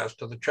is the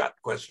last of the chat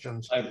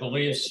questions. I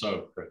believe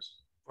so, Chris.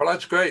 Well,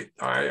 that's great.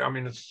 I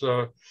mean, it's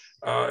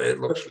it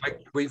looks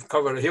like we've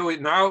covered it. Here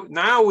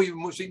now we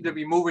seem to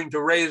be moving to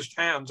raised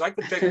hands. I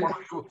could take one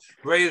or two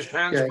raised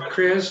hands. Yeah,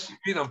 Chris.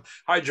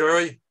 Hi,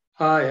 Jerry.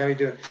 Hi, how you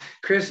doing?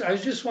 Chris, I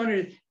was just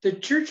wondering,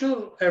 did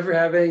Churchill ever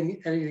have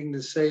anything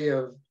to say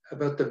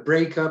about the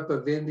breakup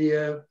of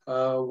India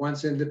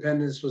once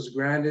independence was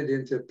granted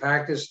into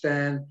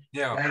Pakistan,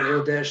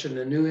 Bangladesh, and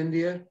the new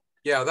India?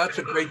 Yeah, that's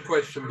a great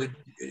question.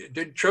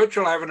 Did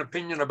Churchill have an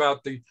opinion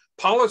about the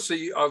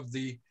policy of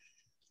the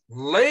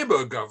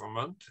Labour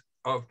government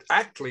of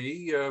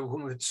Ackley,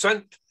 who had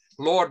sent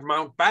Lord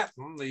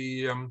Mountbatten,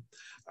 the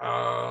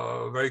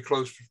very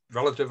close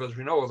relative, as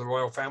we know, of the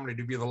royal family,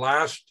 to be the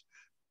last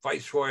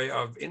viceroy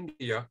of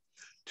India,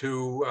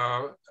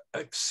 to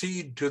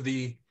accede to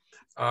the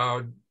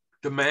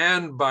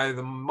demand by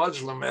the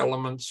Muslim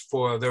elements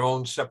for their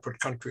own separate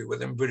country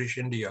within British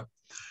India.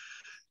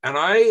 And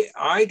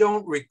I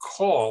don't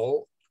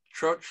recall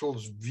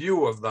Churchill's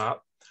view of that.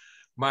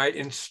 My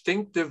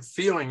instinctive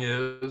feeling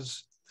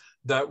is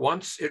that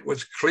once it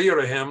was clear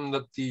to him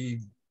that the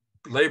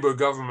Labour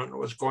government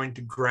was going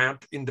to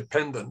grant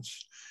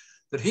independence,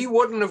 that he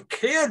wouldn't have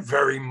cared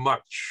very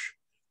much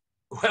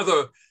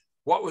whether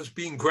what was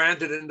being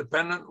granted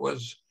independent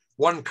was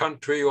one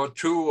country or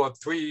two or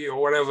three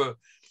or whatever.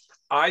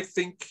 I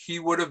think he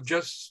would have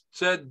just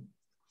said,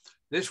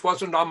 this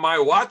wasn't on my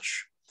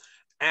watch.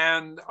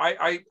 And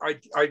I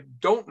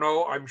don't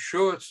know, I'm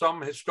sure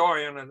some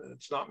historian, and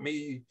it's not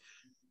me,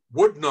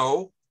 would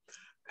know.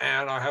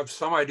 And I have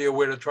some idea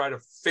where to try to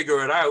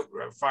figure it out,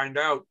 or find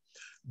out.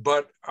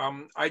 But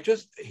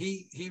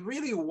he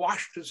really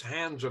washed his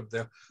hands of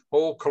the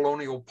whole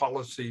colonial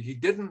policy. He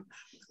didn't,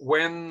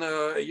 when,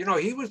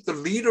 he was the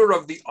leader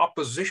of the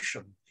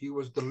opposition. He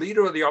was the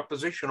leader of the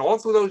opposition all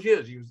through those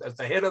years. He was at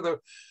the head of the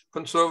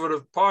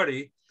Conservative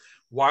Party,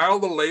 while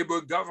the Labour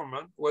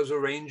government was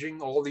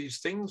arranging all these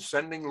things,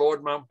 sending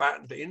Lord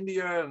Mountbatten to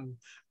India and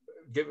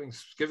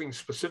giving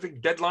specific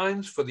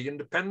deadlines for the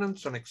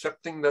independence and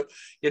accepting that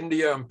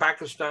India and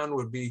Pakistan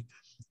would be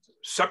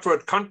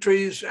separate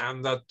countries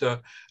and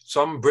that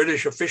some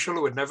British official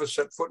who had never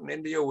set foot in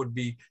India would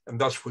be, and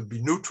thus would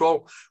be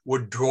neutral,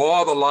 would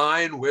draw the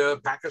line where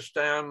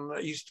Pakistan,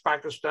 East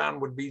Pakistan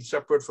would be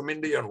separate from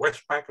India and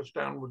West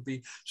Pakistan would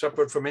be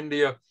separate from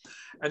India.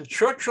 And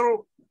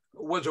Churchill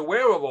was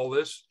aware of all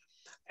this.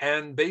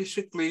 And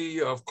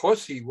basically, of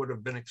course, he would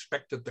have been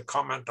expected to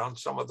comment on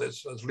some of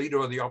this as leader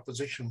of the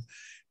opposition,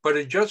 but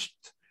the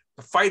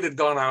fight had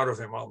gone out of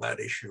him on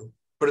that issue.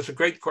 But it's a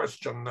great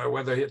question,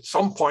 whether at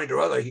some point or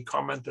other he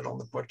commented on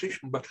the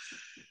partition, but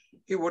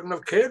he wouldn't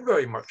have cared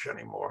very much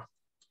anymore.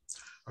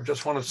 I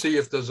just want to see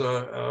if there's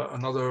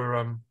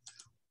another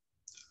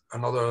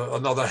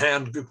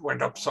hand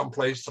went up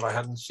someplace that I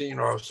hadn't seen,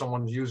 or if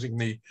someone's using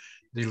the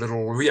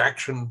little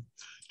reaction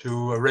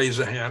to raise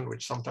a hand,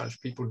 which sometimes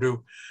people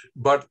do.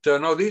 But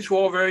no, these were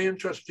all very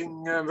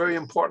interesting, very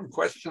important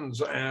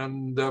questions.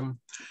 And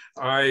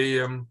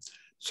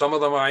some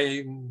of them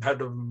I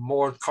had a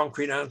more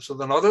concrete answer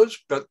than others.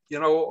 But, you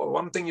know,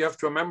 one thing you have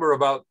to remember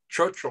about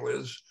Churchill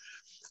is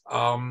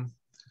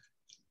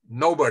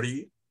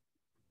nobody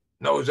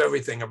knows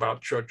everything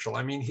about Churchill.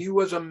 I mean, he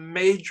was a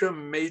major,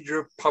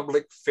 major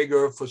public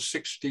figure for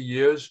 60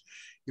 years.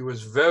 He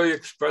was very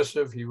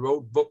expressive. He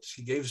wrote books,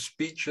 he gave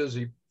speeches,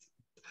 he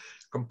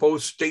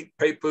composed state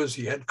papers,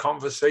 he had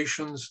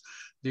conversations.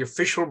 The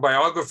official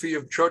biography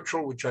of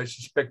Churchill, which I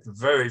suspect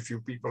very few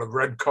people have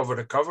read cover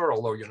to cover,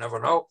 although you never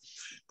know,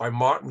 by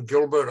Martin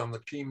Gilbert on the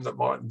team that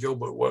Martin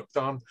Gilbert worked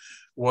on,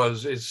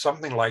 is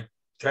something like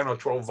 10 or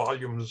 12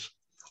 volumes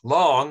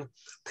long,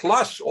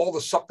 plus all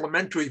the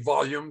supplementary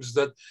volumes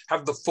that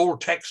have the full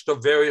text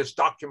of various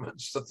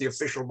documents that the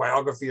official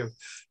biography of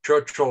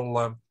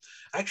Churchill.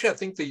 Actually, I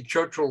think the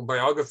Churchill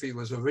biography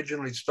was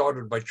originally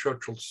started by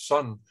Churchill's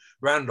son,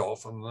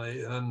 Randolph,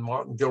 and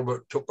Martin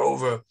Gilbert took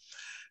over.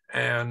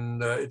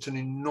 And it's an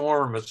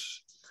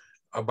enormous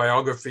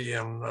biography.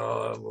 And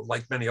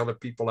like many other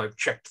people, I've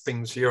checked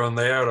things here and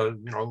there to,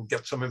 you know,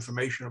 get some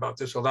information about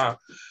this or that.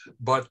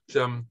 But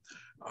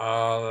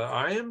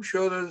I am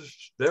sure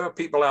there are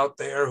people out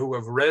there who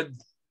have read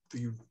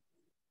the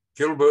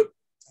Gilbert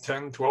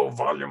 10, 12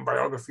 volume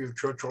biography of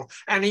Churchill.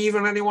 And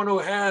even anyone who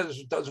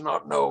has does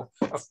not know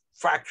a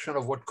fraction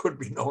of what could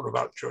be known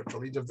about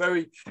Churchill. He's a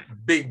very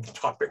big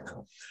topic.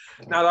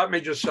 Now, that may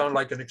just sound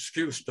like an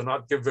excuse to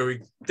not give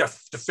very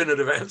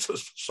definitive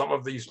answers to some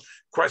of these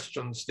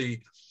questions. The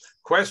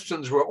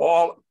questions were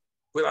all,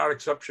 without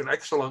exception,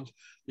 excellent.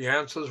 The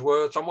answers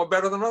were some were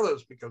better than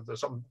others, because there's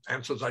some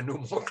answers I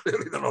knew more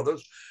clearly than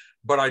others.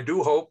 But I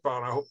do hope,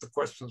 and I hope the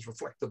questions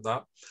reflected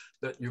that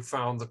you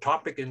found the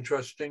topic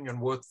interesting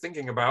and worth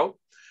thinking about.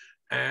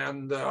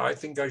 And I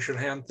think I should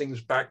hand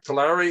things back to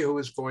Larry, who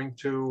is going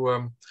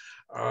to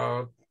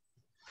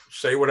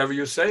say whatever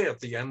you say at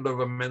the end of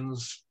a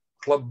men's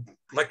club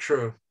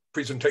lecture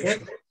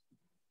presentation.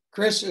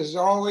 Chris, as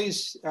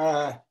always,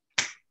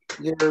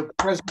 your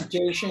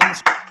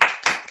presentations.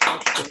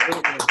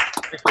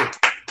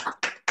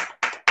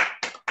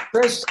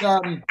 Chris,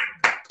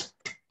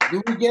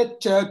 do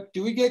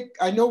we get,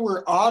 I know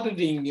we're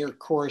auditing your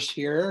course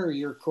here, or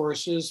your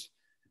courses,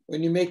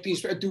 when you make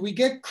these, do we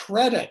get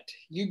credit,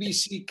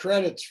 UBC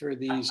credits for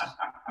these?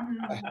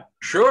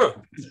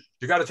 Sure,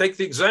 you got to take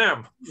the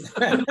exam.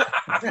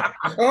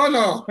 Oh,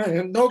 no,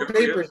 no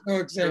papers, no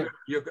exam.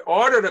 You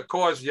ordered a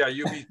course, yeah,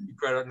 UBC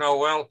credit. No,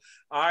 well,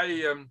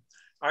 I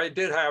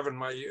did have in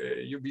my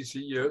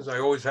UBC years, I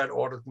always had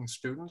auditing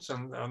students,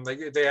 and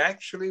they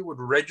actually would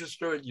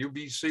register at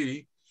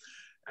UBC,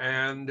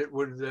 and it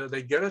would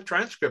they get a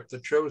transcript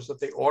that shows that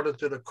they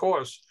audited a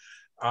course.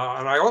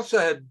 And I also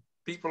had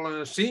people in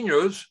the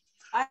seniors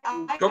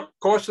who took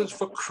courses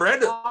for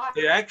credit.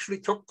 They actually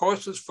took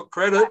courses for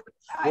credit,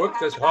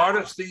 worked as hard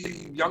as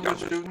the younger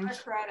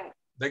students.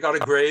 They got a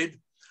grade.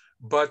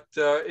 But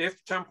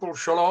if Temple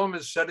Sholom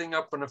is setting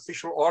up an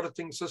official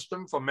auditing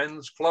system for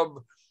men's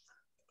club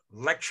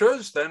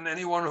lectures, then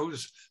anyone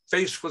whose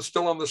face was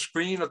still on the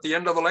screen at the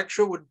end of the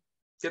lecture would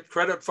get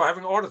credit for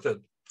having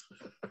audited.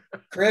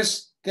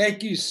 Chris,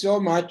 thank you so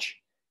much.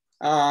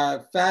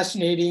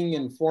 Fascinating,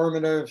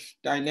 informative,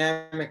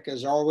 dynamic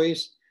as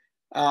always.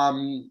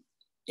 And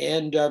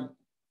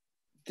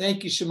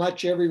thank you so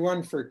much,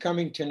 everyone, for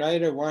coming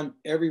tonight. I want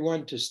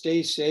everyone to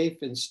stay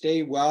safe and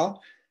stay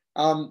well.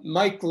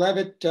 Mike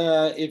Levitt,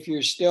 if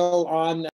you're still on